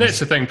 And that's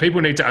the thing.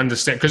 People need to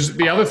understand, because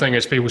the other thing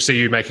is people see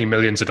you making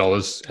millions of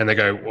dollars and they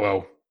go,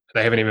 well,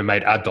 they haven't even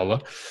made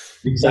 $1.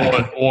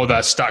 Exactly. Or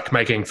they're stuck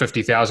making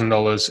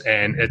 $50,000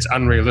 and it's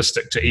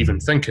unrealistic to even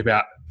think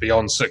about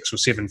beyond 6 or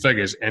 7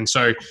 figures. And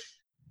so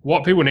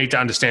what people need to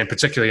understand,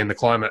 particularly in the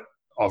climate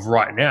of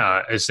right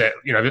now, is that,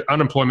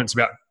 unemployment's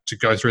about to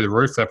go through the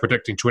roof. They're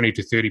predicting 20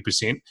 to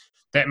 30%.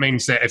 That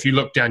means that if you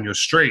look down your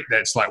street,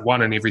 that's like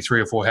 1 in every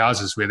 3 or 4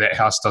 houses where that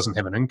house doesn't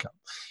have an income.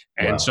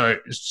 And so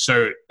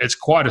it's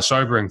quite a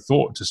sobering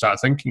thought to start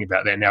thinking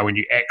about that now when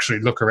you actually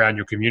look around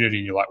your community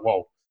and you're like,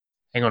 whoa,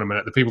 hang on a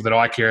minute. The people that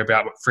I care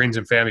about, friends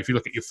and family, if you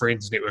look at your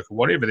friends network or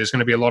whatever, there's going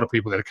to be a lot of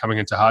people that are coming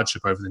into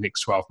hardship over the next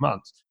 12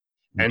 months.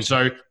 Mm-hmm. And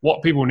so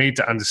what people need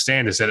to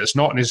understand is that it's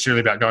not necessarily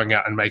about going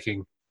out and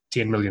making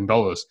 $10 million.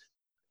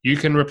 You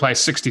can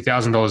replace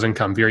 $60,000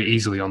 income very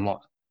easily online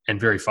and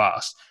very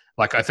fast.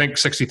 Like I think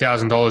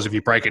 $60,000, if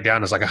you break it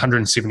down, is like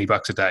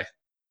 $170 a day.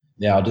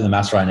 Yeah, I'll do the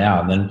maths right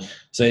now. And then,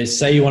 so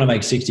say you want to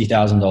make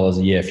 $60,000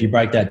 a year. If you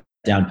break that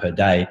down per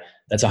day,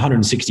 that's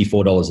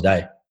 $164 a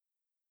day.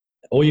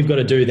 All you've got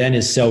to do then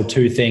is sell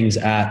 2 things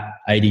at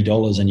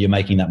 $80 and you're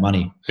making that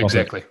money.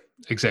 Exactly.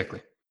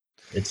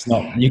 It's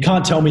not, you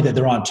can't tell me that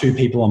there aren't 2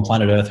 people on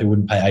planet Earth who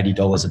wouldn't pay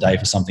 $80 a day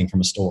for something from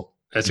a store.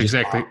 That's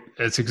exactly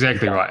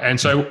right. And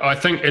so I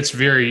think it's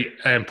very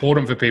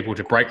important for people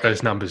to break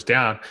those numbers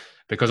down,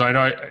 because I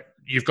know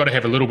you've got to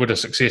have a little bit of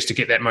success to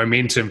get that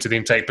momentum to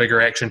then take bigger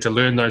action, to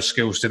learn those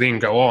skills, to then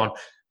go on.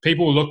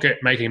 People look at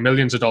making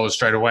millions of dollars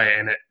straight away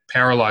and it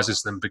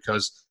paralyzes them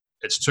because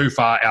it's too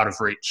far out of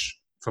reach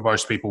for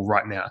most people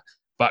right now.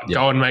 But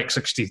go and make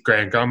 60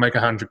 grand, go and make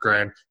 100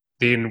 grand,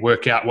 then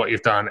work out what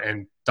you've done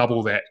and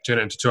double that, turn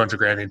it into 200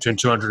 grand, and turn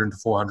 200 into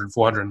 400,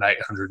 400 into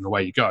 800, and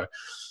away you go.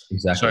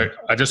 Exactly. So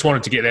I just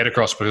wanted to get that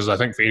across, because I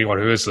think for anyone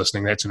who is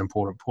listening, that's an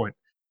important point.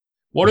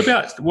 What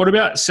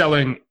about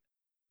selling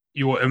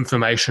your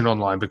information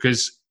online?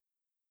 Because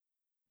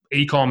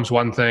e-com's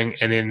one thing,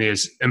 and then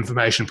there's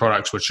information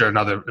products, which are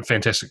another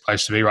fantastic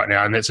place to be right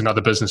now, and that's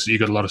another business that you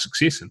got a lot of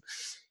success in.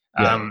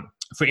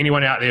 For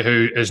anyone out there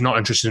who is not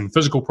interested in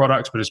physical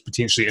products but is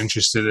potentially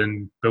interested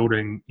in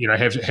building,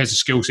 has a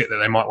skill set that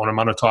they might want to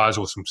monetize,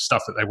 or some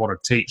stuff that they want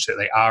to teach that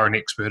they are an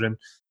expert in,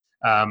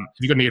 have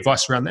you got any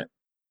advice around that?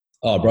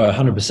 Oh, bro,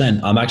 100%.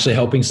 I'm actually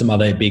helping some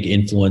other big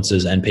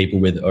influencers and people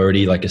with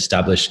already like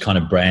established kind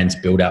of brands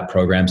build out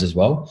programs as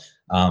well.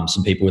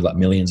 Some people with like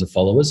millions of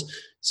followers.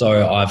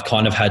 So I've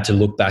kind of had to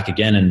look back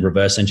again and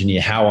reverse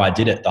engineer how I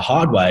did it the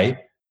hard way,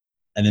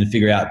 and then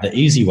figure out the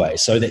easy way.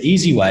 So the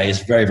easy way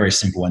is very, very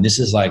simple. And this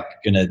is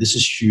this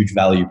is huge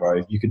value,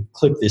 bro. You could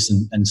clip this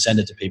and send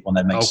it to people and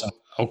that makes sense.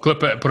 I'll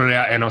clip it, put it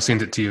out, and I'll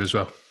send it to you as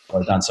well.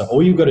 got it done. So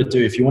all you've got to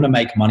do, if you want to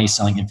make money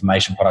selling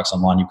information products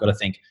online, you've got to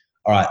think,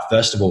 all right,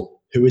 first of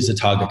all, who is the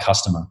target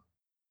customer?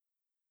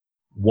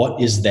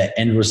 What is their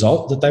end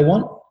result that they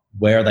want?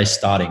 Where are they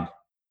starting?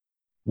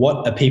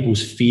 What are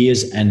people's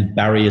fears and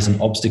barriers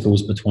and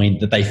obstacles between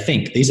that they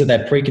think? These are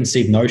their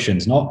preconceived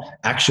notions, not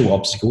actual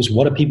obstacles.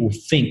 What do people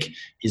think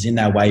is in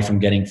their way from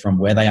getting from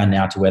where they are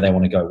now to where they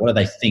want to go? What do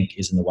they think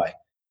is in the way?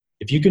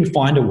 If you can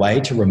find a way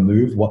to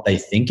remove what they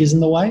think is in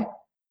the way,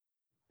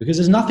 because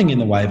there's nothing in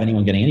the way of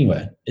anyone getting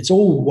anywhere. It's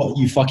all what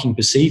you fucking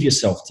perceive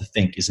yourself to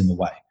think is in the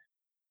way.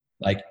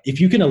 Like if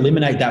you can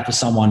eliminate that for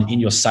someone in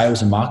your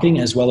sales and marketing,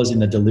 as well as in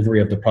the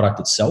delivery of the product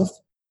itself,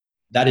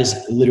 that is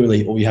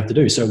literally all you have to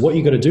do. So what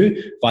you got to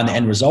do, find the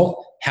end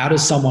result. How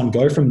does someone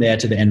go from there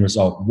to the end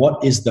result?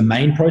 What is the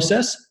main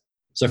process?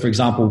 So for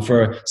example,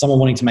 for someone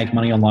wanting to make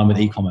money online with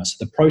e-commerce,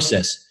 the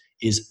process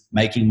is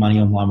making money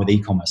online with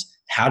e-commerce.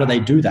 How do they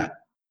do that?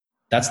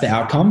 That's the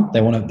outcome.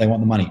 They want the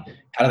money.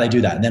 How do they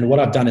do that? And then what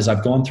I've done is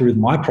I've gone through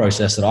my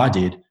process that I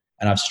did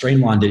and I've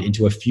streamlined it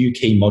into a few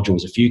key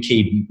modules, a few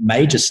key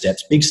major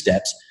steps, big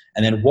steps,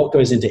 and then what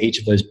goes into each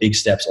of those big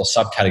steps or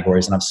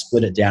subcategories. And I've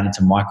split it down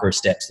into micro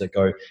steps that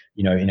go,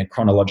 in a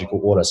chronological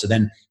order. So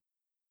then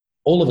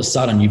all of a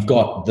sudden you've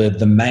got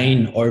the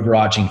main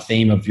overarching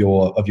theme of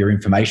your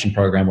information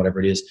program, whatever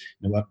it is,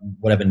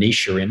 whatever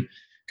niche you're in. It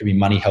could be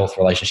money, health,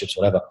 relationships,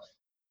 whatever.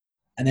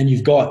 And then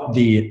you've got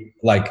the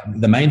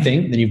main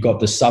thing, then you've got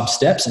the sub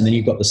steps, and then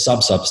you've got the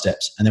sub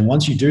steps. And then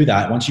once you do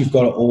that, once you've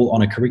got it all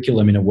on a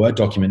curriculum in a Word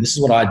document, this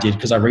is what I did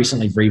because I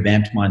recently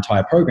revamped my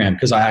entire program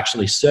because I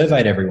actually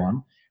surveyed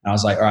everyone. And I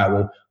was like, all right,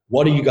 well,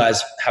 what are you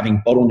guys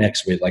having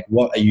bottlenecks with? Like,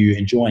 what are you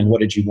enjoying? What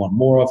did you want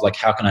more of? Like,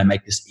 how can I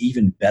make this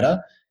even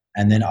better?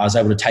 And then I was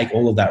able to take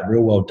all of that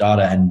real world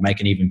data and make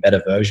an even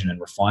better version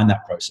and refine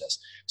that process.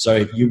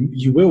 So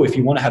you will, if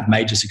you want to have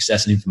major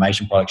success in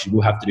information products, you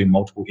will have to do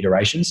multiple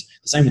iterations.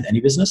 The same with any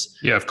business.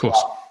 Yeah, of course.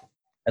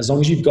 As long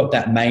as you've got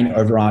that main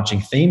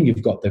overarching theme,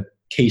 you've got the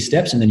key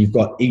steps, and then you've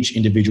got each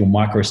individual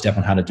micro step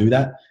on how to do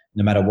that,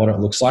 no matter what it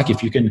looks like.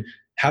 If you can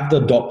have the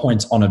dot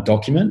points on a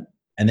document,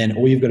 and then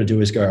all you've got to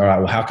do is go, all right,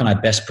 well, how can I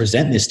best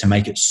present this to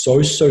make it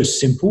so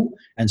simple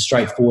and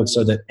straightforward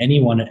so that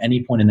anyone at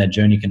any point in their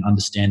journey can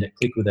understand it,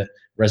 click with it,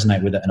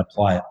 resonate with it, and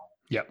apply it.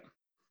 Yep.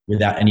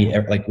 Without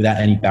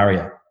any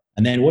barrier.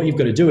 And then what you've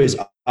got to do is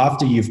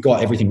after you've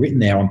got everything written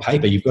there on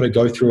paper, you've got to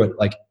go through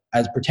it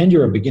pretend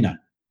you're a beginner.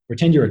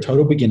 Pretend you're a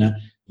total beginner.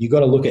 You've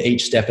got to look at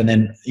each step and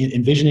then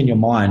envision in your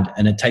mind,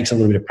 and it takes a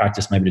little bit of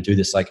practice maybe to do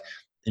this,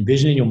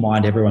 envision in your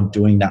mind everyone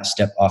doing that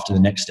step after the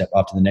next step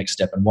after the next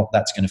step, and what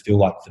that's going to feel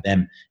like for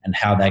them and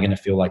how they're going to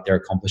feel like they're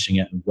accomplishing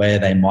it and where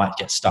they might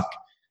get stuck.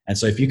 And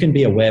so if you can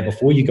be aware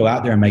before you go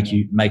out there and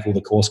make all the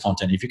course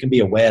content, if you can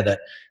be aware that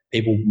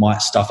people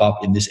might stuff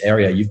up in this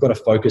area, you've got to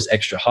focus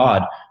extra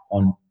hard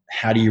on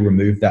how do you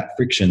remove that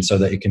friction so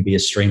that it can be a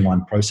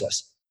streamlined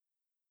process.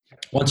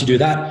 Once you do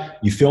that,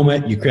 you film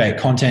it, you create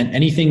content,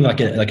 anything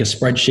like a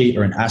spreadsheet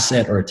or an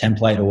asset or a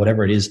template or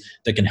whatever it is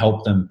that can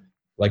help them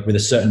with a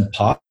certain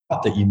part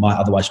that you might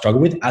otherwise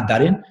struggle with, add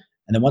that in.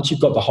 And then once you've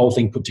got the whole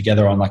thing put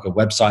together on a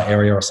website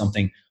area or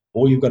something,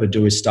 all you've got to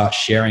do is start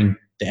sharing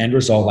the end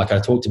result, like I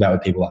talked about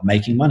with people, like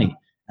making money.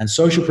 And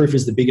social proof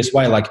is the biggest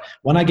way.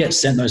 When I get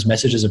sent those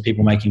messages of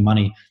people making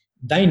money,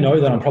 they know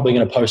that I'm probably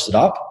going to post it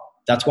up.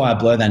 That's why I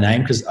blur their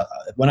name, because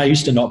when I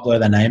used to not blur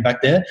their name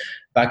back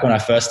when I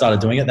first started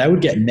doing it, they would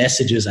get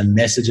messages and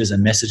messages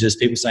and messages,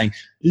 people saying,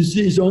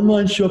 is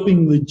online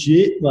shopping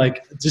legit?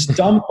 Just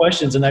dumb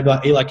questions. And they'd be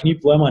like, Eli, can you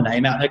blur my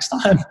name out next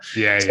time?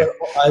 Yeah.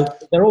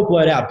 They're all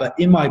blurred out. But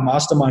in my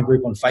mastermind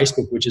group on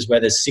Facebook, which is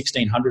where there's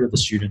 1,600 of the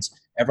students,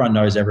 everyone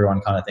knows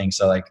everyone kind of thing.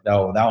 So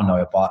they'll know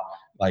it. But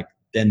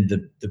then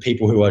the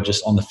people who are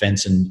just on the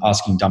fence and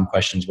asking dumb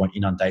questions won't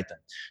inundate them.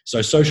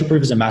 So social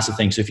proof is a massive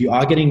thing. So if you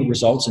are getting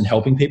results and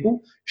helping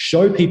people,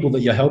 show people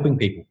that you're helping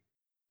people.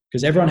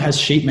 Because everyone has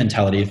sheep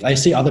mentality. If they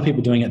see other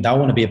people doing it, they'll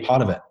want to be a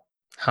part of it.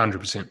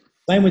 100%.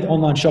 Same with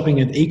online shopping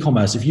and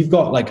e-commerce. If you've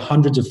got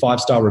hundreds of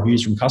 5-star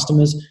reviews from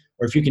customers,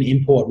 or if you can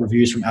import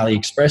reviews from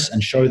AliExpress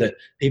and show that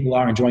people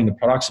are enjoying the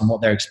products and what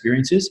their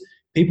experience is,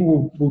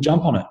 people will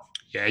jump on it.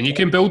 Yeah, and you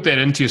can build that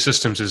into your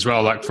systems as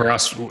well. Like for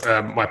us,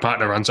 my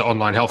partner runs an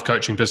online health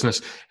coaching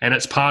business, and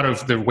it's part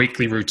of the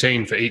weekly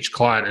routine for each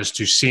client is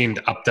to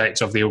send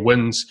updates of their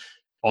wins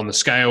on the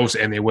scales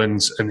and their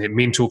wins and their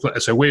mental.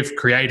 So we've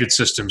created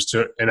systems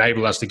to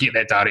enable us to get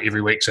that data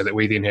every week so that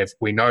we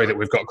know that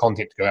we've got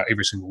content to go out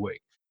every single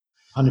week.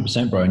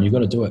 100%, bro, and you've got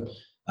to do it.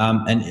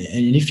 And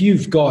if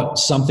you've got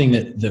something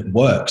that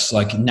works,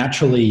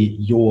 naturally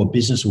your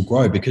business will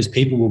grow because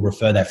people will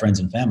refer their friends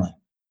and family.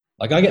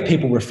 I get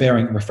people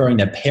referring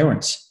their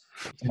parents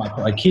to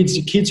my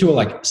kids who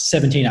are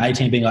 17 or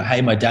 18 being like,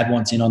 hey, my dad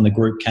wants in on the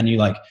group. Can you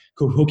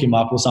hook him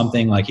up or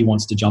something? He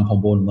wants to jump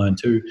on board and learn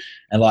too.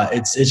 And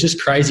it's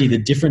just crazy the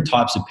different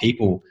types of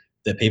people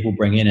that people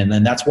bring in. And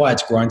then that's why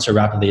it's grown so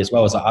rapidly as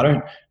well. I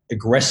don't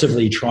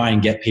aggressively try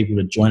and get people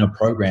to join a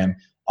program.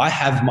 I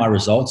have my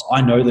results.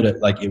 I know that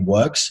it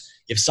works.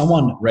 if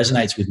someone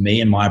resonates with me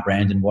and my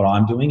brand and what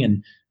I'm doing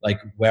and like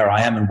where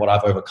I am and what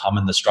I've overcome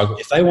and the struggle,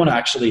 if they want to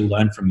actually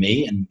learn from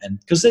me and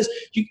because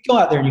you can go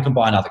out there and you can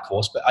buy another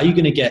course, but are you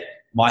going to get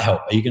my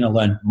help? Are you going to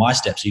learn my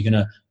steps? Are you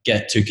going to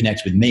get to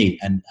connect with me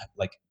and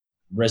like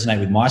resonate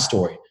with my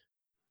story?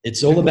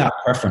 It's all about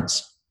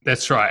preference.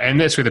 That's right. And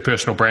that's where the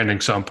personal branding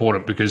is so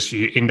important, because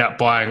you end up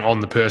buying on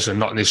the person,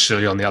 not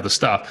necessarily on the other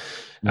stuff.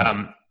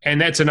 Yeah. And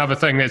that's another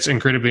thing that's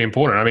incredibly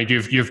important. I mean,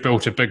 you've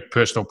built a big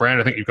personal brand.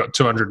 I think you've got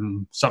 200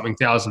 and something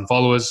thousand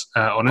followers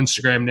on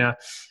Instagram now.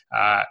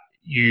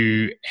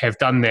 You have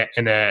done that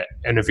in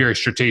a very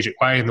strategic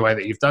way, in the way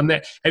that you've done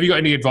that. Have you got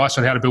any advice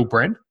on how to build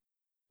brand?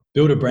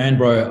 Build a brand,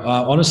 bro.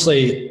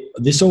 Honestly,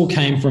 this all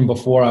came from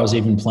before I was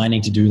even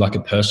planning to do like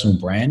a personal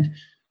brand.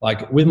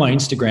 Like with my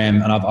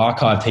Instagram, and I've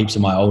archived heaps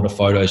of my older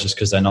photos just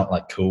because they're not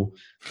like cool.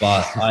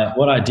 But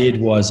what I did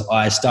was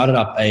I started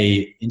up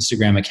a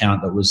Instagram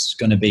account that was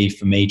going to be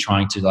for me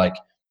trying to like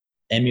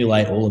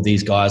emulate all of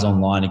these guys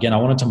online. Again, I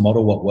wanted to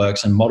model what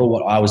works and model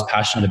what I was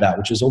passionate about,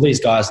 which is all these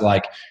guys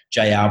like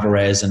Jay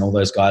Alvarez and all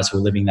those guys who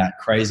are living that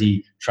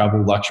crazy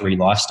travel luxury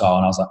lifestyle.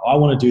 And I was like, I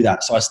want to do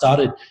that. So I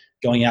started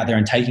going out there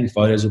and taking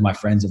photos with my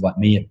friends of like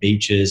me at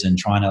beaches and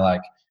trying to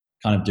like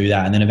kind of do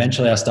that. And then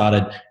eventually I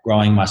started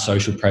growing my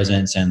social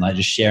presence and like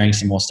just sharing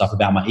some more stuff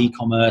about my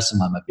e-commerce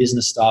and like my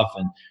business stuff.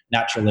 And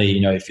naturally,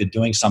 you know, if you're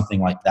doing something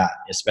like that,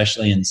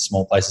 especially in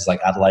small places like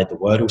Adelaide, the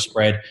word will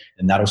spread,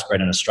 and that'll spread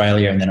in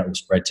Australia, and then it will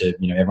spread to,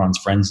 you know, everyone's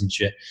friends and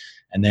shit.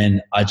 And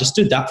then I just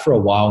did that for a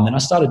while. And then I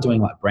started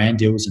doing like brand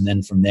deals. And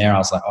then from there I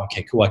was like,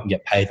 okay, cool. I can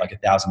get paid like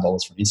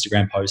 $1,000 from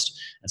Instagram post.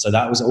 And so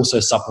that was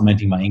also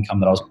supplementing my income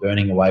that I was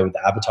burning away with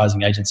the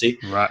advertising agency.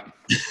 Right.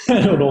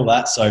 And all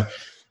that. So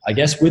I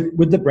guess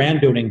with the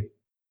brand building,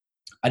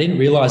 I didn't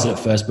realize it at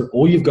first, but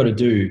all you've got to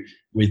do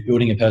with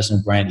building a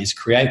personal brand is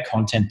create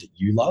content that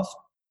you love,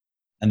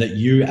 and that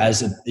you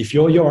if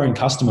you're your own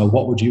customer,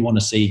 what would you want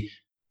to see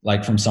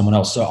like from someone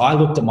else? So I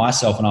looked at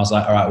myself and I was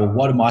like, all right,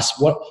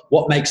 well,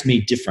 what makes me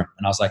different?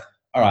 And I was like,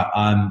 all right,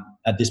 I'm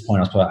at this point,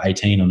 I was probably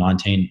 18 or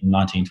 19,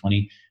 20.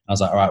 And I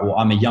was like, all right, well,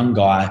 I'm a young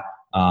guy.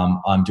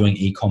 I'm doing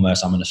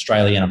e-commerce. I'm an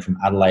Australian. I'm from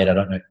Adelaide. I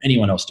don't know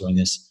anyone else doing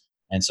this.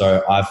 And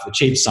so I've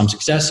achieved some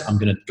success. I'm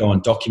going to go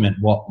and document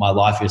what my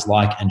life is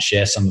like and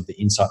share some of the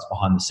insights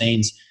behind the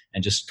scenes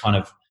and just kind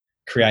of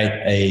create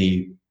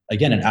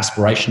an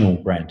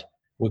aspirational brand.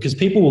 Because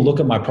people will look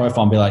at my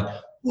profile and be like,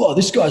 whoa,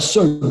 this guy's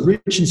so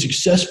rich and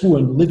successful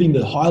and living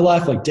the high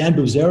life like Dan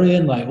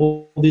Bilzerian, like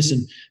all this.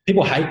 And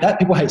people hate that.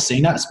 People hate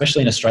seeing that,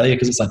 especially in Australia,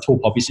 because it's like tall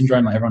poppy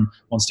syndrome. Like everyone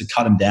wants to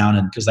cut them down,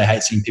 and because they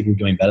hate seeing people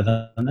doing better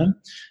than them.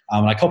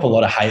 And I cop a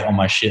lot of hate on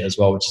my shit as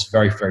well, which is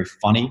very, very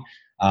funny.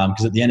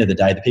 Because at the end of the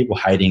day, the people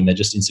hating, they're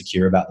just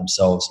insecure about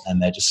themselves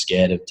and they're just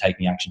scared of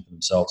taking action for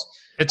themselves.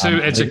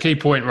 It's a key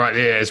point right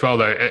there as well,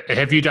 though.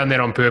 Have you done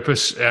that on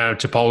purpose to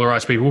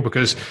polarize people?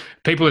 Because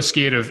people are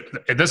scared of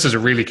 – this is a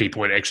really key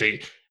point,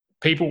 actually.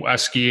 People are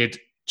scared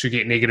to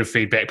get negative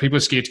feedback. People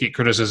are scared to get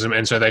criticism,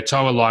 and so they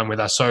toe a line where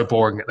they're so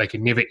boring that they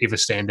can never, ever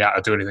stand out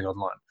or do anything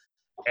online.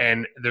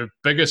 And the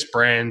biggest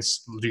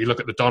brands, you look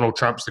at the Donald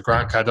Trumps, the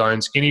Grant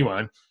Cardones,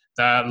 anyone –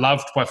 they're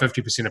loved by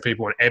 50% of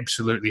people and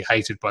absolutely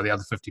hated by the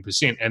other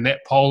 50%. And that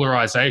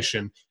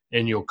polarization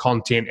in your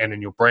content and in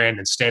your brand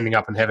and standing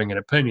up and having an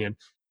opinion,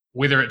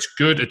 whether it's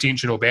good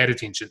attention or bad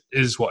attention,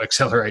 is what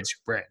accelerates your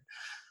brand.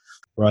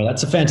 Right.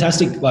 That's a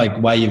fantastic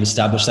way you've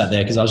established that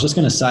there. Because I was just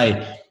going to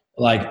say,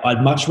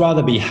 I'd much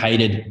rather be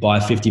hated by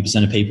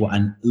 50% of people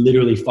and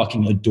literally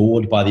fucking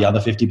adored by the other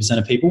 50%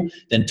 of people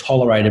than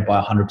tolerated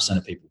by 100%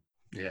 of people.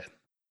 Yeah.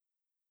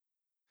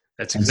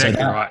 That's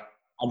exactly right.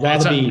 I'd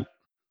rather be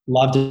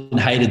loved and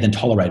hated than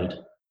tolerated.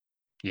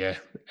 Yeah,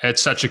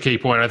 it's such a key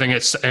point. I think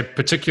it's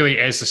particularly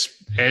as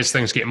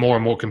things get more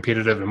and more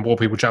competitive and more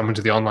people jump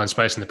into the online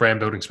space and the brand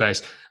building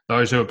space,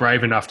 those who are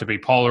brave enough to be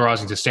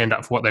polarizing, to stand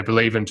up for what they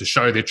believe in, to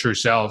show their true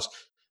selves,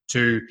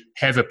 to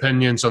have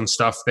opinions on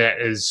stuff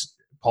that is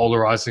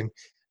polarizing,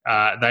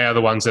 they are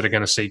the ones that are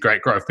going to see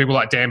great growth. People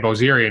like Dan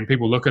Bilzerian,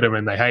 people look at him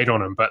and they hate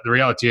on him, but the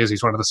reality is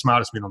he's one of the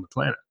smartest men on the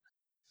planet.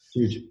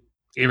 Huge.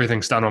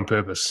 Everything's done on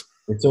purpose.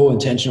 It's all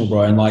intentional,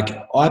 bro. And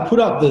I put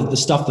up the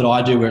stuff that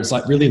I do where it's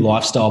like really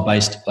lifestyle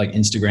based, like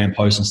Instagram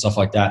posts and stuff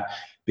like that,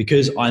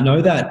 because I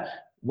know that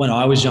when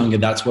I was younger,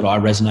 that's what I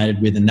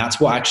resonated with. And that's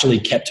what actually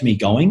kept me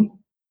going,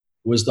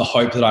 was the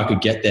hope that I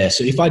could get there.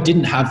 So if I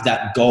didn't have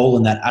that goal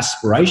and that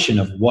aspiration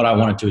of what I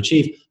wanted to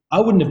achieve, I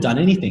wouldn't have done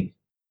anything.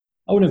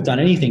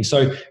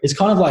 So it's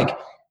kind of like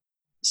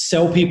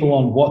sell people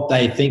on what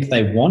they think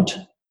they want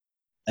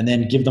and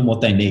then give them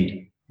what they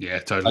need. Yeah,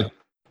 totally.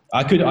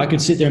 I could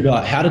sit there and be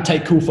like, how to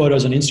take cool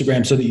photos on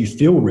Instagram so that you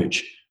feel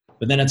rich.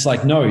 But then it's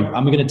like, no,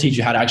 I'm going to teach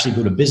you how to actually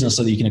build a business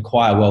so that you can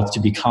acquire wealth to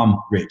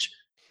become rich.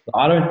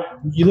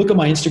 You look at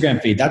my Instagram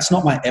feed, that's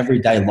not my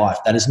everyday life.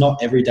 That is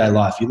not everyday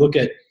life. You look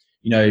at,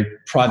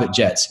 private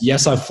jets.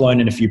 Yes, I've flown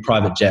in a few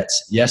private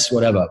jets. Yes,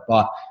 whatever.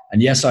 And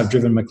yes, I've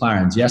driven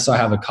McLarens. Yes, I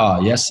have a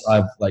car. Yes,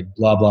 I've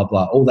blah, blah,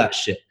 blah, all that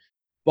shit.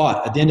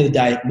 But at the end of the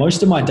day,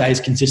 most of my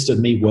days consist of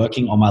me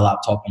working on my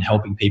laptop and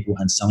helping people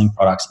and selling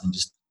products and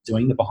just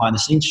doing the behind the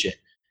scenes shit.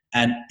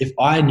 And if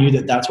I knew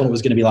that that's what it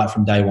was going to be like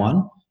from day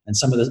one, and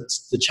some of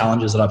the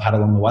challenges that I've had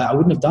along the way, I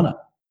wouldn't have done it.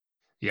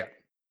 Yeah.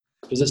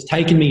 Because it's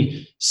taken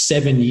me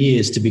 7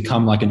 years to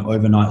become like an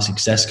overnight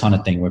success kind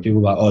of thing, where people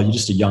are like, oh, you're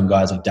just a young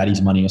guy, it's like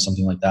daddy's money or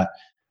something like that.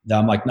 Now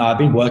I'm like, no, I've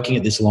been working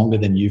at this longer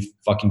than you've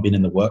fucking been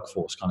in the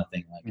workforce kind of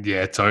thing. Like,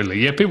 yeah, totally.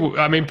 Yeah,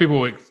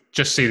 people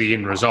just see the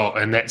end result,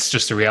 and that's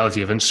just the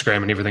reality of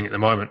Instagram and everything at the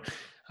moment.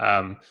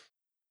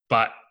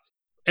 But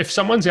if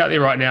someone's out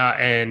there right now,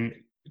 and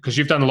because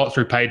you've done a lot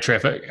through paid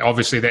traffic,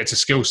 obviously that's a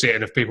skill set,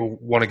 and if people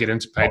want to get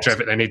into paid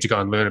traffic, they need to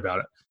go and learn about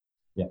it.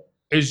 Yeah.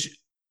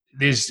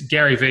 There's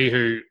Gary Vee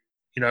who,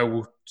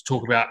 will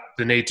talk about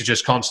the need to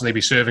just constantly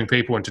be serving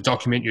people and to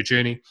document your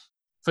journey.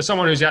 For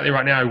someone who's out there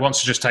right now who wants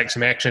to just take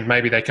some action,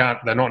 maybe they're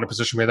not in a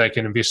position where they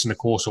can invest in a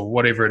course or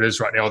whatever it is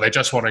right now, or they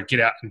just want to get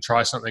out and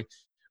try something.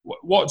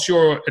 What's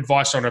your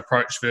advice on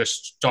approach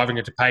versus diving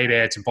into paid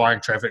ads and buying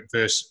traffic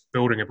versus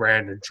building a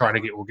brand and trying to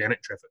get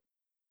organic traffic?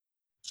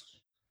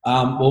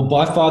 Well,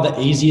 by far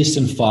the easiest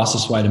and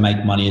fastest way to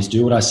make money is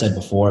do what I said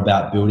before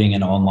about building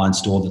an online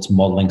store that's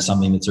modeling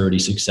something that's already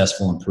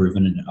successful and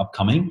proven and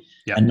upcoming.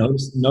 Yeah. And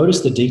notice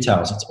the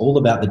details. It's all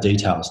about the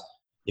details.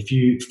 If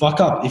you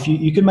fuck up, if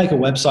you can make a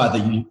website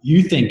that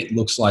you think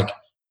looks like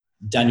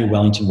Daniel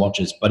Wellington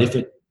watches, but if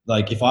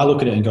I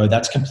look at it and go,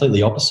 that's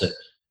completely opposite,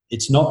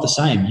 it's not the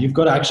same. You've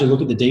got to actually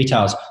look at the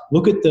details.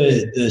 Look at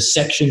the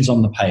sections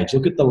on the page.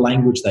 Look at the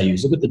language they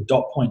use. Look at the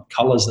dot point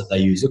colors that they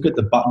use. Look at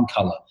the button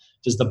color.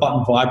 Does the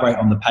button vibrate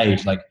on the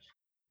page? Like,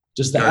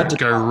 just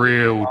go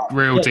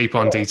real deep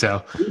on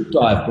detail. Deep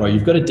dive, bro.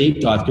 You've got to deep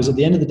dive, because at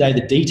the end of the day,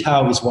 the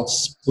detail is what's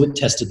split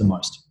tested the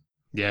most.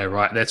 Yeah,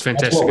 right. That's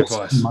fantastic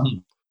advice.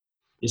 Money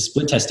is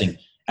split testing.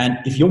 And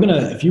if you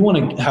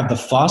want to have the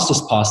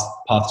fastest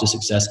path to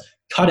success,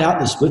 cut out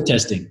the split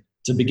testing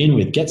to begin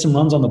with. Get some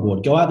runs on the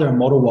board. Go out there and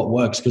model what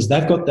works, because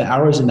they've got the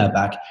arrows in their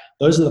back.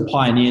 Those are the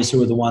pioneers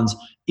who are the ones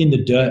in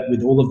the dirt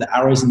with all of the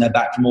arrows in their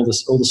back from all the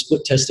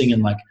split testing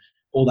and like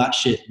all that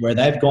shit, where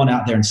they've gone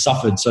out there and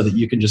suffered so that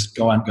you can just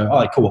go and go,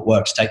 oh, cool, it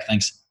works. Take,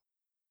 thanks.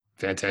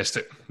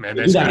 Fantastic, man.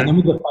 That's good. And then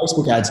with the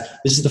Facebook ads,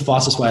 this is the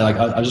fastest way. Like,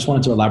 I just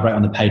wanted to elaborate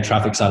on the paid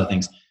traffic side of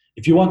things.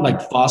 If you want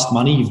like fast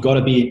money, you've got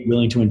to be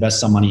willing to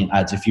invest some money in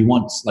ads. If you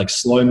want like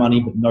slow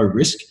money but no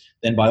risk,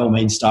 then by all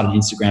means start an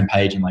Instagram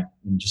page and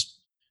just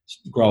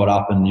grow it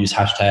up and use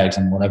hashtags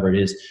and whatever it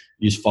is.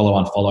 Use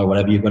follow, unfollow,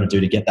 whatever you've got to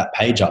do to get that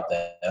page up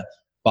there.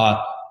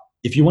 But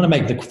if you want to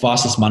make the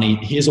fastest money,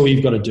 here's all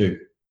you've got to do.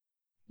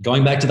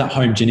 Going back to that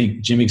home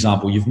gym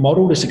example, you've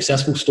modeled a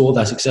successful store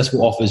that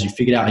successful offers. You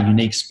figured out a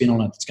unique spin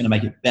on it that's going to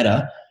make it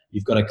better.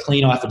 You've got a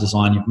clean eye for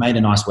design. You've made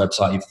a nice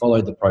website. You've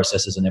followed the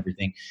processes and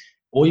everything.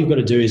 All you've got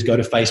to do is go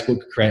to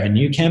Facebook, create a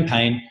new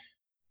campaign,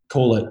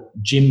 call it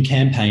Gym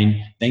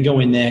Campaign, then go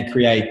in there,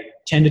 create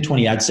 10 to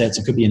 20 ad sets.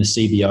 It could be in a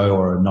CBO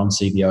or a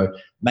non-CBO.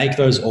 Make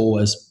those all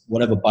as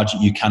whatever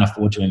budget you can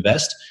afford to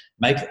invest.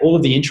 Make all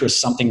of the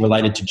interest something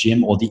related to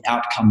gym or the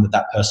outcome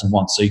that person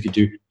wants. So you could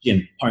do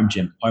gym,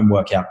 home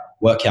workout,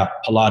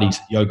 Pilates,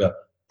 yoga,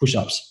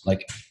 push-ups,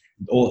 like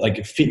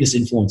fitness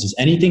influencers,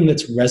 anything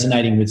that's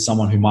resonating with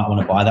someone who might want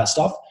to buy that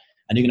stuff.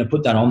 And you're going to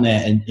put that on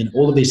there in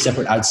all of these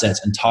separate ad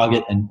sets and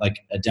target and like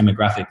a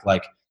demographic,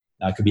 like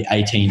it could be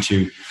 18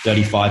 to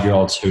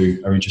 35-year-olds who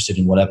are interested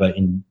in whatever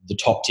in the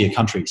top tier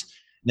countries.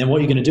 And then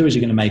what you're going to do is you're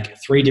going to make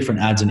 3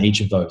 different ads in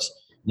each of those.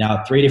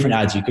 Now, 3 different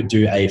ads, you could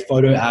do a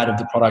photo ad of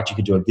the product. You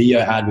could do a video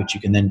ad, which you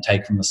can then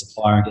take from the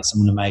supplier and get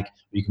someone to make,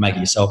 or you can make it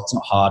yourself. It's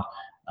not hard.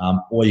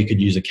 Or you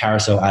could use a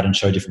carousel ad and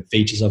show different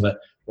features of it.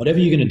 Whatever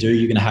you're going to do,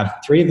 you're going to have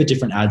 3 of the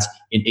different ads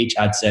in each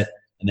ad set,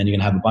 and then you're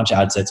going to have a bunch of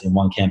ad sets in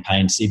one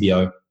campaign,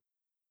 CBO.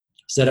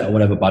 Set it at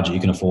whatever budget you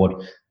can afford.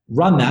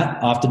 Run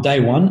that after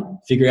day 1,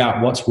 figure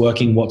out what's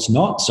working, what's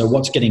not. So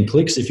what's getting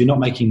clicks. If you're not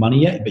making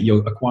money yet, but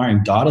you're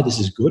acquiring data, this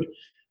is good.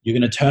 You're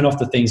going to turn off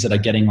the things that are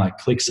getting like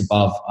clicks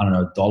above,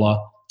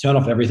 $1. Turn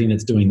off everything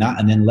that's doing that,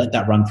 and then let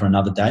that run for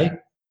another day.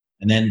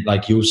 And then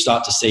like you'll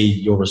start to see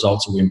your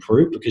results will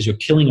improve, because you're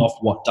killing off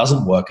what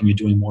doesn't work and you're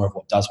doing more of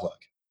what does work.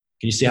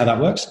 Can you see how that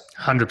works?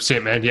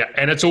 100%, man. Yeah.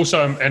 And it's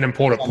also an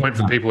important point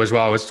for people as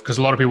well, is because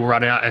a lot of people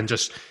run out and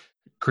just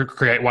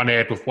create one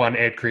ad with one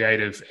ad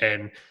creative,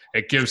 and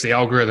it gives the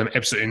algorithm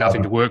absolutely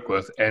nothing to work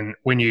with. And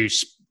when you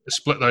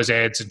split those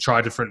ads and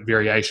try different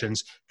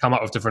variations, come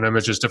up with different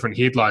images, different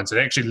headlines, it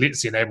actually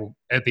lets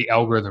the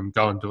algorithm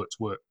go and do its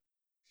work.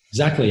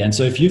 Exactly. And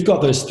so if you've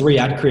got those 3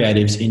 ad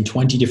creatives in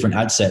 20 different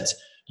ad sets,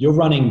 you're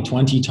running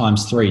 20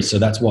 times 3. So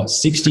that's what?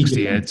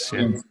 60 ads,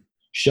 yeah.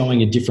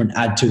 Showing a different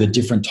ad to the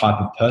different type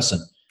of person.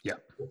 Yeah.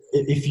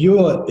 If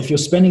you're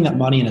spending that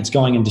money and it's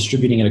going and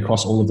distributing it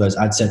across all of those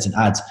ad sets and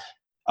ads,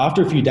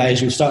 after a few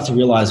days, you'll start to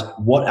realize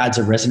what ads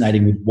are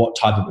resonating with what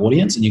type of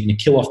audience, and you're going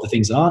to kill off the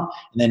things that aren't.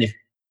 And then if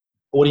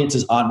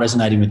audiences aren't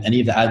resonating with any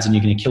of the ads, and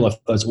you're going to kill off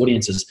those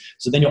audiences.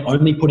 So then you're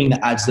only putting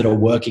the ads that are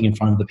working in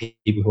front of the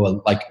people who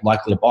are like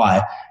likely to buy.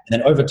 And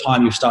then over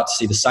time, you'll start to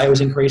see the sales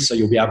increase. So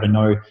you'll be able to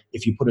know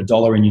if you put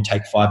 $1 in, you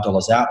take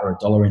 $5 out, or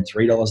 $1 in,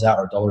 $3 out,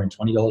 or $1 in,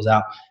 $20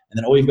 out. And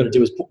then all you've got to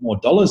do is put more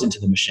dollars into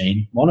the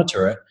machine,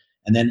 monitor it,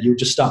 and then you'll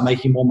just start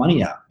making more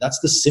money out. That's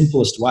the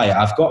simplest way.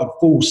 I've got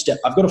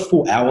a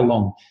full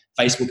hour-long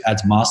Facebook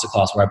ads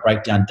masterclass where I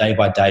break down day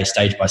by day,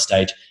 stage by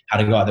stage, how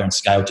to go out there and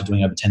scale to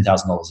doing over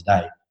 $10,000 a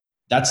day.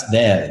 That's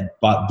there,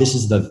 but this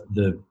is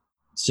the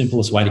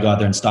simplest way to go out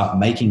there and start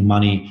making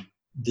money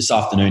this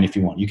afternoon if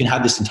you want. You can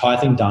have this entire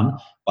thing done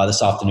by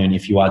this afternoon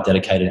if you are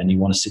dedicated and you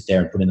want to sit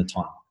there and put in the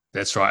time.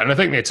 That's right. And I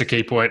think that's a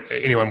key point,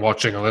 anyone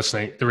watching or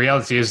listening. The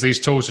reality is these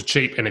tools are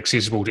cheap and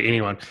accessible to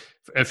anyone.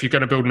 If you're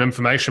going to build an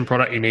information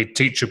product, you need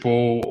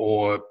Teachable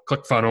or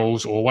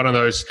ClickFunnels or one of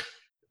those,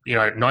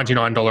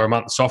 $99 a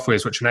month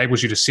softwares, which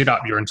enables you to set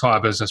up your entire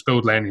business,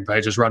 build landing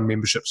pages, run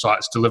membership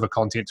sites, deliver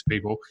content to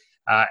people.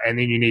 And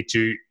then you need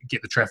to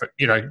get the traffic,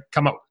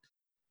 come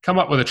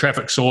up with a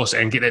traffic source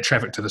and get that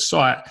traffic to the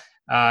site.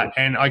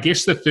 And I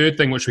guess the third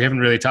thing, which we haven't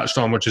really touched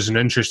on, which is an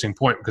interesting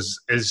point,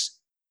 is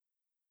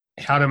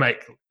how to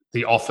make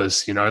the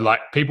offers.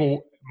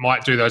 People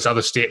might do those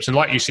other steps. And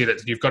like you said,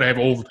 you've got to have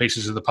all the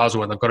pieces of the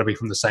puzzle and they've got to be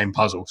from the same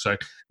puzzle. So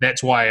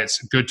that's why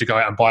it's good to go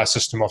out and buy a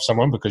system off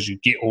someone, because you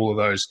get all of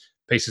those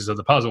pieces of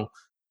the puzzle.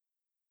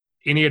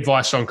 Any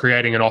advice on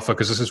creating an offer?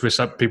 Because this is where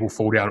some people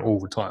fall down all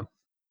the time.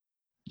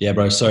 Yeah,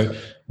 bro. So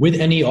with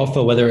any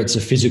offer, whether it's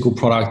a physical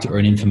product or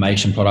an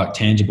information product,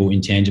 tangible,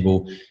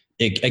 intangible,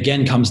 it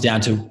again comes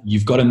down to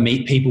you've got to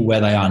meet people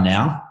where they are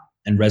now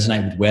and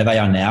resonate with where they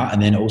are now,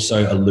 and then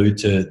also allude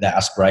to their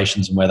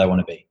aspirations and where they want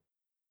to be.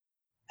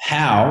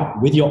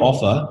 With your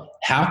offer,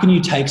 how can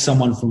you take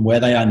someone from where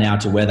they are now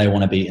to where they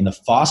want to be in the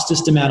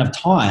fastest amount of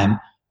time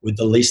with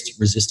the least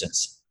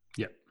resistance?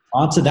 Yeah.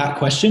 Answer that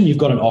question, you've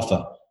got an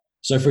offer.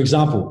 So for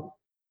example,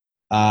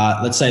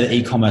 let's say the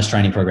e-commerce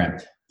training program.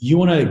 You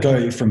want to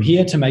go from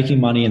here to making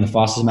money in the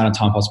fastest amount of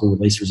time possible with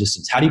least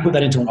resistance. How do you put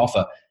that into an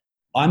offer?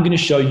 I'm going to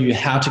show you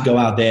how to go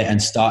out there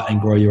and start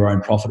and grow your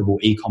own profitable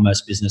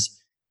e-commerce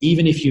business,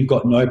 even if you've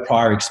got no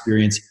prior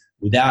experience,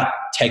 without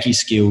techie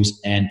skills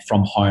and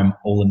from home,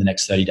 all in the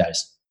next 30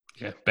 days.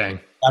 Yeah, bang.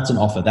 That's an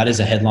offer. That is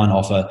a headline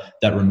offer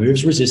that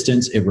removes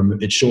resistance.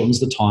 It shortens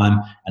the time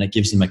and it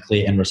gives them a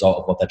clear end result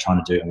of what they're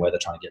trying to do and where they're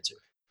trying to get to.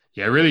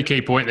 Yeah, a really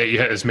key point that you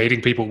hit is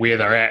meeting people where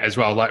they're at as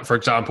well. Like, for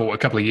example, a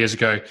couple of years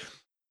ago,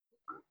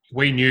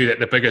 we knew that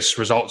the biggest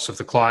results of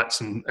the clients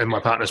in my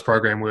partner's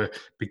program were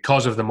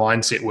because of the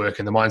mindset work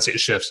and the mindset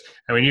shifts.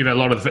 And we knew that a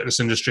lot of the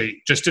fitness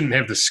industry just didn't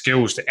have the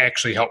skills to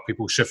actually help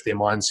people shift their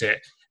mindset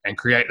and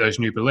create those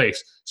new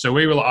beliefs. So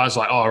I was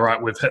like, oh,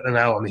 right, we've hit the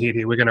nail on the head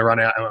here. We're going to run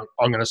out and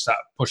I'm going to start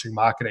pushing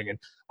marketing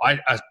and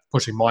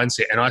pushing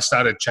mindset. And I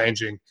started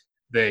changing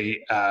the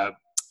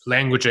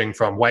languaging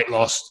from weight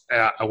loss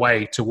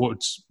away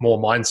towards more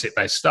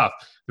mindset-based stuff.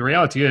 The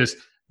reality is,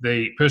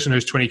 the person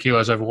who's 20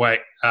 kilos overweight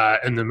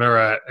in the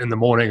mirror in the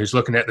morning, who's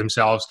looking at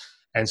themselves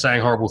and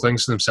saying horrible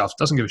things to themselves,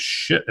 doesn't give a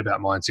shit about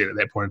mindset at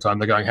that point in time.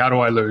 They're going, how do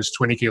I lose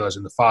 20 kilos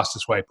in the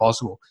fastest way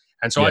possible?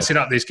 And so I set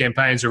up these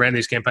campaigns, around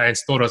these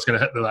campaigns, thought I was going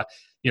to hit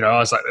I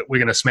was like, we're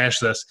going to smash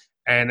this.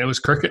 And it was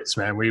crickets,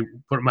 man. We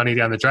put money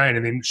down the drain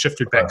and then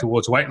shifted back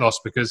towards weight loss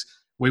because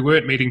we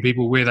weren't meeting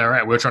people where they're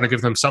at. We were trying to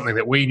give them something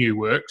that we knew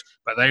worked,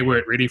 but they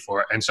weren't ready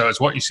for it. And so it's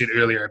what you said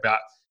earlier about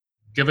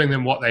giving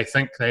them what they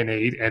think they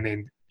need and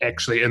then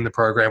actually in the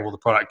program or the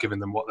product giving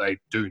them what they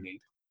do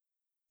need.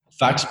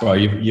 Facts, bro.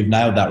 You've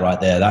nailed that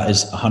right there. That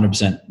is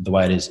 100% the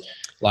way it is.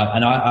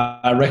 And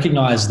I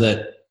recognize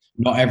that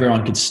not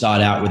everyone could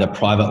start out with a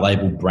private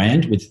label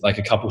brand with like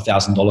a couple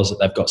 $1,000s that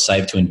they've got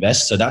saved to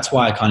invest. So that's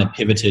why I kind of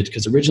pivoted,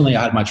 because originally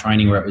I had my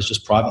training where it was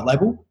just private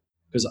label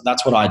because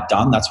that's what I'd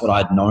done. That's what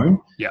I'd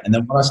known. Yeah. And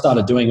then what I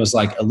started doing was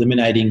like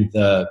eliminating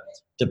the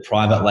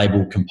private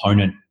label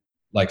component,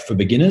 like for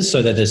beginners,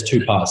 so that there's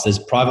two parts. There's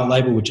private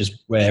label, which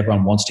is where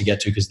everyone wants to get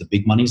to because the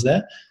big money's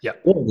there. Yeah.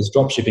 Or there's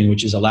drop shipping,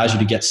 which allows you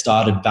to get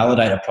started,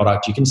 validate a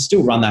product. You can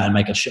still run that and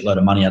make a shitload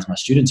of money as my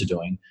students are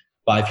doing.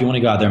 But if you want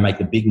to go out there and make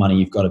the big money,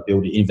 you've got to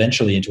build it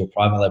eventually into a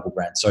private label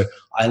brand. So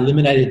I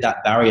eliminated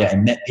that barrier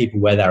and met people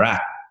where they're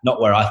at, not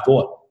where I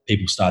thought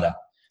people start at.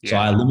 Yeah. So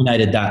I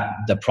eliminated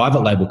the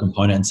private label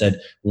component and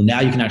said, well,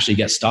 now you can actually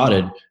get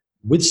started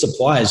with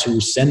suppliers who will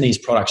send these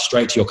products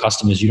straight to your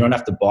customers. You don't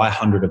have to buy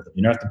 100 of them.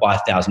 You don't have to buy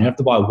 1,000. You don't have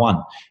to buy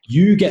one.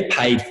 You get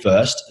paid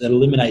first. That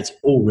eliminates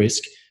all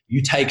risk.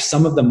 You take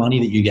some of the money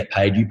that you get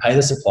paid, you pay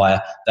the supplier,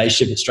 they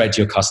ship it straight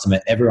to your customer.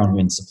 Everyone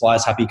wins.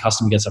 Supplier's happy,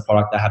 customer gets a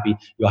product, they're happy,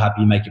 you're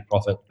happy, you make your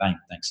profit. Bang,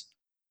 thanks.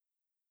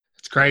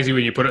 It's crazy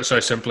when you put it so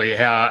simply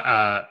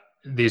how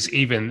there's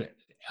even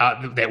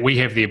that we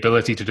have the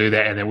ability to do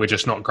that and then we're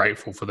just not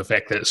grateful for the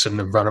fact that it's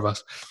in front of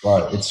us.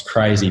 Right, it's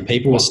crazy.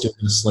 People are still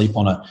going to sleep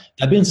on it.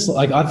 They've been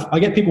like, I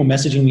get people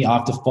messaging me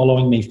after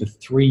following me for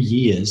 3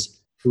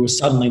 years who are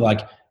suddenly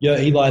like, yo,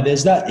 Eli,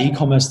 there's that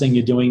e-commerce thing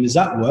you're doing. Does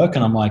that work?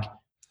 And I'm like,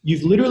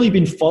 you've literally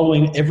been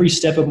following every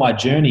step of my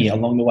journey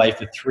along the way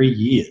for 3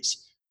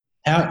 years.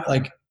 How,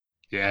 like...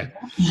 Yeah.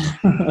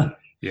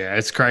 Yeah,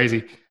 it's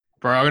crazy.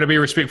 Bro, I'm going to be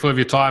respectful of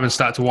your time and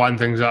start to wind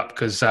things up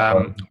because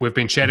we've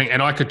been chatting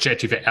and I could chat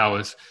to you for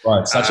hours.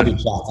 Right, such a good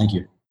chat. Thank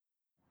you.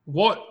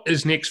 What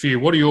is next for you?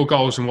 What are your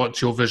goals and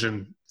what's your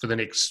vision for the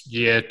next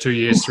year, 2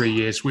 years, 3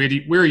 years? Where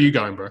are you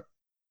going, bro?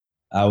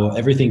 Well,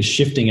 everything's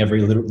shifting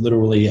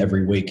literally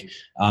every week.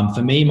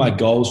 For me, my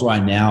goals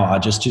right now are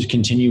just to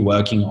continue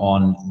working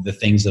on the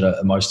things that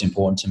are most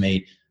important to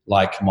me,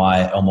 like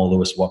my Elmore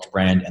Lewis watch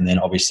brand, and then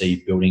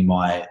obviously building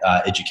my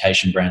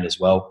education brand as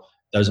well.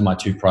 Those are my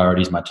two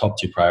priorities, my top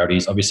two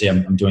priorities. Obviously,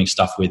 I'm doing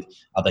stuff with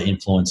other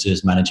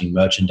influencers, managing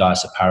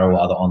merchandise, apparel,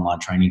 other online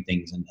training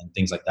things, and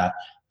things like that.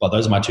 But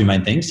those are my two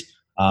main things.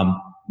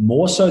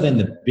 More so than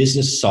the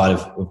business side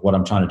of what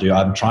I'm trying to do,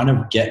 I'm trying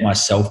to get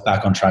myself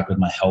back on track with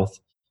my health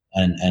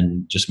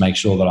and just make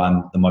sure that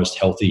I'm the most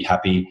healthy,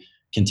 happy,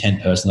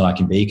 content person that I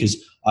can be.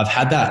 Because I've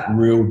had that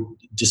real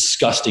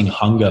disgusting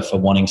hunger for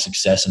wanting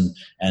success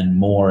and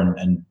more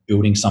and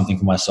building something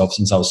for myself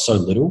since I was so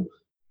little,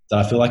 that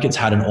I feel like it's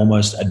had an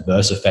almost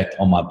adverse effect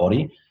on my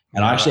body.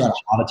 And I actually had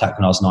a heart attack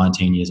when I was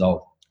 19 years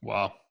old.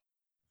 Wow.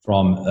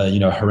 From,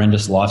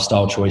 horrendous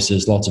lifestyle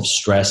choices, lots of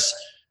stress,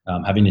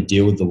 having to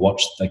deal with the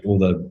watch,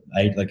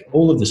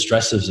 all of the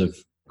stresses of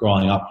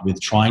growing up with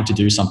trying to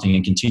do something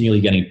and continually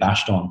getting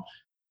bashed on.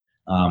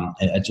 I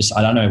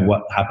don't know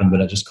what happened,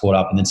 but it just caught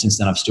up. And then since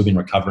then I've still been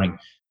recovering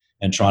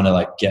and trying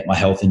to get my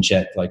health in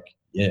check.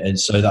 And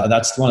so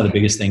that's one of the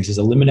biggest things, is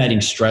eliminating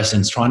stress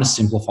and trying to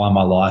simplify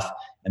my life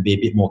and be a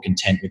bit more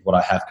content with what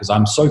I have. Because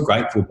I'm so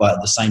grateful, but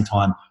at the same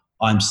time,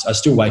 I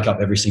still wake up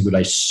every single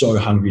day so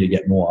hungry to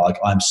get more.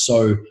 I'm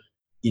so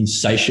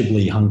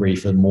insatiably hungry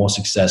for more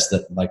success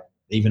that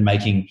even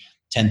making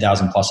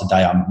 10,000 plus a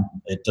day,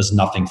 it does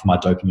nothing for my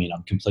dopamine.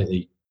 I'm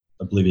completely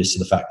oblivious to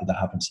the fact that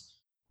happens.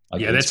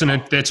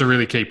 That's a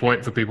really key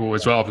point for people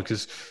as well,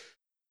 because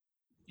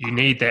you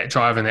need that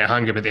drive and that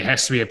hunger, but there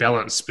has to be a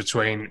balance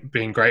between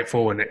being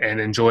grateful and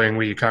enjoying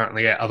where you're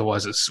currently at.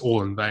 Otherwise, it's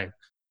all in vain.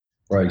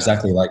 Right,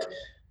 exactly.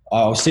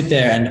 I'll sit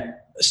there and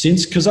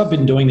because I've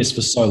been doing this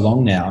for so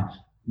long now,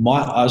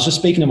 I was just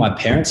speaking to my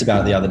parents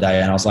about it the other day,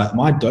 and I was like,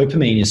 my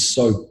dopamine is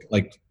so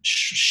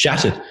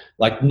shattered.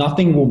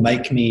 Nothing will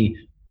make me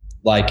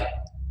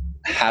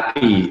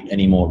happy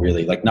anymore,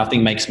 really.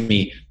 Nothing makes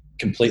me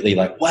completely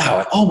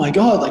wow, oh my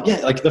God,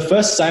 the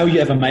first sale you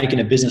ever make in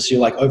a business,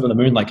 you're over the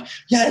moon.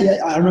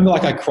 I remember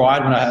I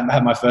cried when I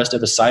had my first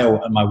ever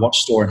sale at my watch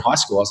store in high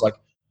school. I was like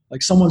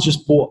someone's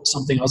just bought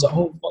something. I was like,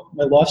 oh,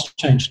 my life's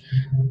changed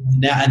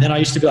now. And then I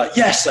used to be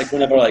yes,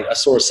 whenever I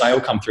saw a sale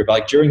come through,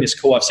 but during this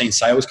call, I've seen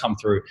sales come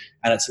through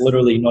and it's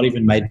literally not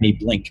even made me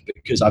blink,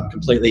 because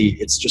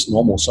it's just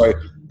normal. So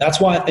that's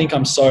why I think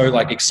I'm so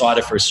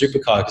excited for a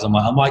supercar, because I'm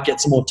I might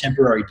get some more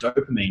temporary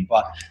dopamine,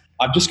 but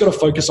I've just got to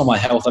focus on my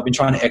health. I've been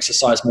trying to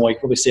exercise more. You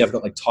can probably see I've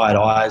got tired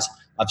eyes.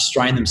 I've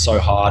strained them so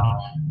hard.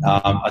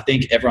 I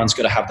think everyone's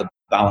got to have the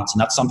balance. And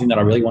that's something that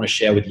I really want to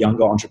share with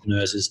younger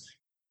entrepreneurs is,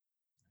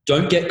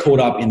 don't get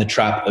caught up in the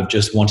trap of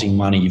just wanting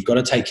money. You've got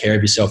to take care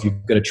of yourself.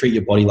 You've got to treat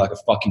your body like a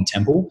fucking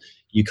temple.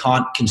 You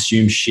can't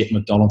consume shit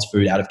McDonald's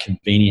food out of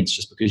convenience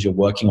just because you're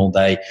working all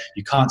day.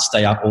 You can't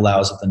stay up all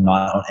hours of the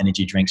night on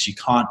energy drinks. You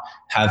can't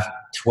have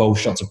 12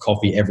 shots of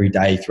coffee every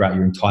day throughout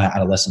your entire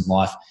adolescent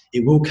life.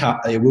 It will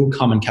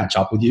come and catch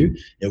up with you.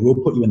 It will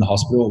put you in the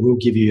hospital. It will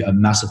give you a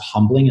massive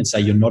humbling and say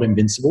you're not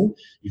invincible.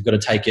 You've got to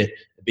take it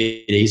a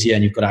bit easier,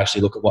 and you've got to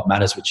actually look at what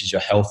matters, which is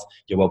your health,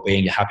 your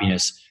well-being, your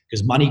happiness.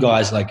 Because money,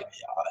 guys,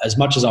 as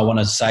much as I want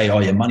to say, oh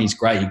yeah, money's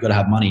great, you've got to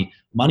have money.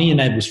 Money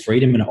enables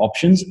freedom and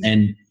options.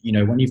 And,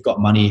 when you've got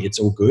money, it's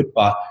all good.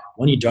 But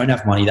when you don't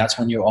have money, that's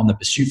when you're on the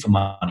pursuit for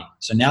money.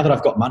 So now that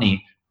I've got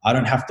money, I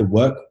don't have to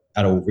work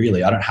at all,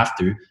 really. I don't have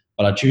to,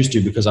 but I choose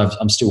to because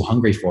I'm still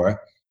hungry for it.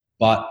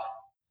 But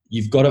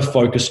you've got to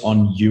focus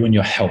on you and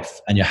your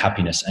health and your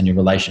happiness and your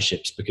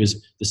relationships,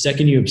 because the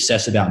second you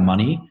obsess about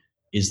money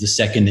is the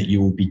second that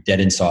you will be dead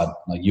inside.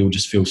 You'll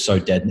just feel so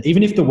dead. And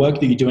even if the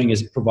work that you're doing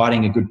is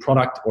providing a good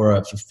product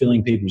or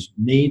fulfilling people's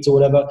needs or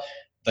whatever,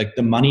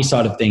 the money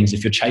side of things,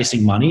 if you're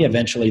chasing money,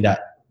 eventually that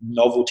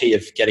novelty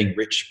of getting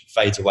rich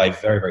fades away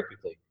very, very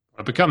quickly.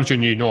 It becomes your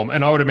new norm.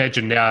 And I would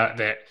imagine now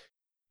that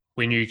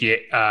when you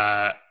get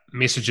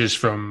messages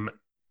from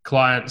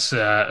clients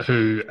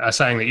who are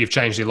saying that you've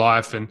changed their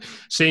life, and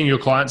seeing your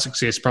client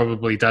success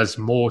probably does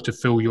more to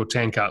fill your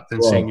tank up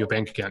than seeing your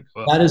bank account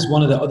go up. That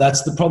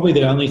is probably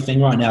the only thing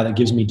right now that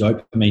gives me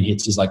dopamine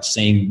hits, is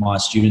seeing my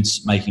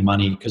students making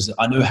money, because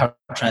I know how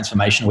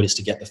transformational it is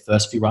to get the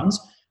first few runs.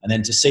 And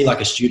then to see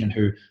a student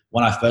who,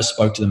 when I first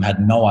spoke to them,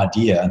 had no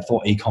idea and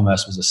thought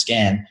e-commerce was a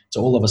scam, to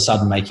all of a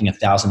sudden making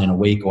 1,000 in a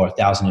week or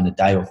 1,000 in a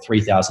day or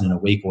 3,000 in a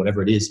week or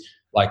whatever it is.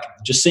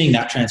 Just seeing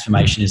that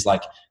transformation is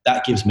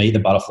that gives me the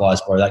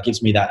butterflies, bro. That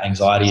gives me that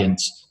anxiety and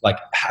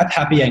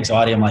happy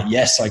anxiety. I'm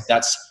yes,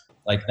 that's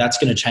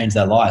going to change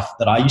their life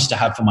that I used to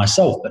have for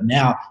myself. But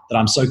now that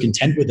I'm so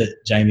content with it,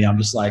 Jamie, I'm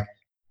just I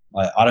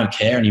don't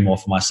care anymore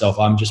for myself.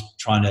 I'm just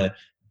trying to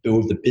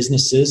build the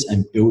businesses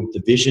and build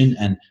the vision.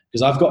 And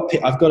because I've got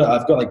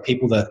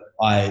people that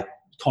I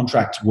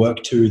contract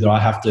work to that I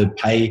have to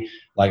pay.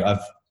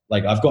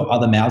 I've got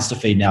other mouths to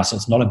feed now, so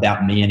it's not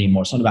about me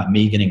anymore. It's not about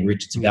me getting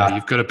rich. It's about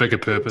you've got a bigger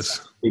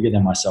purpose, bigger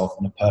than myself,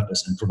 and a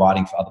purpose, and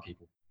providing for other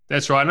people.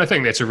 That's right, and I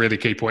think that's a really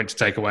key point to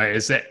take away,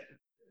 is that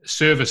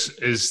service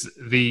is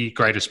the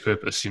greatest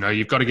purpose.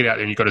 You've got to get out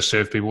there and you've got to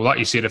serve people. Like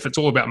you said, if it's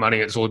all about money,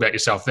 it's all about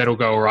yourself, that'll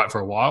go all right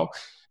for a while.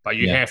 but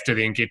you have to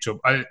then get to,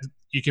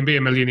 you can be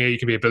a millionaire, you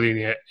can be a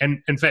billionaire.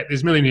 And in fact,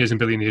 there's millionaires and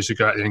billionaires who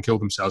go out there and kill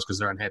themselves because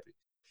they're unhappy.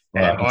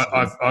 And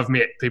I've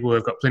met people who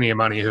have got plenty of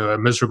money who are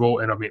miserable,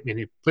 and I've met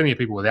plenty of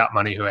people without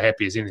money who are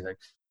happy as anything.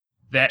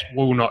 That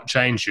will not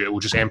change you. It will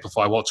just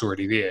amplify what's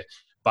already there.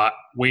 But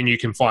when you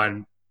can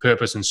find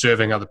purpose in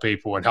serving other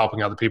people and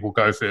helping other people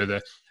go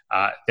further,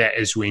 that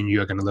is when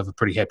you're going to live a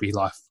pretty happy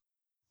life.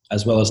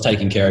 As well as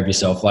taking care of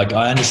yourself. Like,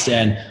 I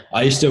understand,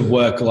 I used to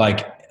work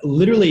like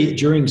literally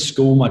during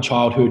school, my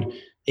childhood,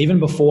 even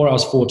before I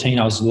was 14,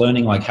 I was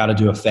learning like how to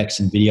do effects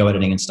and video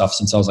editing and stuff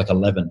since I was like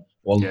 11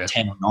 or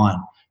 10 or 9.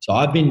 So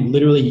I've been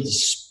literally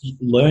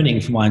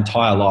learning for my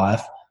entire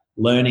life,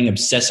 learning,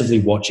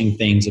 obsessively watching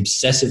things,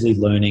 obsessively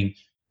learning.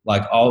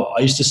 Like I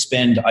used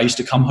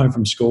to come home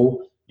from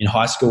school in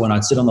high school and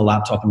I'd sit on the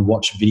laptop and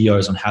watch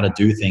videos on how to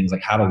do things,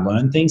 like how to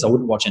learn things. I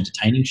wouldn't watch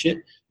entertaining shit.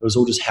 It was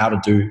all just how to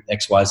do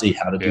X, Y, Z,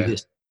 how to do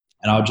this.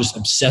 And I would just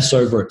obsess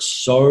over it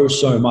so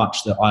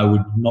much that I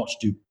would not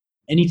do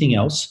anything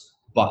else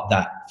but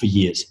that for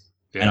years.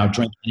 And I'd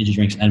drink energy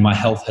drinks, and my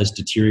health has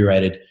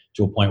deteriorated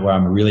to a point where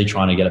I'm really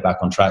trying to get it back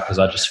on track, because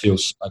I just feel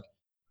like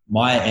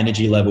my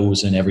energy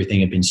levels and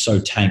everything have been so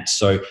tanked.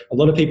 So a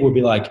lot of people would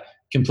be like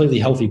completely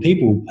healthy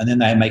people, and then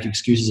they make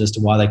excuses as to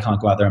why they can't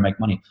go out there and make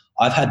money.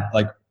 I've had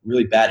like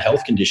really bad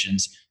health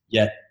conditions,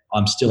 yet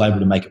I'm still able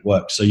to make it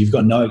work. So you've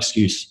got no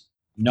excuse.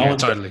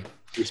 Totally.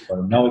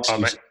 No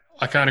excuse.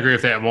 I can't agree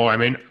with that more. I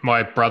mean,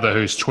 my brother,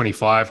 who's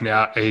 25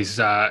 now, he's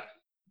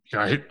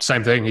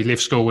same thing. He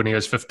left school when he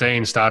was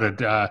 15, started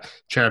a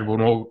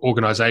charitable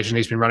organisation.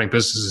 He's been running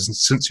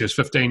businesses since he was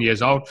 15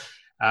 years old.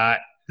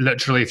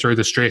 Literally through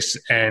the stress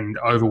and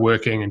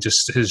overworking and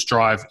just his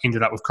drive,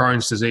 ended up with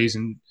Crohn's disease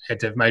and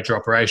had to have major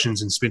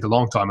operations and spent a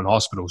long time in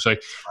hospital. So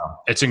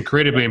it's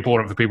incredibly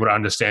important for people to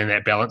understand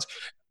that balance.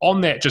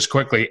 On that, just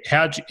quickly,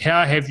 how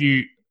have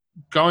you,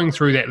 going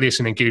through that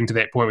lesson and getting to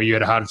that point where you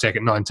had a heart attack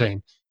at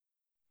 19,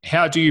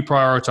 how do you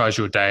prioritize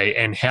your day,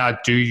 and how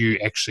do you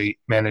actually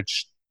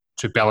manage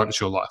to balance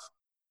your life?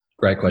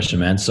 Great question,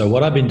 man. So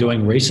what I've been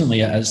doing recently,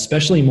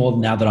 especially more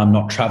now that I'm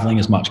not traveling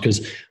as much,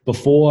 because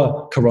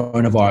before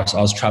coronavirus,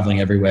 I was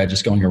traveling everywhere,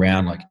 just going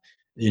around, like,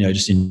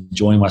 just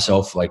enjoying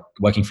myself, like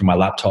working from my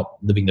laptop,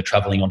 living the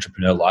traveling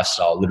entrepreneur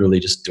lifestyle, literally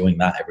just doing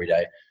that every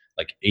day,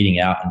 like eating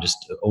out and just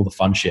all the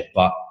fun shit.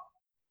 But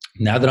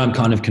now that I'm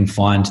kind of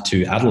confined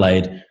to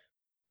Adelaide,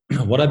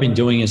 what I've been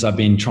doing is I've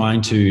been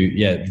trying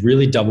to,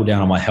 really double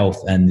down on my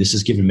health. And this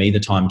has given me the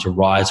time to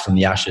rise from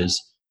the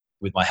ashes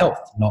with my health,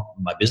 not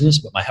my business,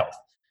 but my health.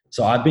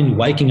 So I've been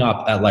waking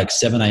up at like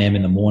 7 a.m.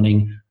 in the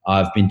morning.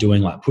 I've been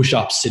doing like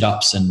push-ups,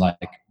 sit-ups, and like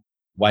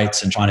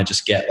weights, and trying to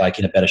just get like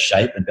in a better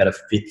shape and better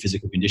fit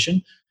physical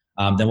condition.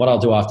 Then what I'll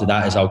do after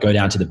that is I'll go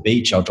down to the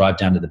beach. I'll drive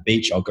down to the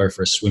beach. I'll go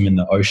for a swim in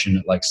the ocean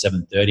at like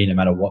 7:30, no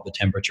matter what the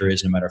temperature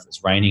is, no matter if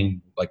it's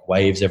raining, like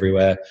waves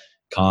everywhere,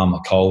 calm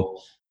or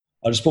cold.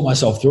 I'll just put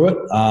myself through it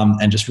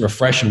and just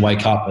refresh and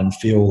wake up and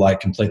feel like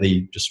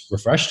completely just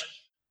refreshed.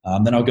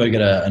 Then I'll go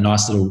get a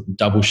nice little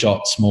double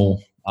shot,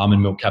 small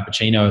almond milk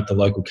cappuccino at the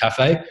local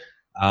cafe.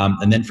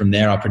 And then from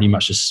there, I'll pretty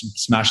much just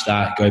smash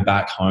that, go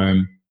back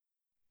home.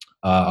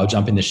 I'll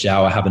jump in the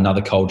shower, have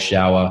another cold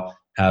shower,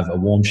 have a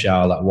warm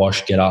shower, like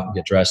wash, get up,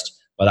 get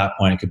dressed. By that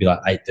point, it could be like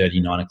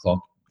 8:30, 9 o'clock,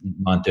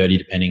 9:30,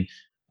 depending.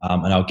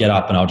 And I'll get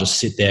up and I'll just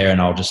sit there and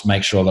I'll just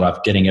make sure that I'm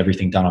getting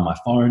everything done on my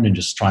phone and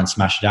just try and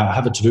smash it out. I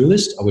have a to-do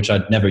list, which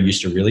I never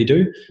used to really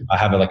do. I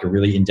have a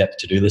really in-depth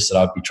to-do list that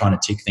I'd be trying to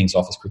tick things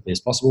off as quickly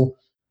as possible.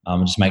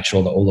 And just make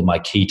sure that all of my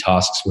key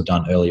tasks were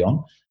done early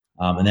on.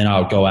 And then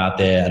I'll go out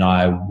there and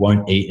I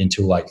won't eat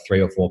until like 3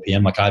 or 4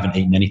 p.m. Like I haven't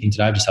eaten anything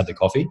today. I've just had the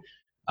coffee.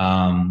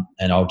 And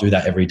I'll do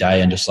that every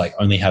day and just like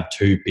only have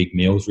 2 big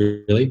meals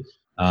really.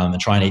 And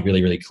try and eat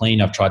really, really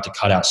clean. I've tried to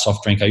cut out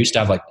soft drink. I used to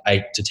have like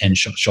 8 to 10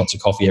 shots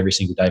of coffee every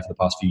single day for the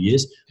past few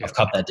years. Yeah. I've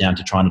cut that down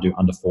to trying to do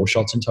under 4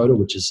 shots in total,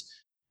 which is,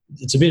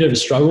 it's a bit of a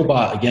struggle,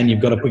 but again, you've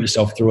got to put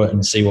yourself through it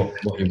and see what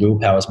your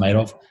willpower is made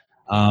of.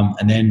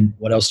 And then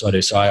what else do I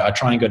do? So I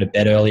try and go to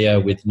bed earlier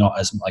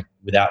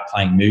without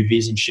playing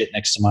movies and shit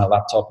next to my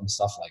laptop and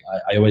stuff. Like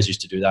I always used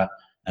to do that,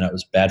 and it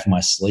was bad for my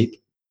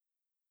sleep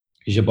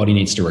because your body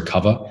needs to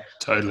recover.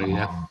 Totally,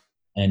 yeah.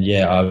 And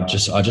I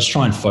just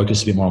try and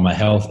focus a bit more on my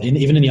health.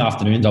 Even in the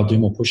afternoons, I'll do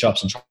more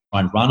push-ups and try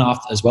and run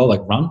after as well,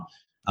 like run,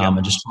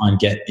 and just try and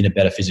get in a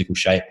better physical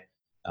shape.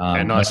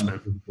 Nice,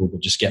 man. But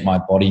just get my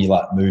body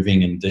like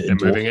moving and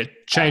moving.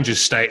 It changes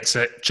states.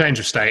 Change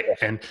of state.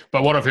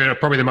 But what I've heard,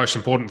 probably the most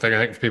important thing I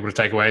think for people to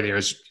take away there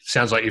is,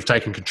 sounds like you've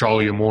taken control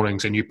of your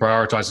mornings and you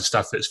prioritize the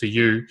stuff that's for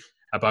you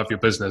above your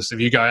business. If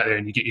you go out there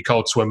and you get your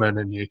cold swim in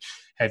and you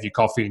have your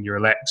coffee and you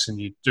relax and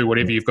you do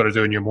whatever you've got to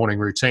do in your morning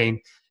routine,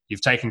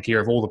 you've taken care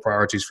of all the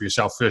priorities for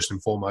yourself first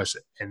and foremost,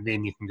 and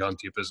then you can go into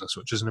your business,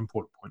 which is an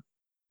important point.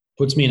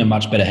 Puts me in a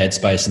much better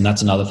headspace. And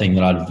that's another thing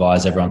that I'd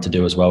advise everyone to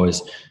do as well,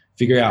 is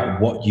figure out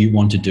what you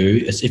want to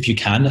do. If you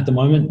can at the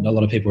moment, a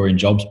lot of people are in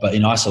jobs, but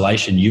in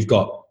isolation, you've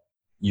got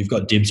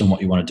dibs on what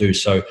you want to do.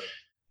 So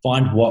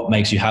find what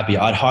makes you happy.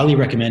 I'd highly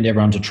recommend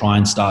everyone to try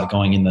and start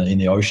going in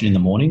the ocean in the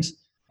mornings.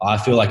 I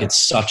feel like it's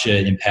such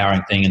an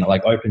empowering thing, and it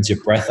like opens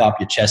your breath up,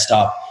 your chest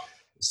up,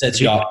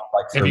 sets you up.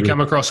 Like, have you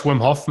come across Wim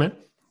Hof, man?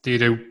 Do you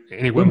do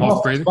any Wim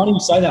Hof breathing? It's funny you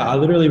say that. I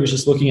literally was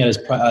just looking at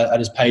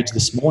his page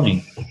this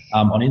morning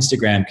on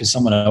Instagram because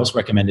someone else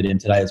recommended him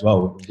today as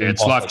well. Yeah,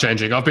 it's life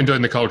changing. I've been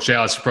doing the cold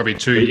showers for probably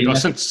 2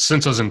 years.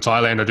 Since I was in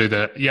Thailand,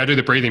 I do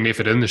the breathing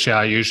method in the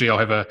shower. Usually I'll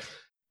have a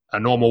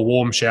normal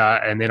warm shower,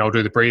 and then I'll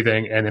do the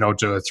breathing, and then I'll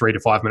do a 3 to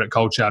 5 minute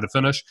cold shower to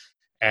finish.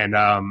 And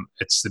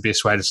it's the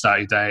best way to start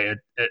your day.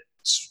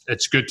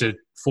 It's good to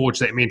forge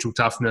that mental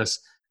toughness,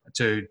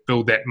 to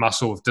build that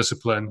muscle of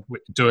discipline,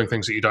 doing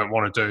things that you don't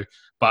want to do.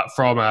 But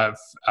from a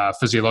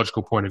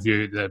physiological point of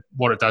view,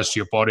 what it does to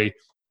your body,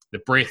 the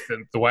breath,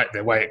 and the way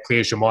it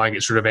clears your mind,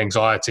 gets rid of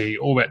anxiety,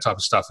 all that type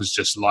of stuff is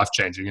just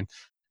life-changing. And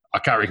I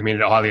can't recommend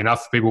it highly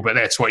enough for people, but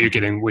that's what you're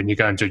getting when you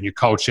go and do your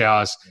cold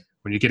showers,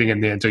 when you're getting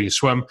in there and do your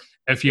swim.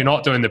 If you're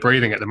not doing the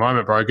breathing at the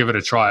moment, bro, give it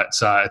a try.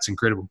 It's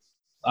incredible.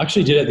 I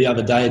actually did it the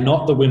other day,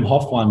 not the Wim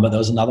Hof one, but there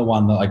was another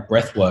one that like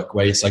breath work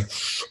where it's like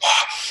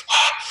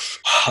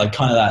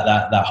kind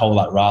of that whole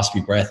like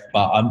raspy breath.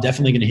 But I'm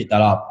definitely going to hit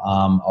that up.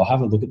 I'll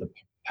have a look at the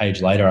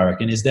page later, I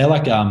reckon. Is there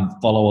like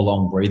follow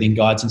along breathing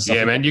guides and stuff?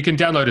 Yeah, man, you can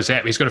download his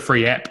app. He's got a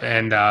free app,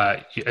 and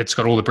it's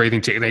got all the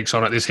breathing techniques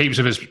on it. There's heaps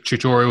of his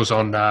tutorials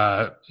on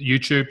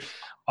YouTube.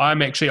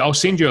 I'll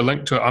send you a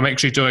link to it. I'm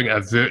actually doing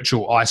a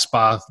virtual ice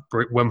bath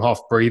Wim Hof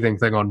breathing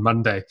thing on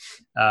Monday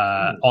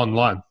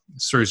online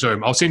through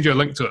Zoom. I'll send you a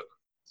link to it.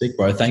 Sick,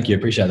 bro. Thank you.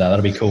 Appreciate that.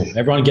 That'll be cool.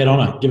 Everyone get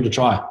on it. Give it a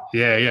try.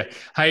 Yeah.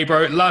 Hey,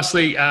 bro,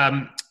 lastly,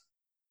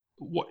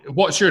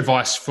 what's your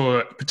advice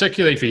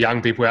particularly for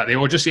young people out there,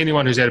 or just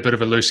anyone who's at a bit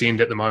of a loose end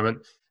at the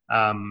moment,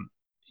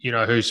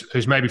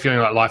 who's maybe feeling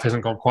like life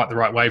hasn't gone quite the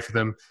right way for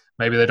them.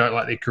 Maybe they don't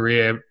like their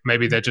career.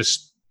 Maybe they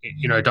just,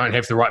 don't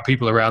have the right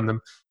people around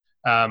them.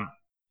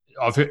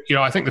 I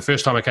think the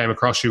first time I came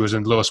across you was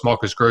in Lewis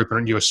Mocker's group,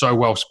 and you were so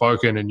well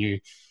spoken, and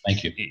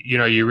thank you.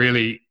 You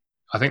really,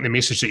 I think the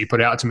message that you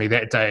put out to me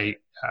that day,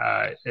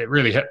 it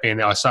really hit me,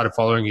 and I started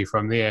following you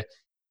from there.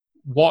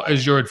 What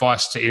is your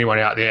advice to anyone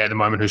out there at the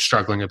moment who's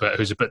struggling a bit,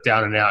 who's a bit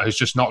down and out, who's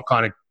just not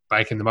kind of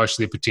making the most of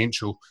their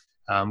potential?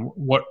 Have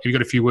you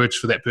got a few words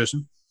for that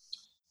person?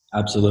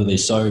 Absolutely.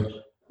 So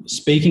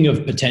speaking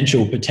of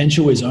potential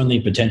is only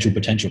potential.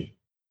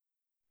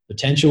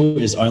 Potential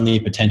is only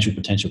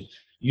potential.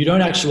 You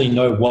don't actually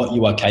know what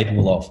you are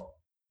capable of.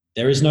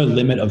 There is no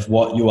limit of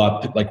what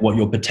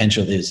your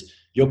potential is.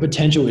 Your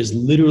potential is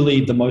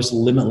literally the most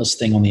limitless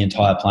thing on the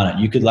entire planet.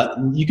 You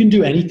can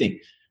do anything.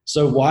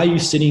 So why are you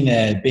sitting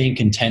there being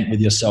content with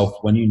yourself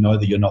when you know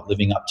that you're not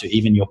living up to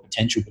even your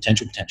potential?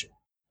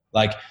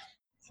 Like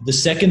the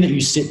second that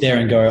you sit there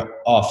and go,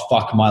 oh,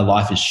 fuck, my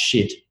life is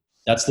shit.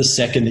 That's the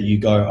second that you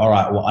go, all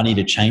right, well, I need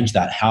to change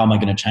that. How am I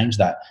going to change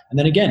that? And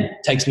then again, it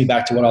takes me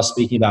back to what I was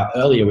speaking about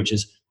earlier, which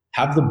is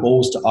have the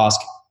balls to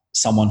ask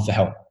someone for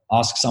help.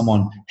 Ask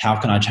someone, how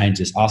can I change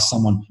this? Ask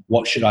someone,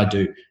 what should I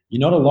do? You're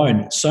not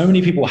alone. So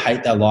many people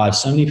hate their lives.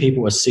 So many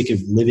people are sick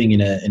of living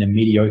in a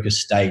mediocre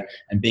state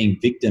and being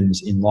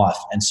victims in life.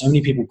 And so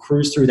many people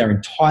cruise through their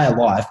entire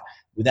life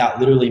without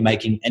literally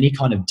making any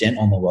kind of dent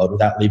on the world,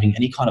 without leaving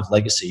any kind of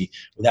legacy,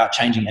 without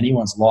changing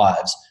anyone's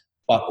lives.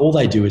 But all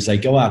they do is they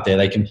go out there,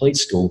 they complete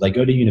school, they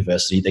go to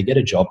university, they get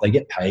a job, they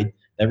get paid,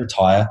 they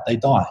retire, they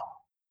die.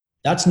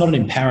 That's not an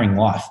empowering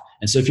life.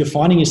 And so if you're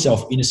finding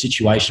yourself in a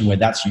situation where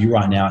that's you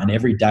right now and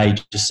every day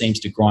just seems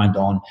to grind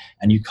on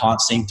and you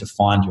can't seem to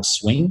find your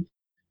swing,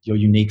 your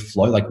unique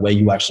flow, like where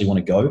you actually want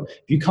to go,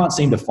 if you can't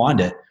seem to find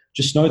it,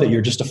 just know that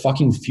you're just a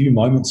fucking few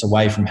moments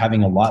away from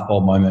having a light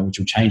bulb moment which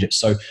will change it.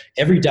 So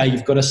every day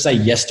you've got to say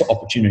yes to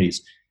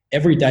opportunities.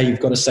 Every day you've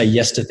got to say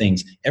yes to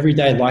things. Every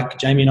day, like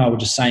Jamie and I were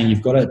just saying,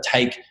 you've got to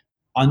take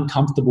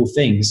uncomfortable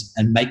things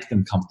and make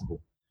them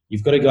comfortable.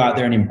 You've got to go out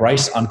there and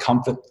embrace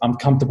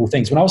uncomfortable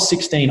things. When I was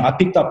 16, I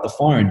picked up the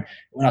phone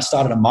when I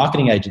started a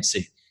marketing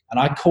agency and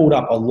I called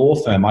up a law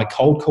firm. I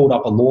cold called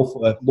up a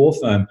law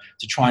firm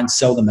to try and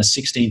sell them a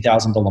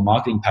 $16,000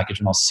 marketing package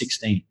when I was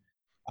 16.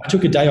 I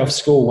took a day off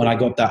school when I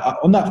got that.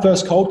 On that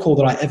first cold call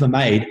that I ever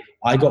made,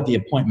 I got the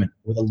appointment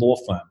with a law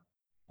firm,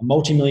 a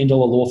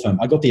multi-million-dollar law firm.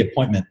 I got the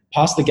appointment,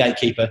 passed the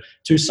gatekeeper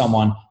to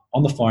someone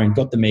on the phone,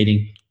 got the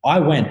meeting. I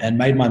went and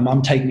made my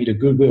mum take me to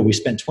Goodwill. We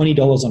spent $20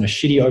 on a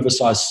shitty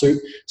oversized suit,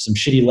 some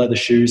shitty leather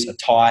shoes, a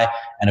tie,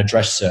 and a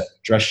dress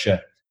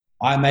shirt.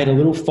 I made a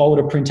little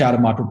folder printout of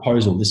my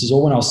proposal. This is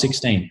all when I was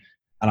 16.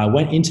 And I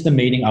went into the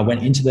meeting. I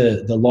went into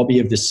the lobby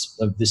of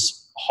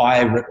this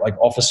high like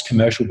office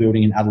commercial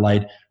building in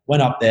Adelaide,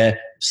 went up there,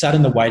 sat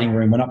in the waiting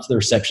room, went up to the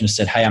receptionist,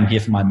 said, hey, I'm here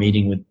for my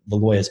meeting with the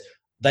lawyers.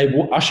 They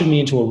ushered me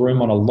into a room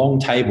on a long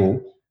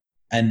table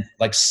and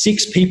like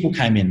 6 people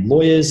came in,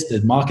 lawyers,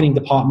 the marketing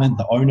department,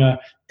 the owner,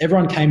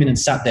 everyone came in and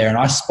sat there and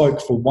I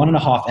spoke for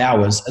 1.5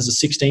 hours as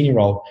a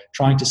 16-year-old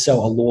trying to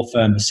sell a law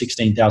firm a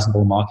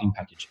 $16,000 marketing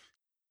package.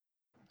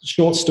 The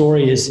short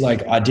story is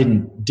like I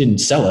didn't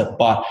sell it,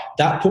 but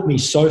that put me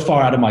so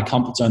far out of my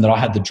comfort zone that I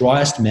had the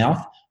driest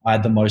mouth. I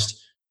had the most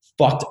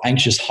fucked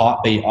anxious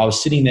heartbeat. I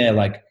was sitting there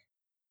like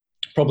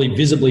probably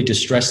visibly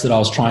distressed that I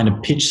was trying to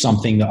pitch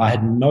something that I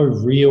had no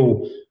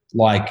real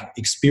like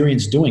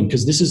experience doing,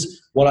 because this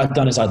is what I've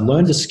done is I'd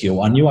learned a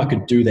skill. I knew I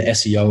could do the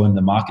SEO and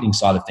the marketing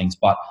side of things,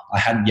 but I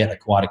hadn't yet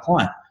acquired a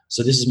client.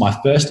 So this is my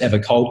first ever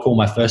cold call,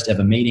 my first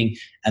ever meeting.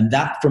 And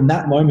that from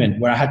that moment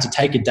where I had to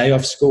take a day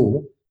off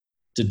school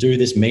to do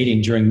this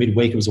meeting during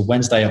midweek, it was a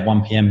Wednesday at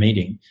 1 p.m.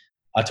 meeting.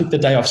 I took the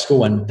day off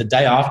school, and the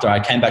day after I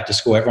came back to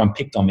school, everyone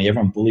picked on me,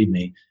 everyone bullied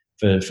me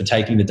for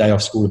taking the day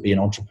off school to be an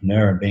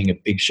entrepreneur and being a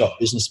big shot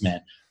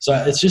businessman. So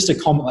it's just a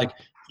common, like,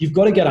 you've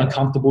got to get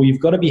uncomfortable. You've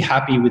got to be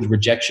happy with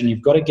rejection.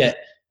 You've got to get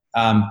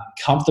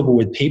comfortable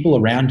with people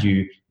around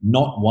you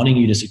not wanting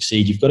you to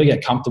succeed. You've got to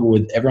get comfortable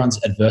with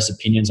everyone's adverse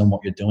opinions on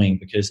what you're doing,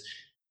 because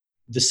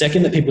the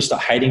second that people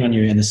start hating on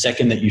you and the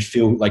second that you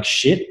feel like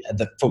shit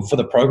for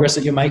the progress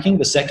that you're making,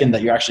 the second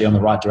that you're actually on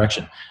the right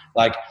direction.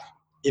 Like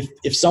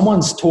if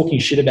someone's talking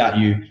shit about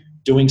you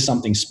doing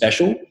something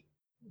special,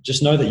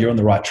 just know that you're on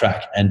the right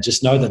track, and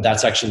just know that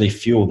that's actually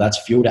fuel. That's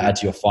fuel to add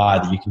to your fire,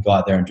 that you can go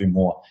out there and do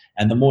more.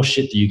 And the more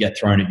shit that you get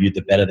thrown at you,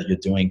 the better that you're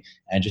doing.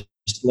 And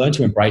just learn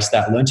to embrace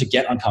that. Learn to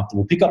get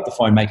uncomfortable. Pick up the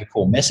phone, make a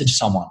call, message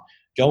someone,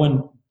 go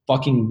and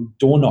fucking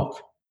door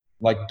knock.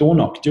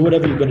 Do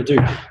whatever you've got to do.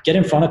 Get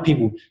in front of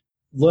people.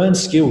 Learn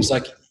skills.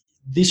 Like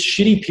this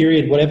shitty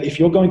period, whatever, if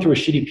you're going through a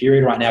shitty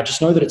period right now,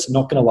 just know that it's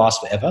not going to last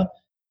forever.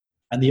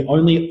 And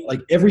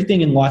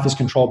everything in life is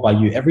controlled by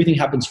you. Everything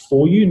happens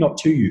for you, not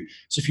to you.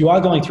 So if you are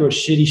going through a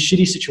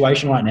shitty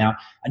situation right now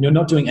and you're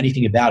not doing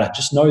anything about it,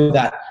 just know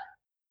that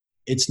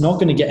it's not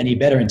going to get any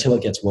better until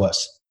it gets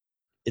worse.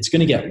 It's going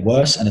to get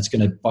worse, and it's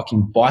going to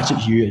fucking bite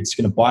at you. It's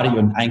going to bite at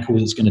your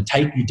ankles. It's going to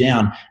take you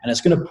down, and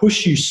it's going to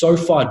push you so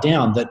far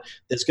down that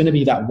there's going to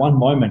be that one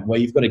moment where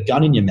you've got a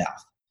gun in your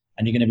mouth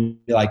and you're going to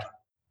be like,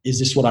 is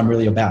this what I'm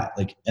really about?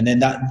 Like, and then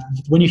that,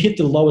 when you hit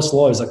the lowest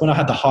lows, like when I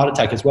had the heart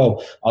attack as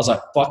well, I was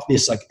like, fuck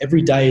this. Like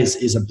every day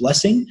is a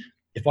blessing.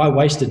 If I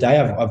waste a day,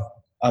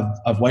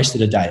 I've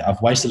wasted a day.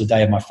 I've wasted a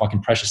day of my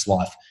fucking precious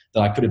life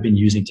that I could have been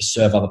using to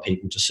serve other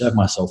people, to serve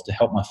myself, to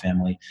help my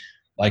family.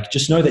 Like,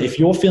 just know that if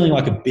you're feeling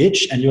like a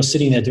bitch and you're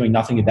sitting there doing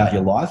nothing about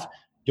your life,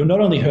 you're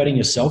not only hurting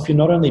yourself, you're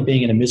not only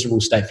being in a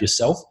miserable state for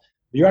yourself,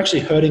 but you're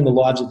actually hurting the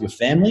lives of your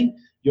family.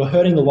 You're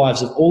hurting the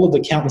lives of all of the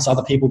countless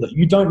other people that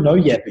you don't know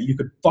yet, but you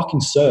could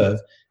fucking serve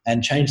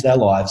and change their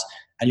lives.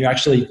 And you're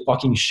actually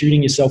fucking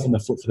shooting yourself in the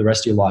foot for the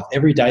rest of your life.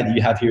 Every day that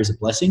you have here is a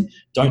blessing.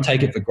 Don't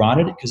take it for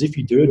granted, because if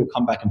you do, it'll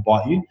come back and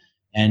bite you.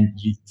 And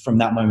from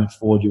that moment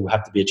forward, you'll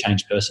have to be a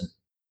changed person.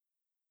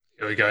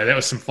 Here we go. That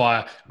was some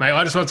fire. Mate,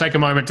 I just want to take a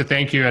moment to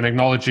thank you and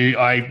acknowledge you.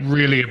 I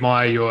really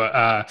admire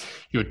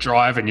your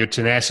drive and your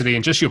tenacity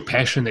and just your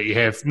passion that you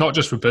have, not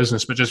just for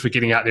business, but just for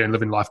getting out there and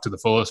living life to the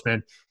fullest,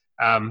 man.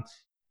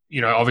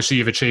 Obviously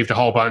you've achieved a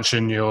whole bunch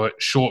in your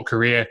short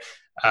career.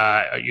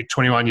 You're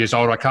 21 years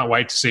old. I can't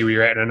wait to see where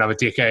you're at in another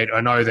decade.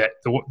 I know that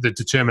the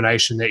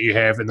determination that you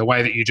have and the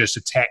way that you just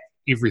attack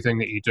everything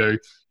that you do,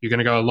 you're going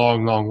to go a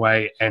long, long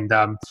way. And,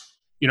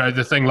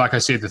 the thing, like I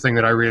said, the thing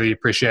that I really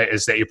appreciate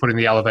is that you're putting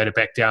the elevator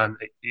back down.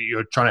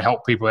 You're trying to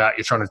help people out.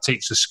 You're trying to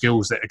teach the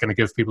skills that are going to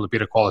give people a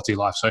better quality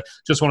life. So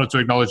just wanted to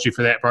acknowledge you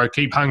for that, bro.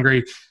 Keep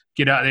hungry,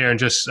 get out there and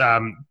just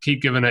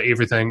keep giving it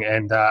everything.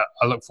 And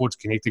I look forward to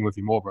connecting with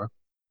you more, bro.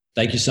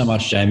 Thank you so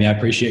much, Jamie. I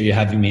appreciate you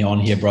having me on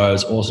here, bro. It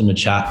was awesome to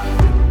chat.